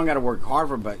for it. You don't got to work hard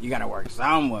for it, but you got to work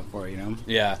somewhat for it,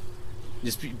 Yeah.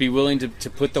 Just be willing to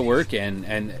put the work in,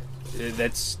 and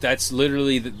that's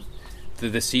literally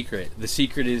the secret. The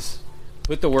secret is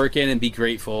put the work in and be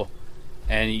grateful.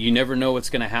 And you never know what's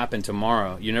going to happen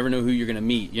tomorrow. You never know who you're going to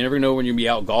meet. You never know when you're going to be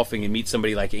out golfing and meet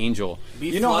somebody like Angel.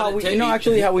 How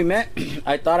we met?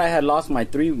 I thought I had lost my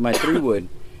 3-wood,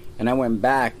 and I went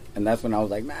back, and that's when I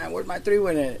was like, man, where's my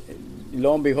 3-wood? And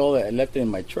lo and behold, I left it in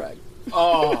my truck.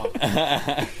 Oh.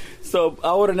 So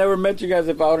I would have never met you guys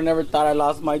if I would have never thought I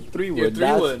lost my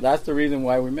 3-wood. That's the reason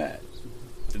why we met.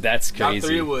 That's crazy.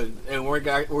 Got 3-wood, and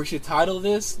we should title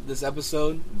this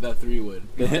episode "The 3-wood."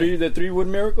 The 3-wood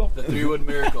miracle. The 3-wood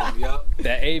miracle. Yep.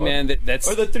 Hey man,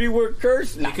 that's or the 3-word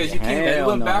curse. Because you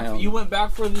came back. You went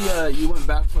back for the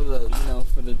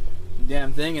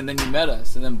damn thing, and then you met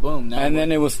us, and then boom. And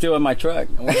then it was still in my truck.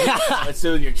 It's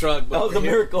still in your truck. But that was a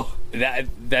miracle.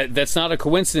 That's not a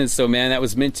coincidence, though, man. That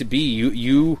was meant to be.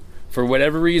 You for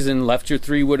whatever reason left your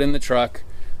 3-wood in the truck,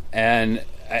 and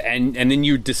then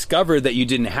you discovered that you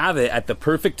didn't have it at the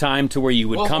perfect time to where you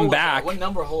would come back. What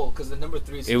number hole? Because the number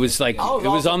 3. It was like it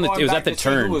was at the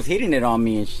turn. Who was hitting it on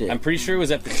me and shit? I'm pretty sure it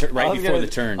was at the right before the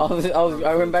turn.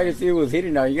 I went back to see who was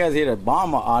hitting it. You guys hit a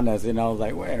bomb on us, and I was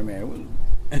like, wait a minute.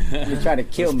 You're trying to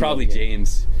kill me. It's probably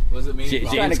James. Was it me?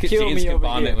 James can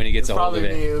vomit when he gets a hold of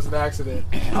it. It was an accident.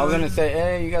 I was going to say,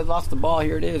 hey, you guys lost the ball.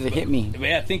 Here it is. It hit me.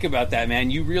 Yeah, think about that, man.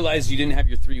 You realized you didn't have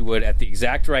your 3-wood at the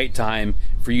exact right time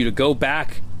for you to go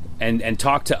back and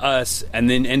talk to us and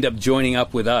then end up joining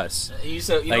up with us. You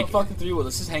said, fuck the 3-wood.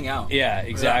 Let's just hang out. Yeah,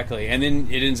 exactly. And then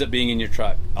it ends up being in your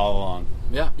truck all along.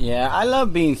 Yeah, I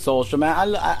love being social,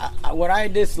 man. I what I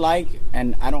dislike,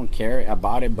 and I don't care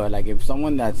about it, but like if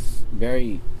someone that's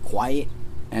very quiet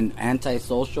and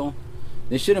antisocial,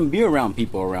 they shouldn't be around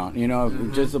people around,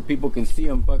 just so people can see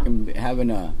them fucking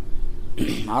having a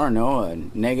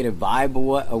negative vibe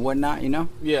or whatnot,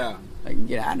 Yeah. Like,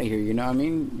 get out of here, you know what I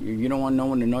mean? You don't want no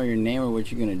one to know your name or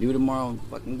what you're going to do tomorrow.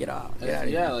 Fucking get out. Get out of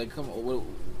here. Like, come on.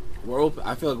 We're open.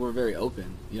 I feel like we're very open.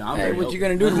 Hey, what you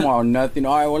gonna do tomorrow? Nothing.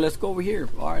 All right, well, let's go over here.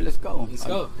 All right, let's go. Let's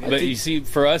go. But you see,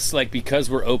 for us, like,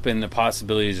 because we're open, the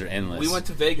possibilities are endless. We went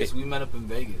to Vegas. We met up in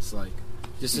Vegas, like,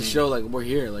 just to show, like, we're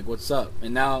here, like, what's up?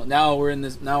 And now we're in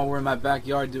this. Now we're in my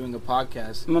backyard doing a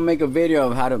podcast. I'm gonna make a video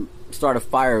of how to start a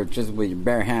fire just with your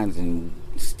bare hands and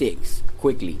sticks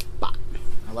quickly. Bah.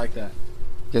 I like that.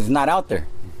 Because it's not out there.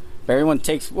 Everyone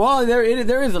takes. Well, there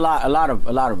is a lot of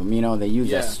them. They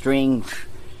use a string.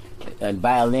 A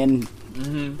violin,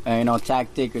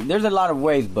 tactic. There's a lot of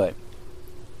ways, but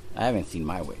I haven't seen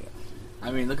my way. I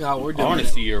mean, look at how we're doing. I want to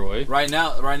see your way. Right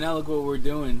now, look what we're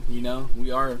doing. We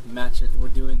are matching. We're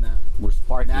doing that. We're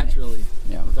sparking naturally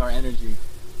with our energy.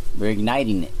 We're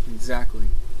igniting it. Exactly.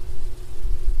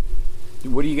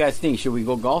 What do you guys think? Should we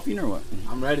go golfing or what?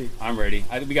 I'm ready. I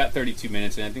think we got 32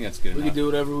 minutes, and I think that's good enough. We can do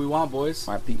whatever we want, boys.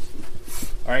 All right, peace.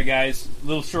 All right, guys.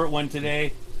 Little short one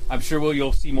today. I'm sure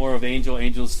you'll see more of Angel.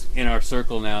 Angel's in our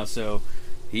circle now, so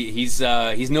he's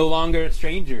no longer a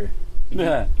stranger.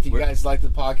 If you guys like the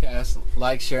podcast,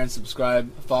 like, share, and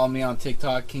subscribe. Follow me on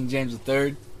TikTok, King James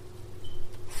III.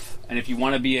 And if you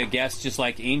want to be a guest just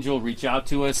like Angel, reach out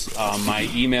to us. My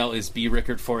email is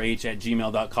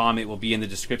brickard4h@gmail.com. It will be in the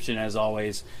description as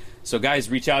always. So guys,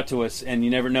 reach out to us, and you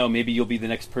never know, maybe you'll be the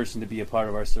next person to be a part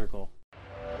of our circle.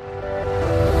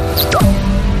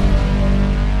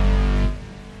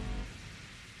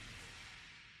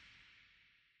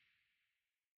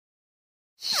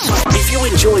 If you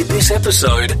enjoyed this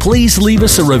episode, please leave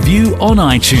us a review on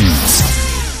iTunes.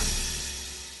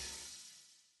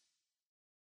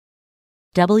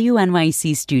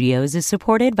 WNYC Studios is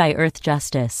supported by Earth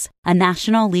Justice, a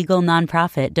national legal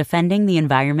nonprofit defending the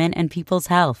environment and people's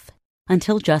health.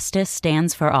 Until justice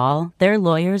stands for all, their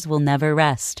lawyers will never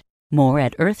rest. More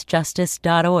at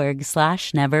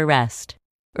earthjustice.org/neverrest.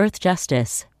 Earth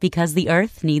Justice, because the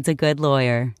earth needs a good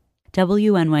lawyer.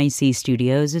 WNYC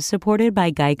Studios is supported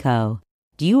by Geico.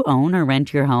 Do you own or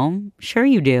rent your home? Sure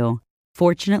you do.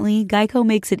 Fortunately, Geico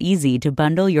makes it easy to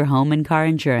bundle your home and car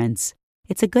insurance.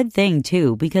 It's a good thing,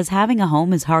 too, because having a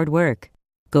home is hard work.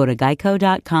 Go to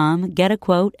geico.com, get a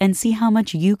quote, and see how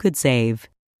much you could save.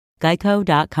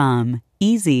 Geico.com.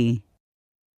 Easy.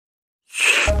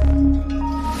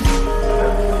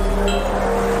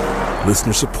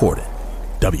 Listener supported.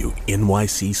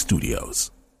 WNYC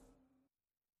Studios.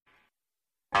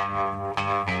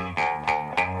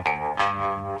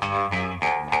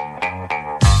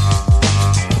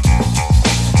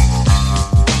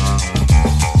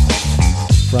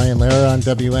 Brian Lehrer on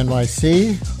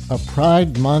WNYC. A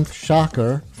Pride Month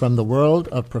shocker from the world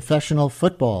of professional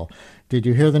football. Did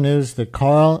you hear the news that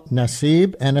Carl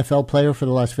Nassib, NFL player for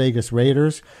the Las Vegas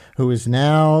Raiders, who is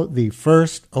now the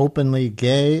first openly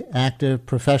gay active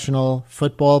professional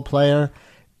football player,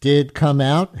 did come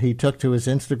out? He took to his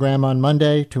Instagram on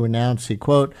Monday to announce he,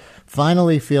 quote,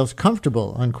 finally feels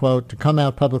comfortable, unquote, to come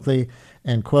out publicly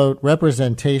And, quote,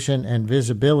 representation and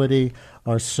visibility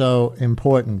are so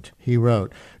important, he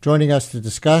wrote. Joining us to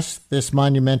discuss this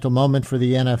monumental moment for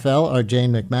the NFL are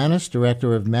Jane McManus,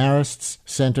 director of Marist's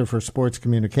Center for Sports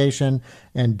Communication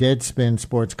and Deadspin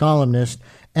sports columnist,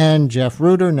 and Jeff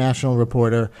Ruder, national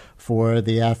reporter for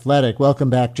The Athletic.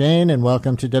 Welcome back, Jane, and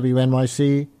welcome to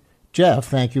WNYC. Jeff,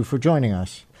 thank you for joining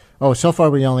us. Oh, so far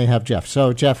we only have Jeff.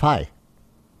 So, Jeff, hi.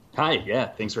 Hi, yeah,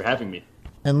 thanks for having me.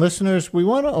 And listeners, we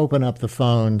want to open up the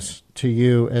phones to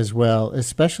you as well,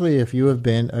 especially if you have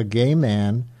been a gay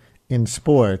man in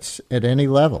sports at any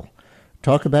level.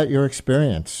 Talk about your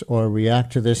experience or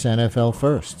react to this NFL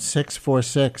first.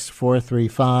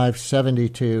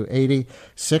 646-435-7280,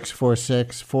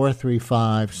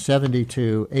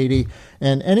 646-435-7280.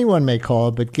 And anyone may call,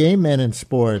 but gay men in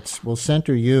sports will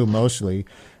center you mostly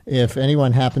if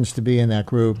anyone happens to be in that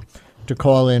group. To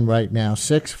call in right now,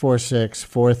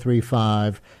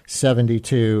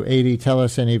 646-435-7280. Tell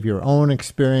us any of your own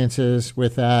experiences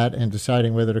with that and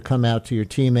deciding whether to come out to your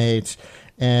teammates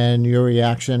and your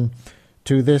reaction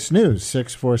to this news,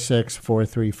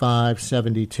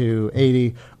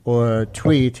 646-435-7280, or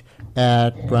tweet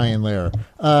at Brian Lehrer.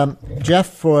 Jeff,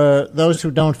 for those who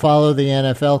don't follow the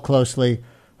NFL closely,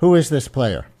 who is this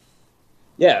player?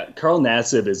 Yeah, Carl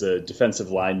Nassib is a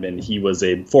defensive lineman. He was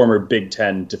a former Big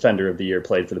Ten Defender of the Year,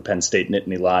 played for the Penn State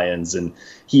Nittany Lions, and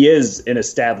he is an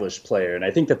established player. And I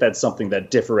think that that's something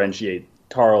that differentiates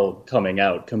Carl coming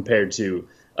out compared to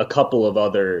a couple of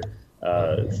other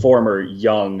former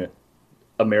young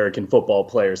American football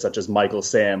players, such as Michael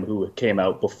Sam, who came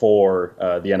out before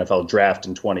the NFL draft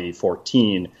in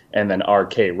 2014, and then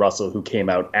R.K. Russell, who came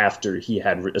out after he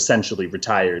had essentially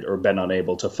retired or been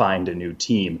unable to find a new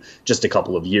team just a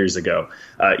couple of years ago.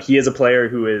 He is a player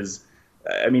who is,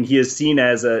 he is seen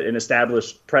as an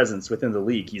established presence within the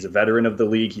league. He's a veteran of the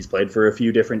league. He's played for a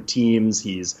few different teams.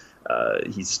 He's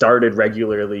started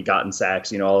regularly, gotten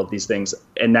sacks, all of these things.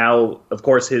 And now, of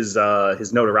course, his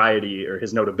notoriety, or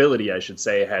his notability, I should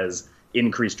say, has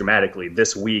increased dramatically.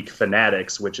 This week,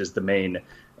 Fanatics, which is the main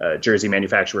jersey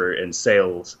manufacturer and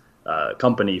sales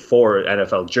company for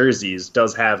NFL jerseys,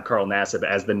 does have Carl Nassib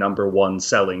as the number one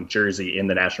selling jersey in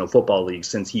the National Football League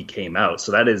since he came out.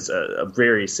 So that is a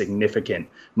very significant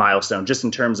milestone, just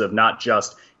in terms of not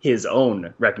just his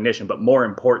own recognition, but more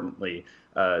importantly,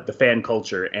 the fan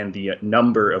culture and the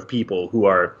number of people who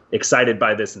are excited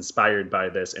by this, inspired by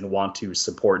this, and want to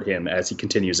support him as he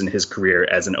continues in his career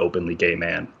as an openly gay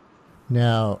man.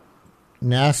 Now,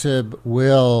 Nassib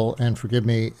will, and forgive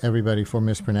me, everybody, for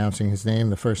mispronouncing his name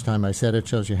the first time I said it,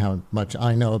 shows you how much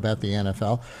I know about the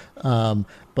NFL.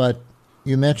 But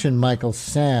you mentioned Michael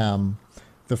Sam,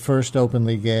 the first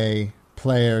openly gay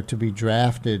player to be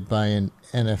drafted by an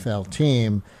NFL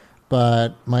team.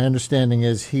 But my understanding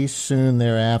is he soon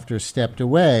thereafter stepped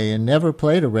away and never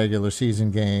played a regular season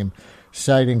game,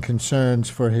 citing concerns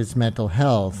for his mental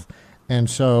health. And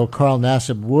so Carl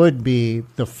Nassib would be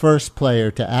the first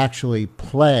player to actually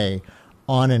play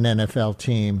on an NFL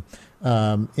team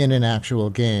in an actual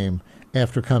game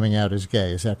after coming out as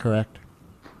gay. Is that correct?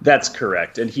 That's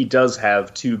correct. And he does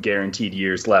have 2 guaranteed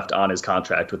years left on his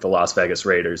contract with the Las Vegas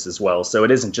Raiders as well. So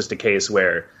it isn't just a case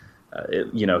where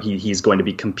he's going to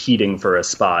be competing for a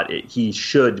spot. He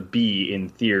should be, in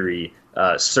theory,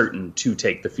 certain to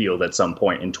take the field at some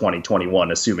point in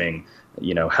 2021, assuming,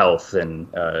 health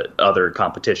and other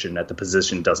competition at the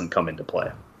position doesn't come into play.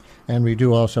 And we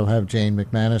do also have Jane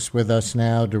McManus with us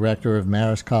now, director of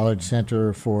Marist College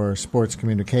Center for Sports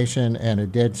Communication and a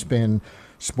Deadspin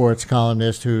sports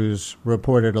columnist who's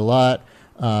reported a lot.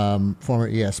 Former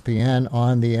ESPN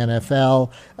on the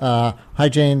NFL. Hi,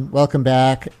 Jane. Welcome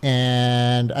back.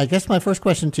 And I guess my first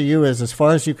question to you is, as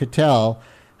far as you could tell,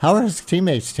 how are his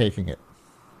teammates taking it?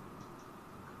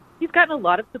 He's gotten a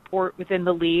lot of support within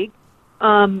the league.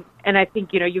 And I think,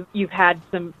 you've had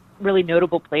some really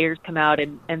notable players come out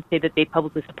and say that they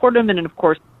publicly support him. And then, of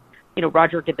course,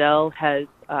 Roger Goodell has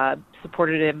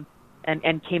supported him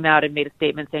and came out and made a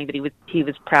statement saying that he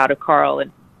was proud of Carl.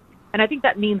 And I think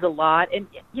that means a lot. And,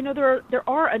 there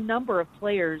are a number of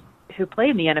players who play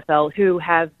in the NFL who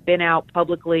have been out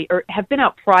publicly or have been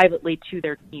out privately to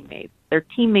their teammates. Their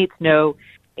teammates know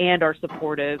and are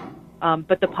supportive,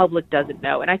 but the public doesn't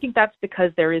know. And I think that's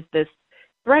because there is this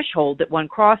threshold that one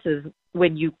crosses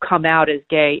when you come out as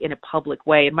gay in a public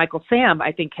way. And Michael Sam,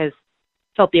 I think, has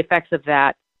felt the effects of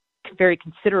that very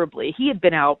considerably. He had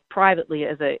been out privately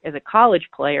as a college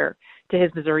player to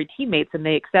his Missouri teammates, and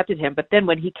they accepted him. But then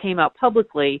when he came out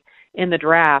publicly in the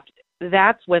draft,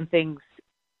 that's when things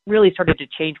really started to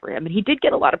change for him. And he did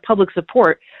get a lot of public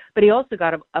support, but he also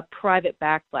got a private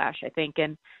backlash, I think,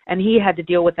 and he had to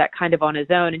deal with that kind of on his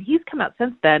own. And he's come out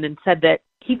since then and said that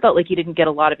he felt like he didn't get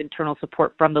a lot of internal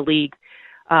support from the league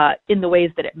in the ways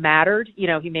that it mattered. You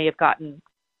know, he may have gotten,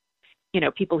 you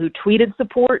know, people who tweeted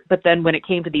support, but then when it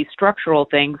came to these structural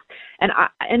things,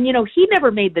 and you know, he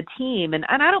never made the team, and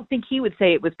I don't think he would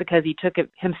say it was because he took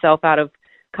himself out of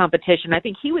competition. I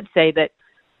think he would say that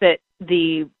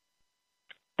the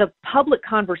public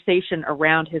conversation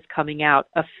around his coming out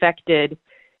affected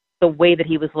the way that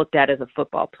he was looked at as a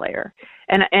football player.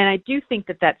 And I do think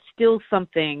that that's still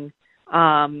something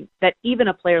that even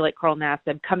a player like Carl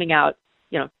Nassib coming out,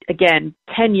 you know, again,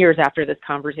 10 years after this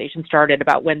conversation started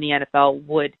about when the NFL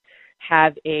would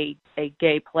have a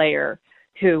gay player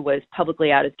who was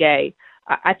publicly out as gay,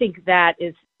 I think that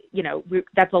is, you know,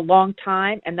 that's a long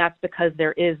time, and that's because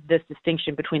there is this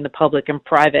distinction between the public and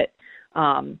private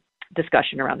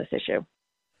discussion around this issue.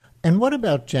 And what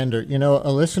about gender? You know,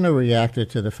 a listener reacted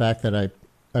to the fact that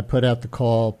I put out the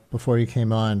call before you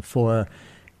came on for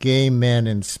gay men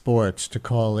in sports to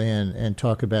call in and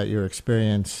talk about your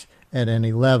experience at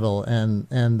any level. And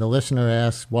the listener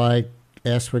asked, why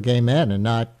ask for gay men and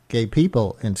not gay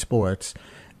people in sports?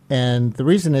 And the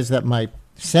reason is that my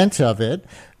sense of it,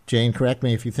 Jane, correct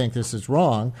me if you think this is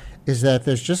wrong, is that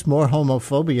there's just more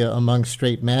homophobia among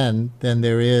straight men than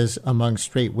there is among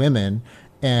straight women.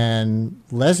 And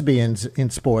lesbians in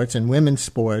sports and women's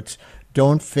sports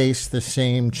don't face the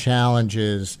same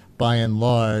challenges by and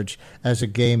large as a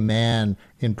gay man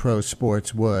in pro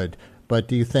sports would. But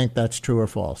do you think that's true or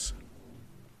false?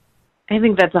 I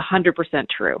think that's 100%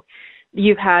 true.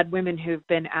 You've had women who've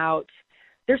been out.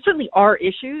 There certainly are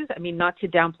issues. I mean, not to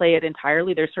downplay it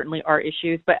entirely, there certainly are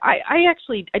issues. But I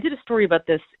did a story about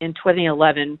this in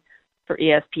 2011 for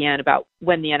ESPN about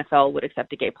when the NFL would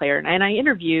accept a gay player. And I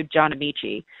interviewed John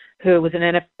Amici, who was an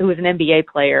NBA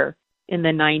player in the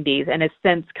 90s and has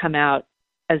since come out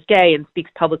as gay and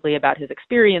speaks publicly about his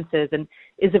experiences and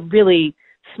is a really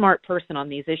smart person on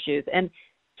these issues. And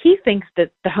he thinks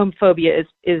that the homophobia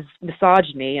is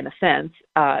misogyny in a sense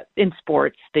in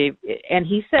sports. And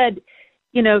he said,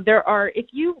 you know, if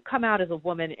you come out as a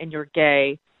woman and you're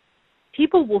gay,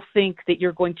 people will think that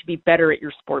you're going to be better at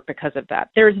your sport because of that.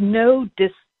 There's no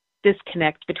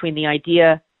disconnect between the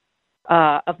idea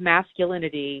of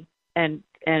masculinity and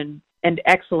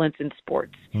excellence in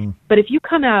sports. But if you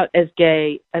come out as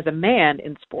gay as a man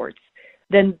in sports,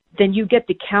 then you get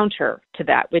the counter to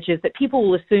that, which is that people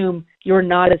will assume you're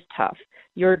not as tough.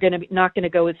 You're not going to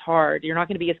go as hard. You're not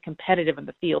going to be as competitive in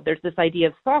the field. There's this idea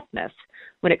of softness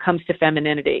when it comes to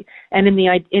femininity. And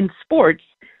in sports,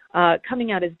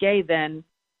 coming out as gay then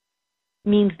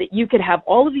means that you could have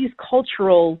all of these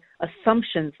cultural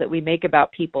assumptions that we make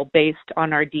about people based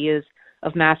on our ideas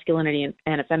of masculinity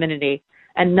and femininity,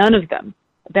 and none of them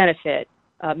benefit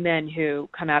men who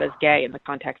come out as gay in the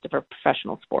context of a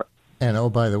professional sport. And oh,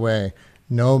 by the way,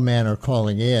 no men are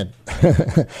calling in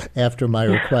after my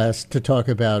request to talk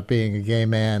about being a gay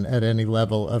man at any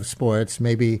level of sports.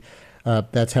 Maybe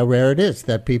that's how rare it is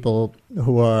that people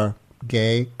who are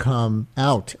gay come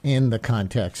out in the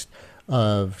context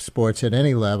of sports at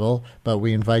any level. But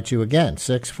we invite you again,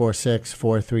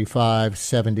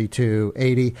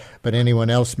 646-435-7280. But anyone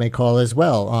else may call as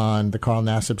well on the Carl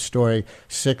Nassib story,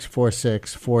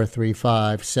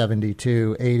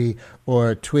 646-435-7280,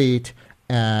 or tweet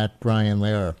at Brian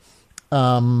Lehrer.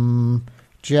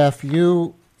 Jeff,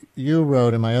 you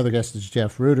wrote, and my other guest is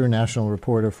Jeff Ruder, national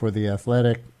reporter for The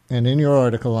Athletic, and in your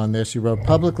article on this, you wrote,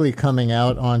 publicly coming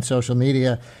out on social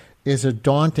media is a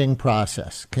daunting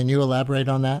process. Can you elaborate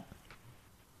on that?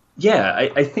 Yeah,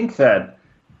 I think that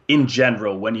in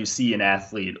general, when you see an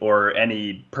athlete or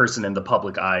any person in the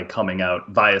public eye coming out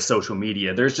via social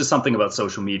media, there's just something about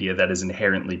social media that is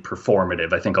inherently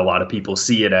performative. I think a lot of people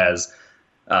see it as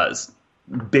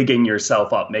bigging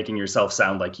yourself up, making yourself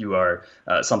sound like you are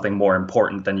something more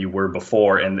important than you were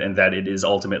before, and that it is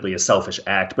ultimately a selfish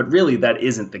act. But really, that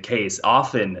isn't the case.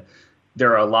 Often,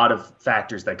 there are a lot of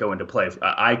factors that go into play.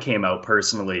 I came out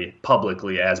personally,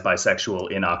 publicly, as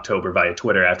bisexual in October via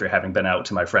Twitter after having been out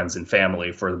to my friends and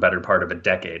family for the better part of a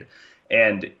decade.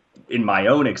 And in my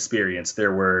own experience,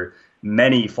 there were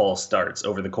many false starts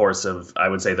over the course of, I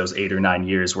would say, those 8 or 9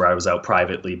 years where I was out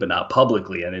privately but not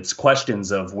publicly. And it's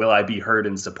questions of, will I be heard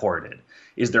and supported?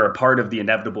 Is there a part of the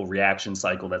inevitable reaction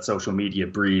cycle that social media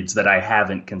breeds that I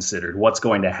haven't considered? What's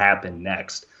going to happen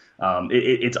next?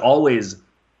 It's always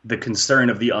the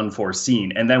concern of the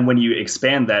unforeseen. And then when you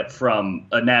expand that from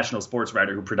a national sports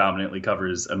writer who predominantly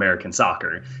covers American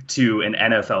soccer to an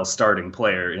NFL starting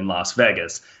player in Las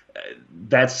Vegas,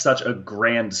 that's such a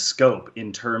grand scope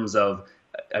in terms of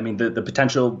the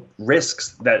potential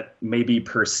risks that may be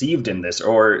perceived in this,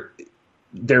 or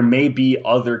there may be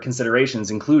other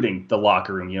considerations, including the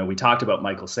locker room. We talked about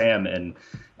Michael Sam and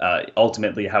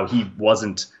ultimately how he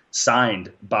wasn't signed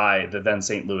by the then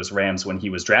St. Louis Rams when he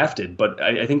was drafted. But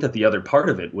I think that the other part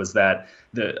of it was that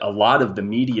a lot of the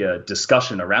media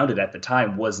discussion around it at the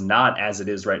time was not as it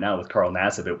is right now with Carl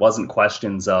Nassib. It wasn't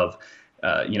questions of,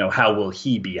 how will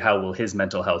he be? How will his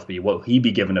mental health be? Will he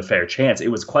be given a fair chance?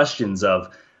 It was questions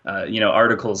of,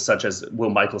 articles such as, will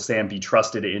Michael Sam be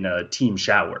trusted in a team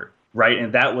shower? Right.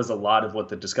 And that was a lot of what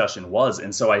the discussion was.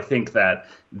 And so I think that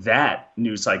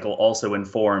news cycle also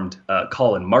informed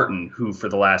Colin Martin, who for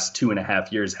the last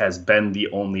 2.5 years has been the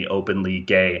only openly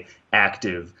gay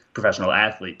active professional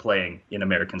athlete playing in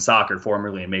American soccer,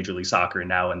 formerly in Major League Soccer and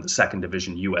now in the second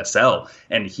division USL.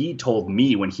 And he told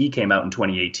me when he came out in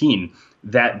 2018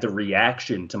 that the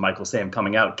reaction to Michael Sam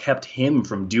coming out kept him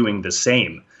from doing the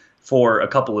same for a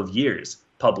couple of years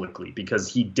publicly, because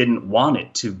he didn't want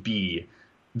it to be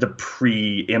the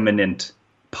preeminent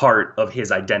part of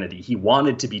his identity. He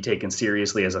wanted to be taken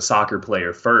seriously as a soccer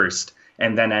player first.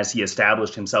 And then as he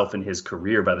established himself in his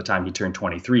career by the time he turned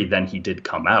 23, then he did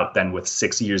come out, then with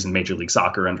 6 years in Major League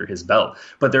Soccer under his belt.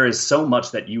 But there is so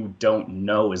much that you don't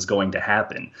know is going to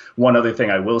happen. One other thing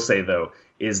I will say, though,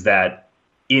 is that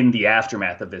in the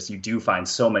aftermath of this, you do find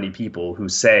so many people who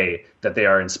say that they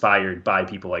are inspired by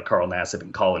people like Carl Nassib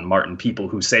and Colin Martin, people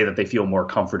who say that they feel more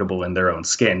comfortable in their own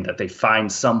skin, that they find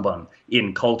someone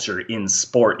in culture, in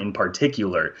sport in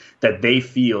particular, that they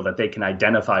feel that they can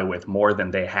identify with more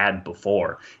than they had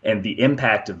before. And the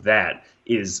impact of that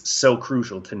is so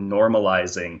crucial to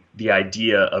normalizing the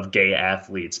idea of gay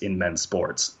athletes in men's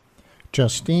sports.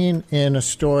 Justine in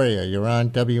Astoria, you're on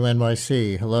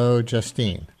WNYC. Hello,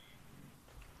 Justine.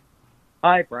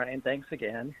 Hi, Brian. Thanks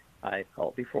again. I've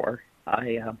called before.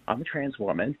 I'm a trans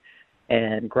woman,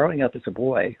 and growing up as a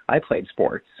boy, I played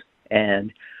sports.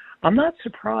 And I'm not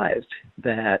surprised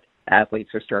that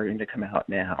athletes are starting to come out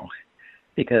now,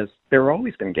 because there have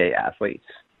always been gay athletes.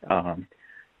 I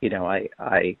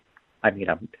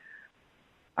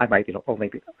might be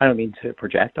only. I don't mean to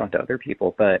project onto other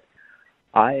people, but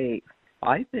I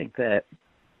think that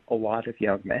a lot of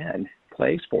young men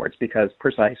play sports because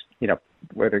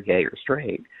whether gay or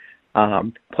straight,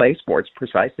 play sports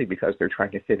precisely because they're trying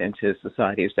to fit into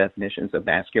society's definitions of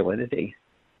masculinity.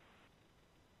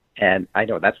 And I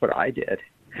know that's what I did.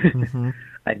 Mm-hmm.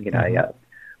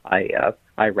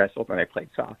 I wrestled when I played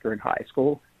soccer in high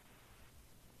school.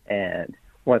 And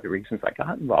one of the reasons I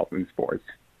got involved in sports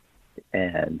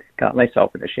and got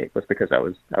myself into shape was because I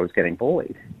was getting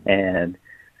bullied. And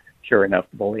sure enough,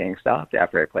 the bullying stopped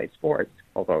after I played sports,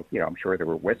 although, I'm sure there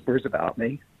were whispers about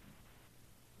me.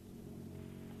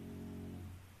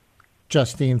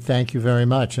 Justine, thank you very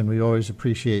much, and we always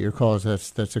appreciate your calls.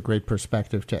 That's a great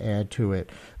perspective to add to it.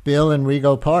 Bill in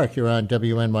Rego Park, you're on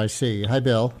WNYC. Hi,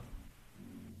 Bill.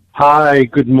 Hi,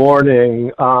 good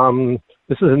morning.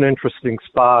 This is an interesting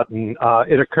spot, and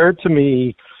it occurred to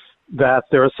me that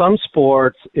there are some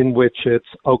sports in which it's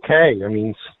okay,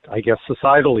 I guess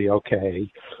societally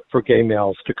okay, for gay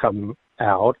males to come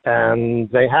out, and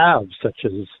they have, such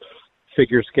as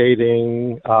figure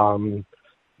skating,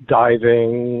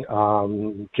 diving,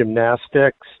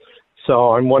 gymnastics.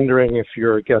 So I'm wondering if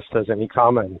your guest has any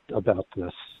comment about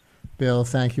this. Bill,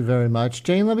 thank you very much.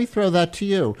 Jane, let me throw that to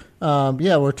you.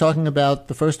 We're talking about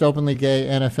the first openly gay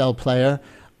NFL player.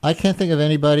 I can't think of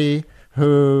anybody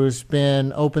who's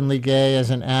been openly gay as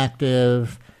an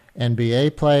active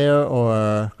NBA player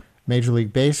or Major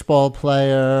League Baseball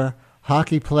player,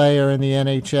 hockey player in the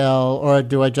NHL, or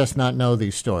do I just not know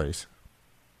these stories?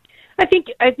 I think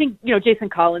Jason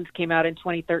Collins came out in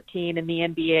 2013 in the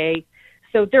NBA,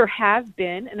 so there have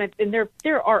been, and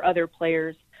there are other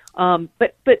players,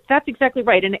 but that's exactly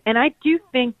right, and I do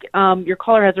think your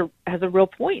caller has a real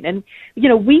point, and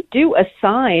we do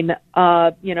assign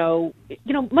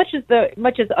much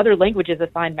as other languages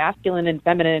assign masculine and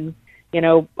feminine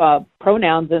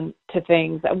pronouns and to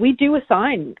things, we do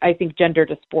assign, I think, gender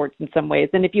to sports in some ways.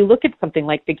 And if you look at something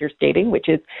like figure skating, which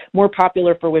is more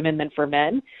popular for women than for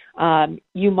men,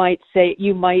 you might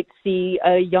see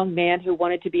a young man who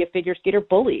wanted to be a figure skater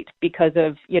bullied because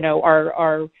of,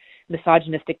 our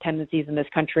misogynistic tendencies in this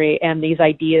country and these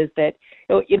ideas that,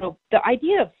 the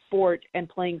idea of sport and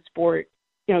playing sport,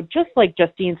 just like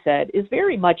Justine said, is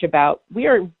very much about, we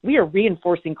are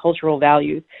reinforcing cultural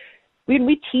values. When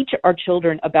we teach our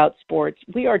children about sports,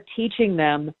 we are teaching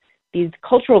them these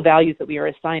cultural values that we are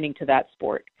assigning to that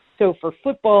sport. So for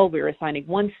football, we're assigning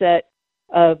one set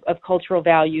of cultural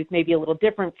values, maybe a little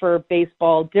different for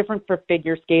baseball, different for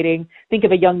figure skating. Think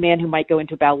of a young man who might go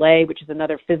into ballet, which is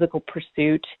another physical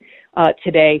pursuit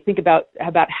today. Think about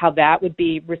how that would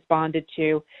be responded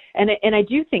to. And I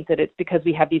do think that it's because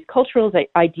we have these cultural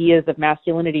ideas of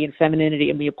masculinity and femininity,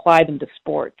 and we apply them to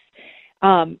sports.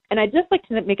 And I'd just like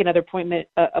to make another point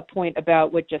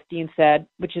about what Justine said,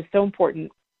 which is so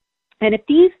important. And if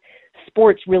these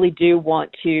sports really do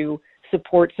want to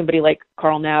support somebody like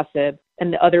Carl Nassib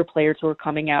and the other players who are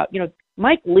coming out,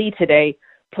 Mike Lee today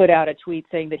put out a tweet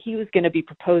saying that he was going to be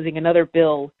proposing another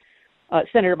bill,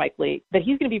 Senator Mike Lee, that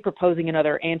he's going to be proposing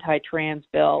another anti-trans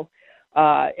bill.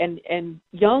 And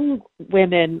young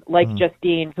women like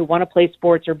Justine who want to play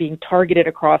sports are being targeted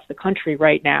across the country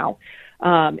right now.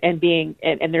 And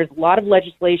there's a lot of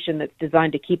legislation that's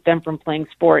designed to keep them from playing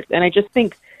sports. And I just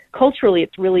think culturally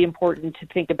it's really important to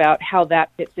think about how that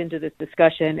fits into this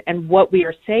discussion and what we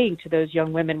are saying to those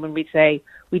young women when we say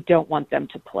we don't want them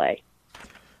to play.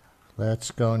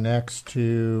 Let's go next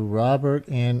to Robert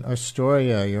in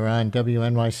Astoria. You're on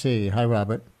WNYC. Hi,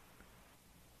 Robert.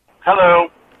 Hello.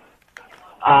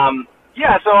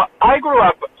 So I grew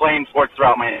up playing sports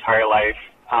throughout my entire life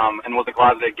and was a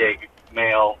closeted gay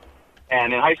male.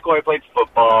 And in high school, I played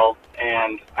football,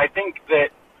 and I think that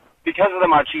because of the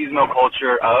machismo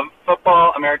culture of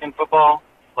football, American football,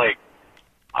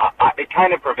 it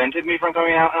kind of prevented me from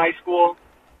coming out in high school.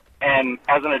 And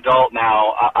as an adult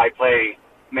now, I play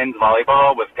men's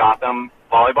volleyball with Gotham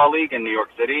Volleyball League in New York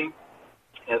City.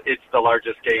 It's the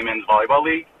largest gay men's volleyball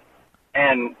league.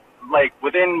 And,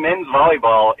 within men's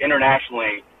volleyball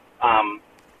internationally,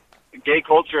 gay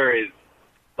culture is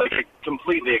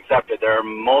completely accepted. There are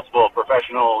multiple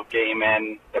professional gay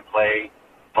men that play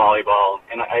volleyball,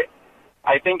 and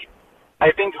I think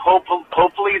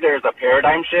hopefully there's a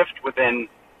paradigm shift within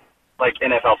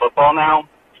NFL football now.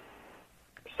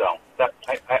 So that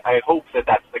I hope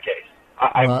that's the case.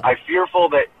 I'm fearful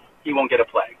that he won't get a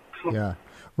play. Yeah,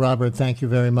 Robert, thank you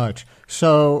very much.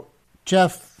 So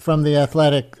Jeff from The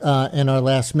Athletic, in our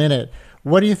last minute,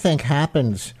 what do you think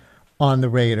happens on the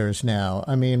Raiders now?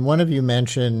 I mean, one of you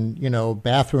mentioned,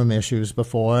 bathroom issues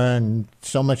before, and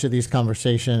so many of these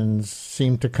conversations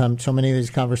seem to come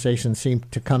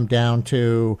down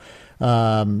to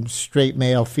straight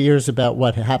male fears about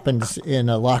what happens in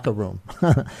a locker room.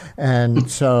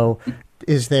 And so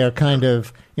is there kind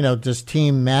of, does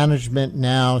team management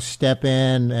now step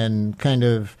in and kind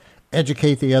of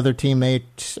educate the other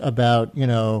teammates about,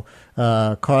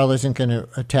 Carl isn't going to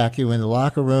attack you in the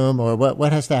locker room, or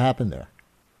what has to happen there?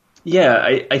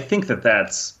 Yeah, I think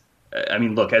that's,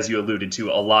 look, as you alluded to,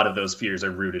 a lot of those fears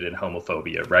are rooted in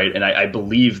homophobia, right? And I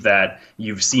believe that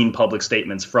you've seen public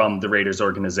statements from the Raiders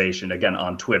organization, again,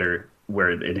 on Twitter,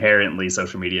 where inherently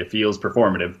social media feels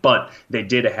performative, but they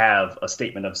did have a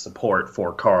statement of support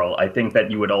for Carl. I think that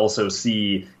you would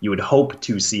hope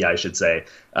to see,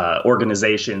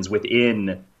 organizations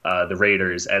within the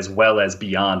Raiders as well as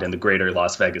beyond in the greater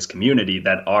Las Vegas community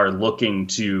that are looking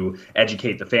to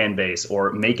educate the fan base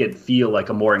or make it feel like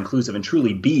a more inclusive and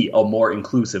truly be a more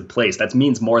inclusive place. That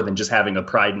means more than just having a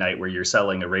pride night where you're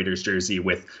selling a Raiders jersey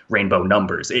with rainbow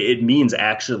numbers. It means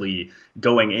actually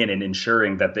going in and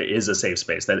ensuring that there is a safe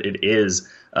space, that it is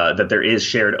that there is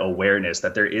shared awareness,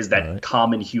 that there is that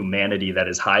common humanity that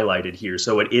is highlighted here.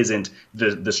 So it isn't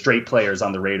the straight players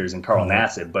on the Raiders and Carl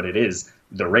Nassib, but it is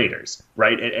the Raiders,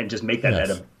 right? And just make that at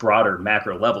a broader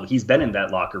macro level. He's been in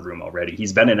that locker room already.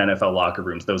 He's been in NFL locker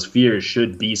rooms. Those fears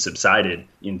should be subsided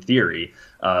in theory.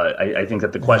 I think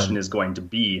that the question is going to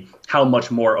be how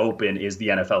much more open is the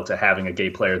NFL to having a gay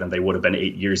player than they would have been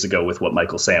 8 years ago with what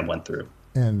Michael Sam went through.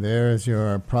 And there's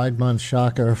your Pride Month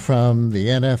shocker from the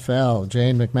NFL.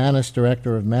 Jane McManus,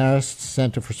 director of Marist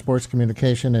Center for Sports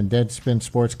Communication and Deadspin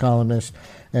sports columnist,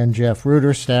 and Jeff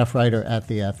Ruder, staff writer at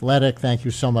The Athletic. Thank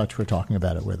you so much for talking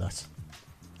about it with us.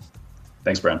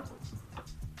 Thanks, Brian.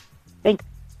 Thanks.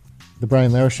 The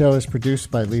Brian Lehrer Show is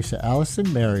produced by Lisa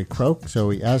Allison, Mary Croak,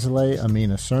 Zoe Azalea,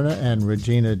 Amina Cerna, and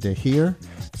Regina DeHeer.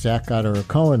 Zach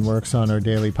Goddard-Cohen works on our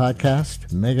daily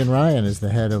podcast. Megan Ryan is the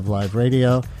head of live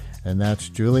radio. And that's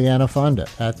Juliana Fonda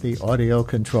at the audio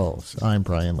controls. I'm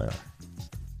Brian Lehrer.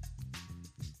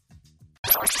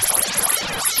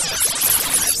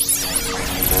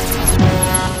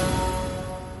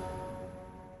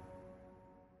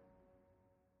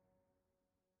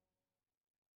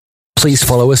 Please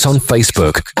follow us on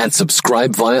Facebook and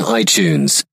subscribe via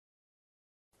iTunes.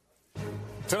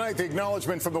 Tonight, the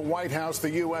acknowledgement from the White House the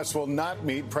U.S. will not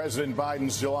meet President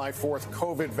Biden's July 4th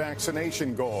COVID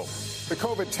vaccination goal. The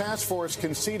COVID task force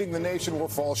conceding the nation will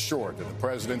fall short of the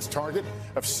president's target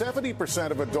of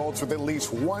 70% of adults with at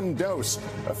least one dose.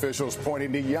 Officials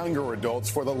pointing to younger adults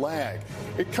for the lag.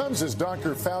 It comes as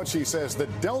Dr. Fauci says the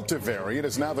Delta variant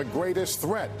is now the greatest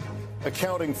threat,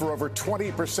 accounting for over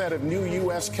 20% of new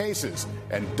U.S. cases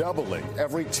and doubling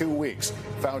every 2 weeks.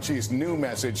 Fauci's new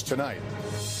message tonight.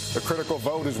 The critical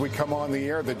vote as we come on the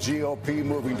air, the GOP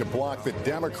moving to block the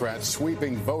Democrats'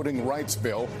 sweeping voting rights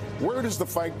bill. Where does the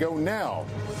fight go now?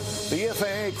 The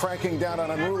FAA cracking down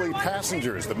on unruly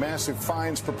passengers, the massive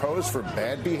fines proposed for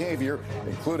bad behavior,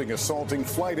 including assaulting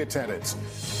flight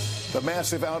attendants. The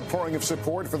massive outpouring of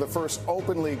support for the first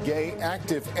openly gay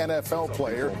active NFL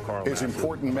player, his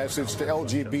important message to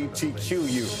LGBTQ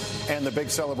youth, and the big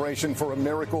celebration for a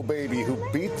miracle baby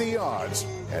who beat the odds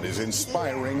and is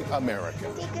inspiring America.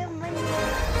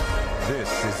 This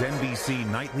is NBC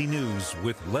Nightly News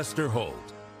with Lester Holt.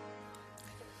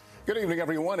 Good evening,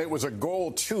 everyone. It was a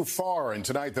goal too far, and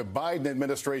tonight the Biden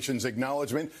administration's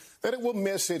acknowledgement that it will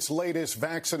miss its latest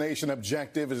vaccination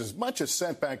objective is as much a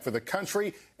setback for the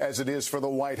country as it is for the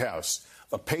White House.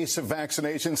 The pace of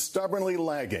vaccination stubbornly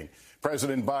lagging.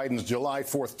 President Biden's July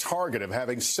 4th target of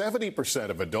having 70%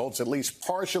 of adults at least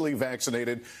partially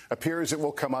vaccinated appears it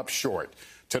will come up short.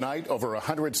 Tonight, over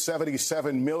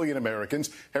 177 million Americans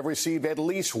have received at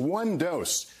least one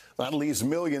dose. That leaves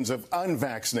millions of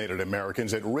unvaccinated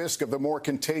Americans at risk of the more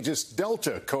contagious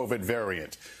Delta COVID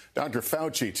variant. Dr.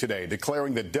 Fauci today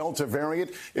declaring the Delta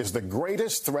variant is the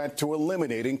greatest threat to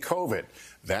eliminating COVID.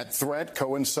 That threat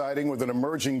coinciding with an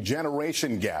emerging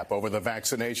generation gap over the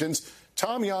vaccinations.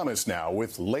 Tom Yamas now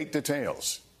with late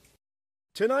details.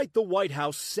 Tonight, the White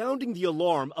House sounding the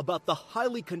alarm about the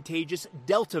highly contagious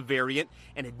Delta variant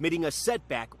and admitting a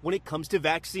setback when it comes to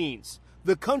vaccines.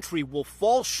 The country will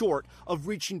fall short of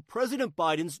reaching President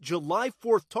Biden's July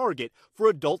 4th target for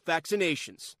adult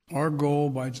vaccinations. Our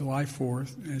goal by July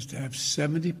 4th is to have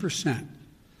 70%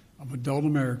 of adult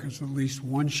Americans with at least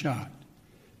one shot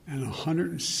and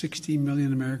 160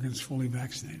 million Americans fully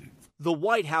vaccinated. The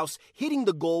White House hitting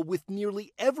the goal with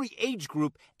nearly every age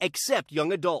group except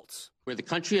young adults. Where the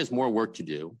country has more work to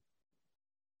do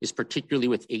is particularly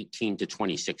with 18 to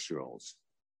 26-year-olds.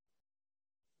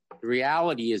 The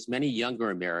reality is many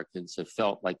younger Americans have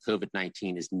felt like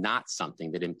COVID-19 is not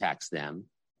something that impacts them,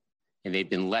 and they've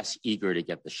been less eager to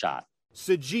get the shot.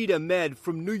 Sajid Ahmed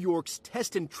from New York's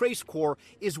Test and Trace Corps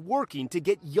is working to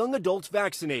get young adults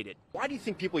vaccinated. Why do you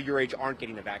think people your age aren't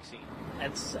getting the vaccine?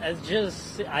 It's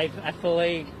just, I feel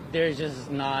like they're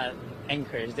just not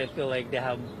encouraged. They feel like they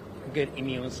have a good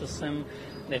immune system.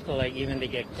 They feel like even they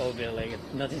get COVID, like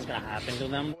nothing's going to happen to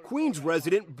them. Queens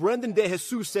resident Brendan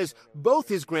DeJesus says both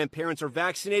his grandparents are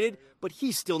vaccinated, but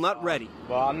he's still not ready.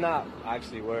 Well, I'm not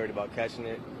actually worried about catching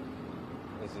it.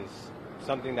 This is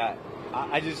something that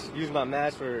I just use my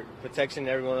mask for protection,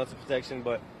 everyone else's protection,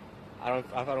 but I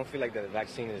don't feel like the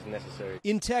vaccine is necessary.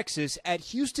 In Texas, at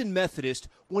Houston Methodist,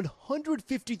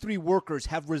 153 workers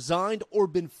have resigned or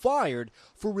been fired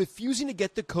for refusing to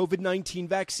get the COVID-19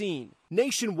 vaccine.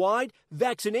 Nationwide,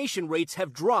 vaccination rates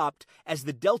have dropped as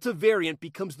the Delta variant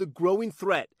becomes the growing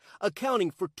threat, accounting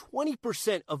for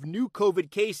 20% of new COVID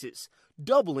cases,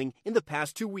 doubling in the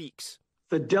past 2 weeks.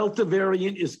 The Delta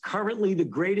variant is currently the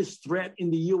greatest threat in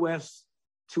the U.S.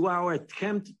 to our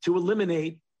attempt to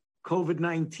eliminate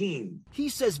COVID-19. He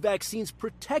says vaccines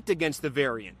protect against the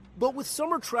variant, but with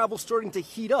summer travel starting to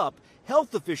heat up,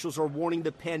 health officials are warning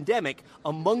the pandemic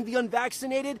among the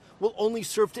unvaccinated will only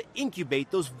serve to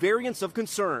incubate those variants of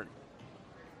concern.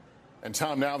 And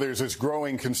Tom, now there's this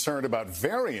growing concern about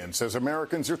variants as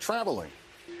Americans are traveling.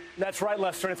 That's right,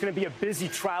 Lester. It's going to be a busy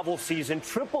travel season.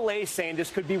 AAA saying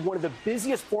this could be one of the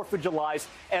busiest 4th of Julys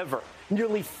ever.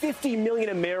 Nearly 50 million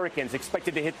Americans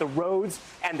expected to hit the roads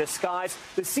and the skies.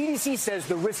 The CDC says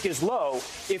the risk is low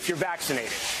if you're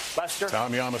vaccinated. Lester?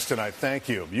 Tom Yamas tonight. Thank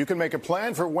you. You can make a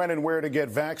plan for when and where to get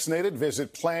vaccinated.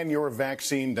 Visit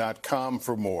planyourvaccine.com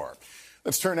for more.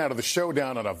 Let's turn now to the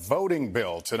showdown on a voting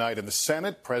bill tonight in the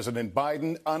Senate. President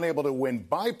Biden unable to win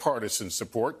bipartisan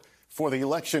support for the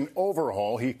election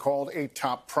overhaul he called a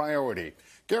top priority.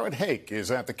 Garrett Hake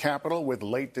is at the Capitol with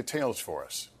late details for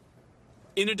us.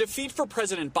 In a defeat for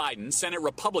President Biden, Senate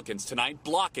Republicans tonight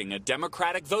blocking a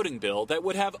Democratic voting bill that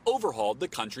would have overhauled the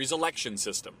country's election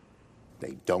system.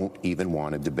 They don't even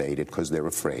want to debate it because they're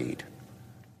afraid.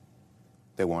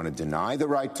 They want to deny the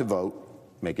right to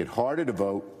vote, make it harder to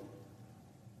vote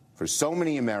for so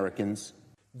many Americans.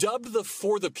 Dubbed the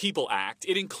For the People Act,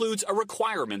 it includes a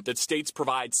requirement that states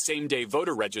provide same-day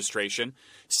voter registration,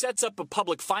 sets up a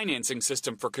public financing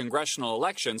system for congressional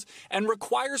elections, and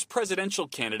requires presidential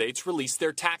candidates release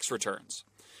their tax returns.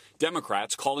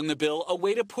 Democrats calling the bill a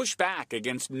way to push back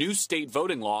against new state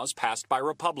voting laws passed by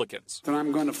Republicans. Then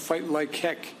I'm going to fight like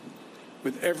heck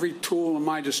with every tool at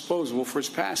my disposal for its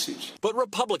passage. But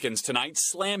Republicans tonight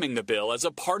slamming the bill as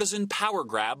a partisan power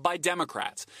grab by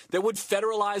Democrats that would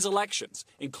federalize elections,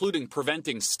 including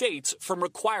preventing states from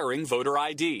requiring voter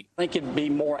ID. I think it'd be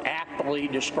more aptly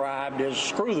described as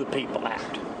Screw the People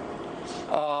Act.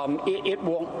 It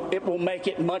will make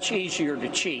it much easier to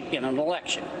cheat in an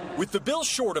election. With the bill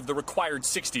short of the required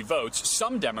 60 votes,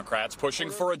 some Democrats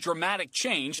pushing for a dramatic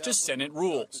change to Senate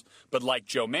rules. But like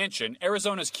Joe Manchin,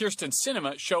 Arizona's Kyrsten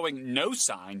Sinema showing no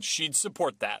sign she'd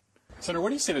support that. Senator, what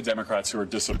do you say to Democrats who are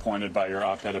disappointed by your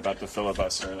op-ed about the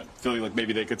filibuster and feeling like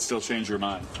maybe they could still change your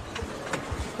mind?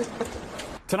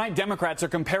 Tonight, Democrats are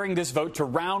comparing this vote to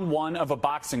round one of a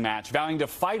boxing match, vowing to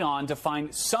fight on to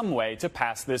find some way to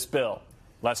pass this bill.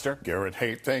 Lester? Garrett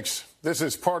Haight, thanks. This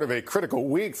is part of a critical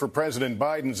week for President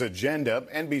Biden's agenda.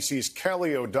 NBC's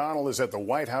Kelly O'Donnell is at the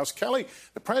White House. Kelly,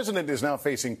 the president is now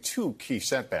facing two key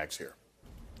setbacks here.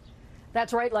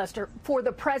 That's right, Lester. For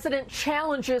the president,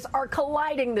 challenges are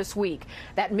colliding this week.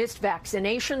 That missed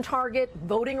vaccination target,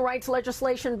 voting rights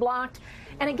legislation blocked.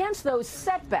 And against those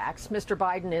setbacks, Mr.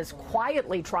 Biden is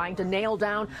quietly trying to nail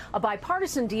down a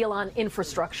bipartisan deal on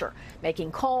infrastructure,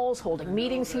 making calls, holding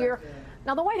meetings here.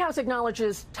 Now, the White House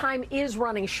acknowledges time is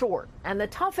running short, and the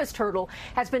toughest hurdle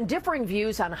has been differing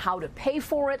views on how to pay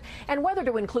for it and whether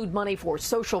to include money for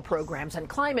social programs and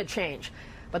climate change.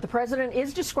 But the president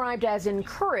is described as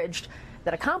encouraged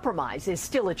that a compromise is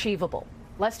still achievable.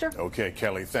 Lester? Okay,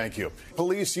 Kelly, thank you.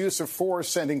 Police use of force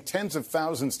sending tens of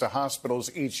thousands to hospitals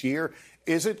each year.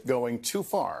 Is it going too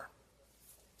far?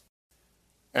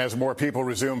 As more people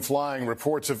resume flying,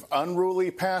 reports of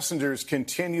unruly passengers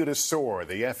continue to soar.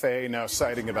 The FAA now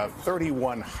citing about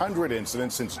 3,100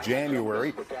 incidents since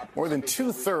January, more than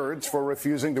two-thirds for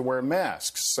refusing to wear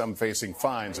masks, some facing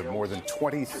fines of more than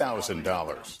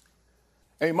 $20,000.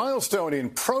 A milestone in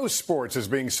pro sports is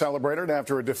being celebrated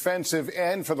after a defensive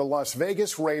end for the Las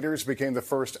Vegas Raiders became the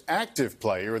first active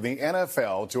player in the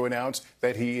NFL to announce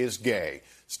that he is gay.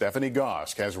 Stephanie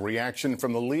Gosk has reaction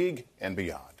from the league and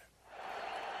beyond.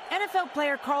 NFL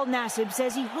player Carl Nassib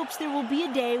says he hopes there will be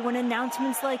a day when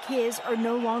announcements like his are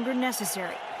no longer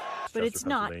necessary. But it's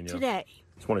not today.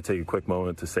 Just want to take a quick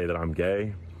moment to say that I'm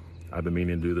gay. I've been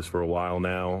meaning to do this for a while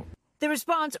now. The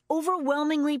response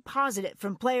overwhelmingly positive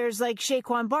from players like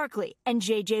Saquon Barkley and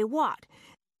J.J. Watt.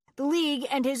 The league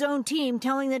and his own team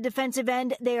telling the defensive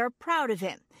end they are proud of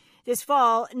him. This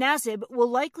fall, Nassib will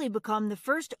likely become the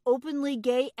first openly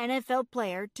gay NFL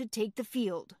player to take the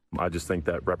field. I just think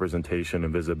that representation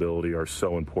and visibility are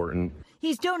so important.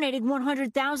 He's donated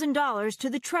 $100,000 to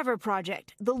the Trevor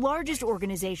Project, the largest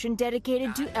organization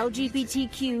dedicated to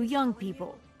LGBTQ young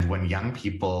people. When young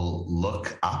people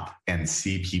look up and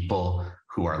see people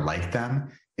who are like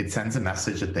them, it sends a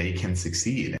message that they can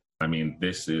succeed. I mean,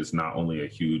 this is not only a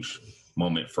huge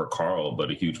moment for Carl,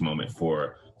 but a huge moment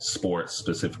for sports,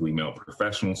 specifically male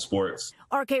professional sports.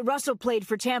 R.K. Russell played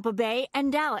for Tampa Bay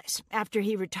and Dallas. After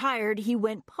he retired, he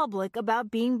went public about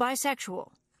being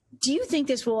bisexual. Do you think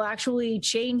this will actually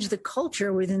change the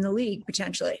culture within the league,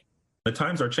 potentially? The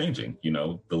times are changing. You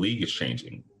know, the league is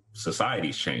changing.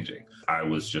 Society's changing. I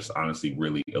was just honestly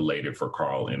really elated for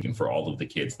Carl and for all of the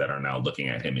kids that are now looking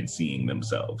at him and seeing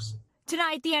themselves.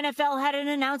 Tonight, the NFL had an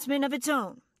announcement of its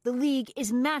own. The league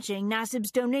is matching Nassib's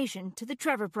donation to the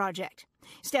Trevor Project.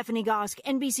 Stephanie Gosk,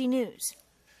 NBC News.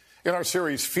 In our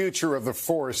series, Future of the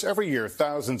Force, every year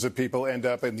thousands of people end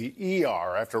up in the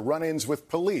ER after run-ins with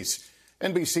police.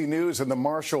 NBC News and the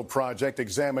Marshall Project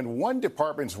examined one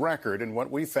department's record, and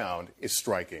what we found is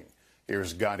striking.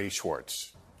 Here's Gandhi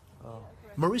Schwartz.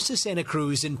 Marissa Santa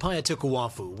Cruz and Paya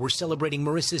Tukuafu were celebrating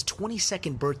Marissa's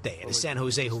 22nd birthday at a San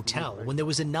Jose hotel when there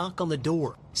was a knock on the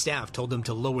door. Staff told them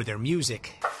to lower their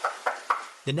music.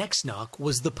 The next knock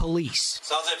was the police.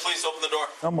 Sanjay, please open the door.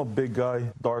 I'm a big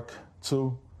guy, dark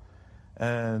too,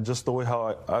 and just the way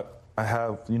how I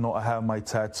have my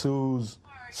tattoos.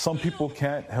 Some people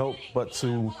can't help but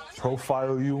to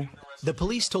profile you. The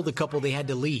police told the couple they had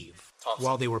to leave.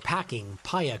 While they were packing,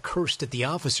 Paya cursed at the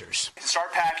officers.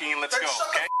 Start packing and let's go,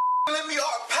 okay? Let me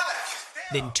pack.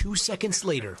 Then 2 seconds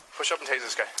later, push up and tase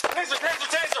this guy. Taser, taser,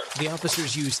 taser! The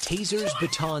officers used tasers,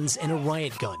 batons, and a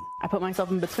riot gun. I put myself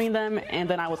in between them, and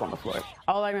then I was on the floor.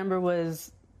 All I remember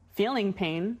was feeling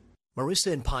pain.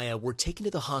 Marissa and Paya were taken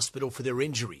to the hospital for their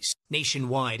injuries.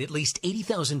 Nationwide, at least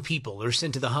 80,000 people are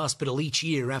sent to the hospital each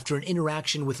year after an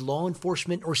interaction with law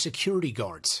enforcement or security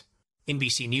guards.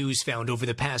 NBC News found over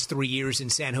the past 3 years in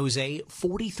San Jose,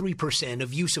 43%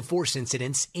 of use of force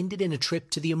incidents ended in a trip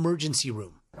to the emergency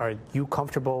room. Are you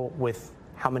comfortable with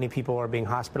how many people are being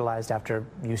hospitalized after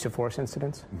use of force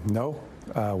incidents? No,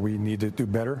 we need to do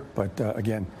better. But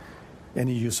again,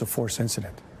 any use of force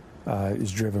incident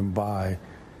is driven by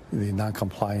the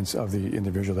noncompliance of the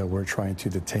individual that we're trying to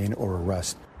detain or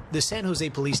arrest. The San Jose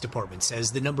Police Department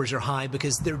says the numbers are high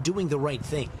because they're doing the right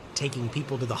thing, taking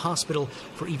people to the hospital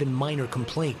for even minor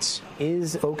complaints.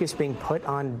 Is focus being put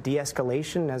on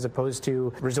de-escalation as opposed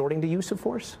to resorting to use of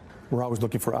force? We're always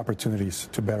looking for opportunities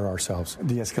to better ourselves.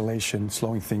 De-escalation,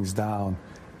 slowing things down,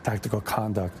 tactical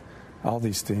conduct, all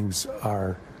these things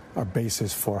are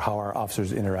basis for how our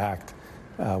officers interact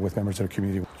with members of the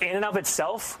community. In and of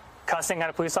itself, cussing at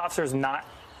a police officer is not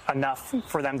enough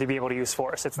for them to be able to use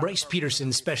force. Bryce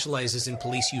Peterson specializes in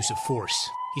police use of force.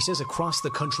 He says across the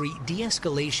country,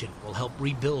 de-escalation will help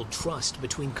rebuild trust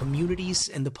between communities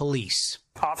and the police.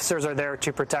 Officers are there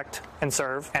to protect and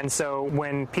serve, and so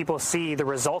when people see the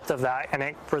result of that, and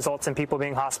it results in people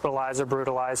being hospitalized or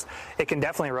brutalized, it can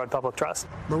definitely erode public trust.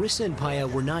 Marissa and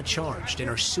Paya were not charged and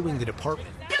are suing the department.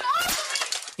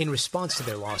 In response to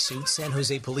their lawsuit, San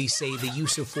Jose police say the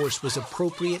use of force was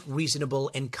appropriate,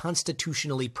 reasonable, and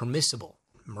constitutionally permissible.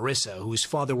 Marissa, whose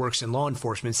father works in law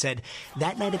enforcement, said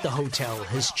that night at the hotel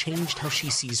has changed how she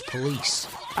sees police.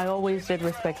 I always did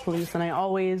respect police, and I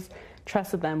always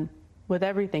trusted them with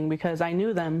everything because I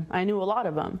knew them. I knew a lot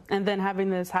of them. And then having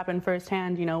this happen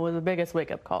firsthand, was the biggest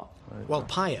wake-up call. While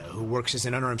Paya, who works as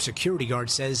an unarmed security guard,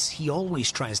 says he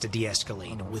always tries to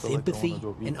de-escalate with empathy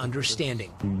and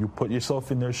understanding. You put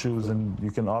yourself in their shoes and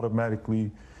you can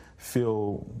automatically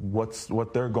feel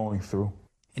what they're going through.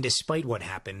 And despite what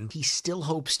happened, he still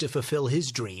hopes to fulfill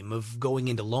his dream of going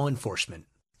into law enforcement.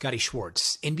 Gotti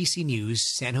Schwartz, NBC News,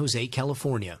 San Jose,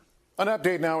 California. An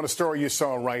update now on a story you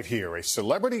saw right here. A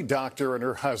celebrity doctor and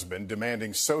her husband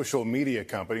demanding social media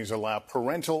companies allow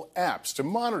parental apps to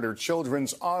monitor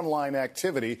children's online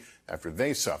activity after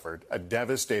they suffered a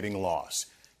devastating loss.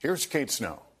 Here's Kate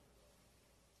Snow.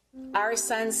 Our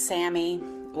son, Sammy,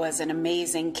 was an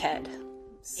amazing kid.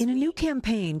 In a new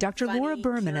campaign, Dr. Laura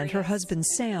Berman and her husband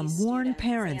Sam warn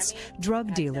parents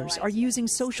drug dealers are using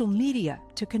social media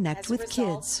to connect with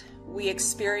kids. We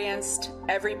experienced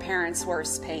every parent's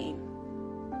worst pain.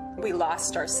 We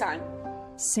lost our son.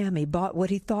 Sammy bought what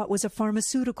he thought was a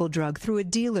pharmaceutical drug through a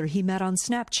dealer he met on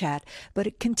Snapchat, but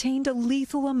it contained a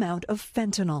lethal amount of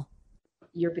fentanyl.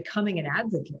 You're becoming an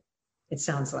advocate, it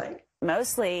sounds like.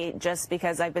 Mostly just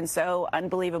because I've been so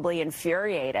unbelievably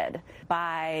infuriated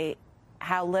by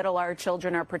how little our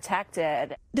children are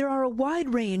protected. There are a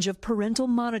wide range of parental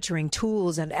monitoring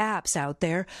tools and apps out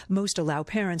there. Most allow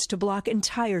parents to block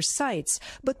entire sites,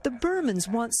 but the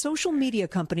Bermans want social media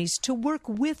companies to work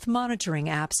with monitoring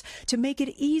apps to make it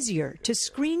easier to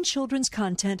screen children's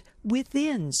content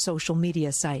within social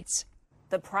media sites.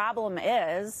 The problem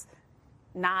is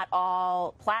not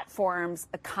all platforms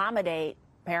accommodate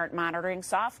parent monitoring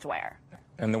software.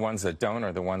 And the ones that don't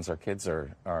are the ones our kids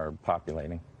are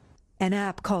populating. An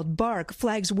app called Bark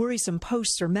flags worrisome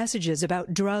posts or messages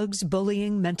about drugs,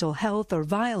 bullying, mental health, or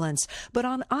violence. But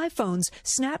on iPhones,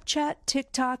 Snapchat,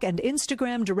 TikTok, and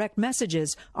Instagram direct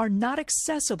messages are not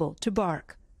accessible to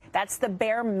Bark. That's the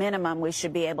bare minimum we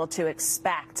should be able to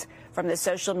expect from the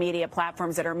social media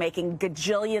platforms that are making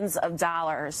gajillions of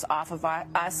dollars off of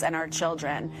us and our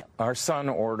children. Our son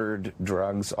ordered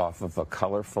drugs off of a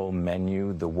colorful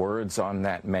menu. The words on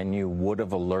that menu would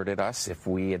have alerted us if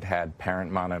we had had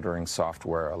parent monitoring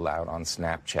software allowed on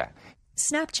Snapchat.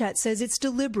 Snapchat says it's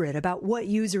deliberate about what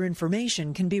user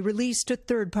information can be released to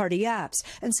third-party apps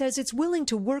and says it's willing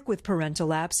to work with parental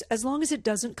apps as long as it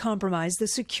doesn't compromise the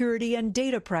security and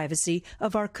data privacy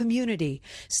of our community.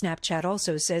 Snapchat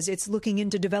also says it's looking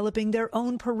into developing their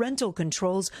own parental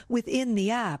controls within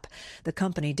the app. The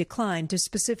company declined to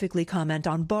specifically comment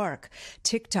on Bark.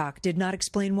 TikTok did not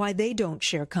explain why they don't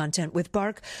share content with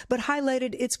Bark, but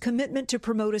highlighted its commitment to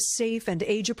promote a safe and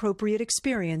age-appropriate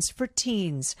experience for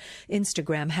teens.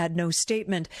 Instagram had no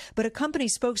statement, but a company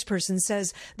spokesperson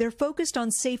says they're focused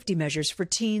on safety measures for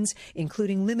teens,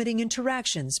 including limiting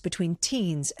interactions between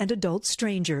teens and adult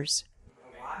strangers.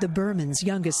 The Bermans'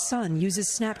 youngest son uses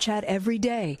Snapchat every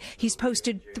day. He's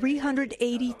posted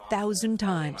 380,000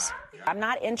 times. I'm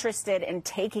not interested in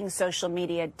taking social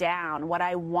media down. What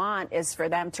I want is for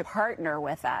them to partner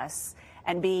with us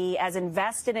and be as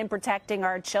invested in protecting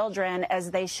our children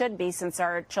as they should be, since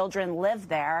our children live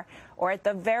there, or at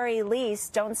the very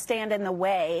least, don't stand in the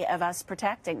way of us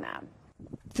protecting them.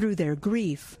 Through their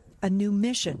grief, a new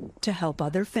mission to help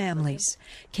other families.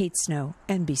 Kate Snow,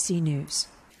 NBC News.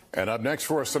 And up next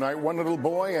for us tonight, one little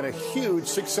boy and a huge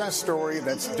success story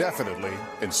that's definitely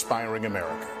inspiring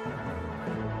America.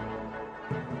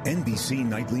 NBC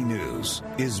Nightly News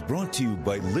is brought to you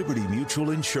by Liberty Mutual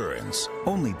Insurance.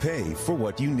 Only pay for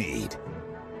what you need.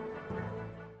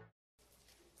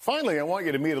 Finally, I want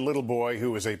you to meet a little boy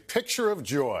who is a picture of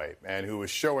joy and who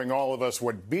is showing all of us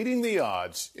what beating the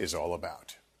odds is all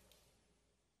about.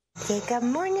 Good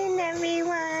morning,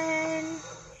 everyone.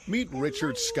 Meet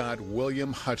Richard Scott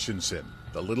William Hutchinson,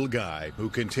 the little guy who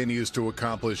continues to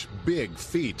accomplish big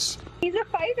feats. He's a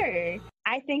fighter.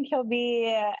 I think he'll be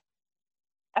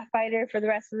a fighter for the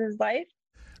rest of his life.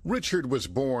 Richard was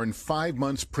born 5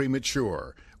 months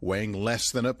premature, weighing less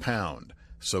than a pound,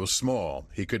 so small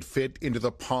he could fit into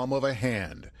the palm of a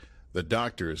hand. The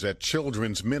doctors at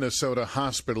Children's Minnesota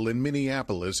Hospital in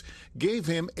Minneapolis gave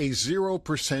him a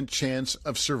 0% chance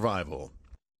of survival.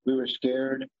 We were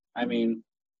scared. I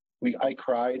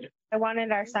cried. I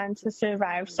wanted our son to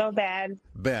survive so bad.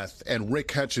 Beth and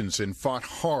Rick Hutchinson fought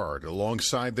hard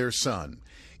alongside their son.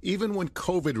 Even when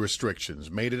COVID restrictions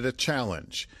made it a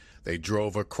challenge, they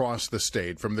drove across the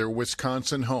state from their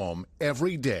Wisconsin home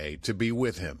every day to be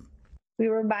with him. We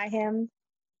were by him,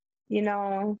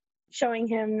 showing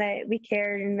him that we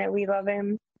cared and that we love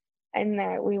him and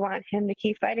that we want him to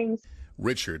keep fighting.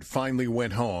 Richard finally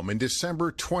went home in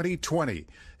December 2020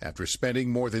 after spending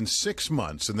more than 6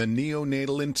 months in the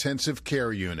neonatal intensive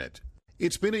care unit.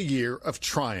 It's been a year of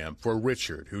triumph for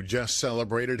Richard, who just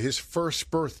celebrated his first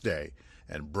birthday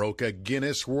and broke a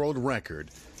Guinness World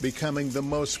Record, becoming the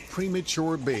most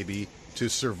premature baby to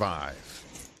survive.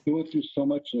 He went through so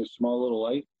much in his small little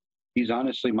life. He's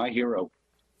honestly my hero.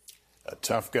 A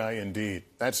tough guy indeed.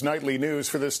 That's Nightly News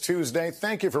for this Tuesday.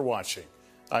 Thank you for watching.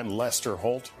 I'm Lester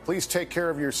Holt. Please take care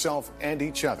of yourself and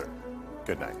each other.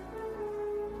 Good night.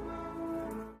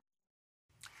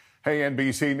 Hey,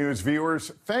 NBC News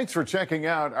viewers, thanks for checking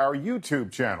out our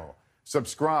YouTube channel.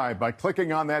 Subscribe by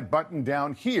clicking on that button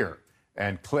down here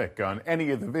and click on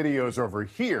any of the videos over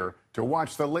here to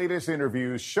watch the latest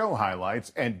interviews, show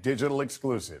highlights, and digital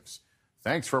exclusives.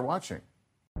 Thanks for watching.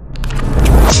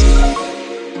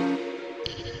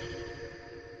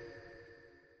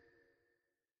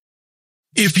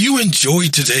 If you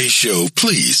enjoyed today's show,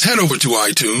 please head over to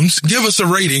iTunes, give us a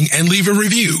rating, and leave a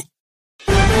review.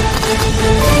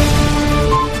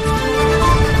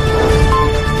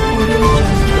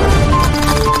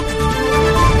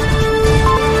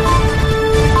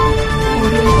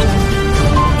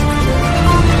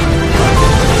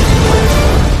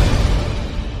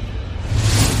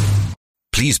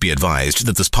 Please be advised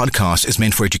that this podcast is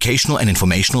meant for educational and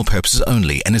informational purposes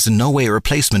only and is in no way a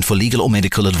replacement for legal or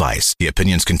medical advice. The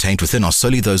opinions contained within are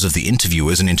solely those of the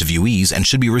interviewers and interviewees and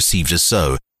should be received as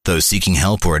so. Those seeking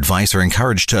help or advice are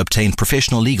encouraged to obtain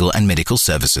professional legal and medical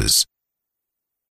services.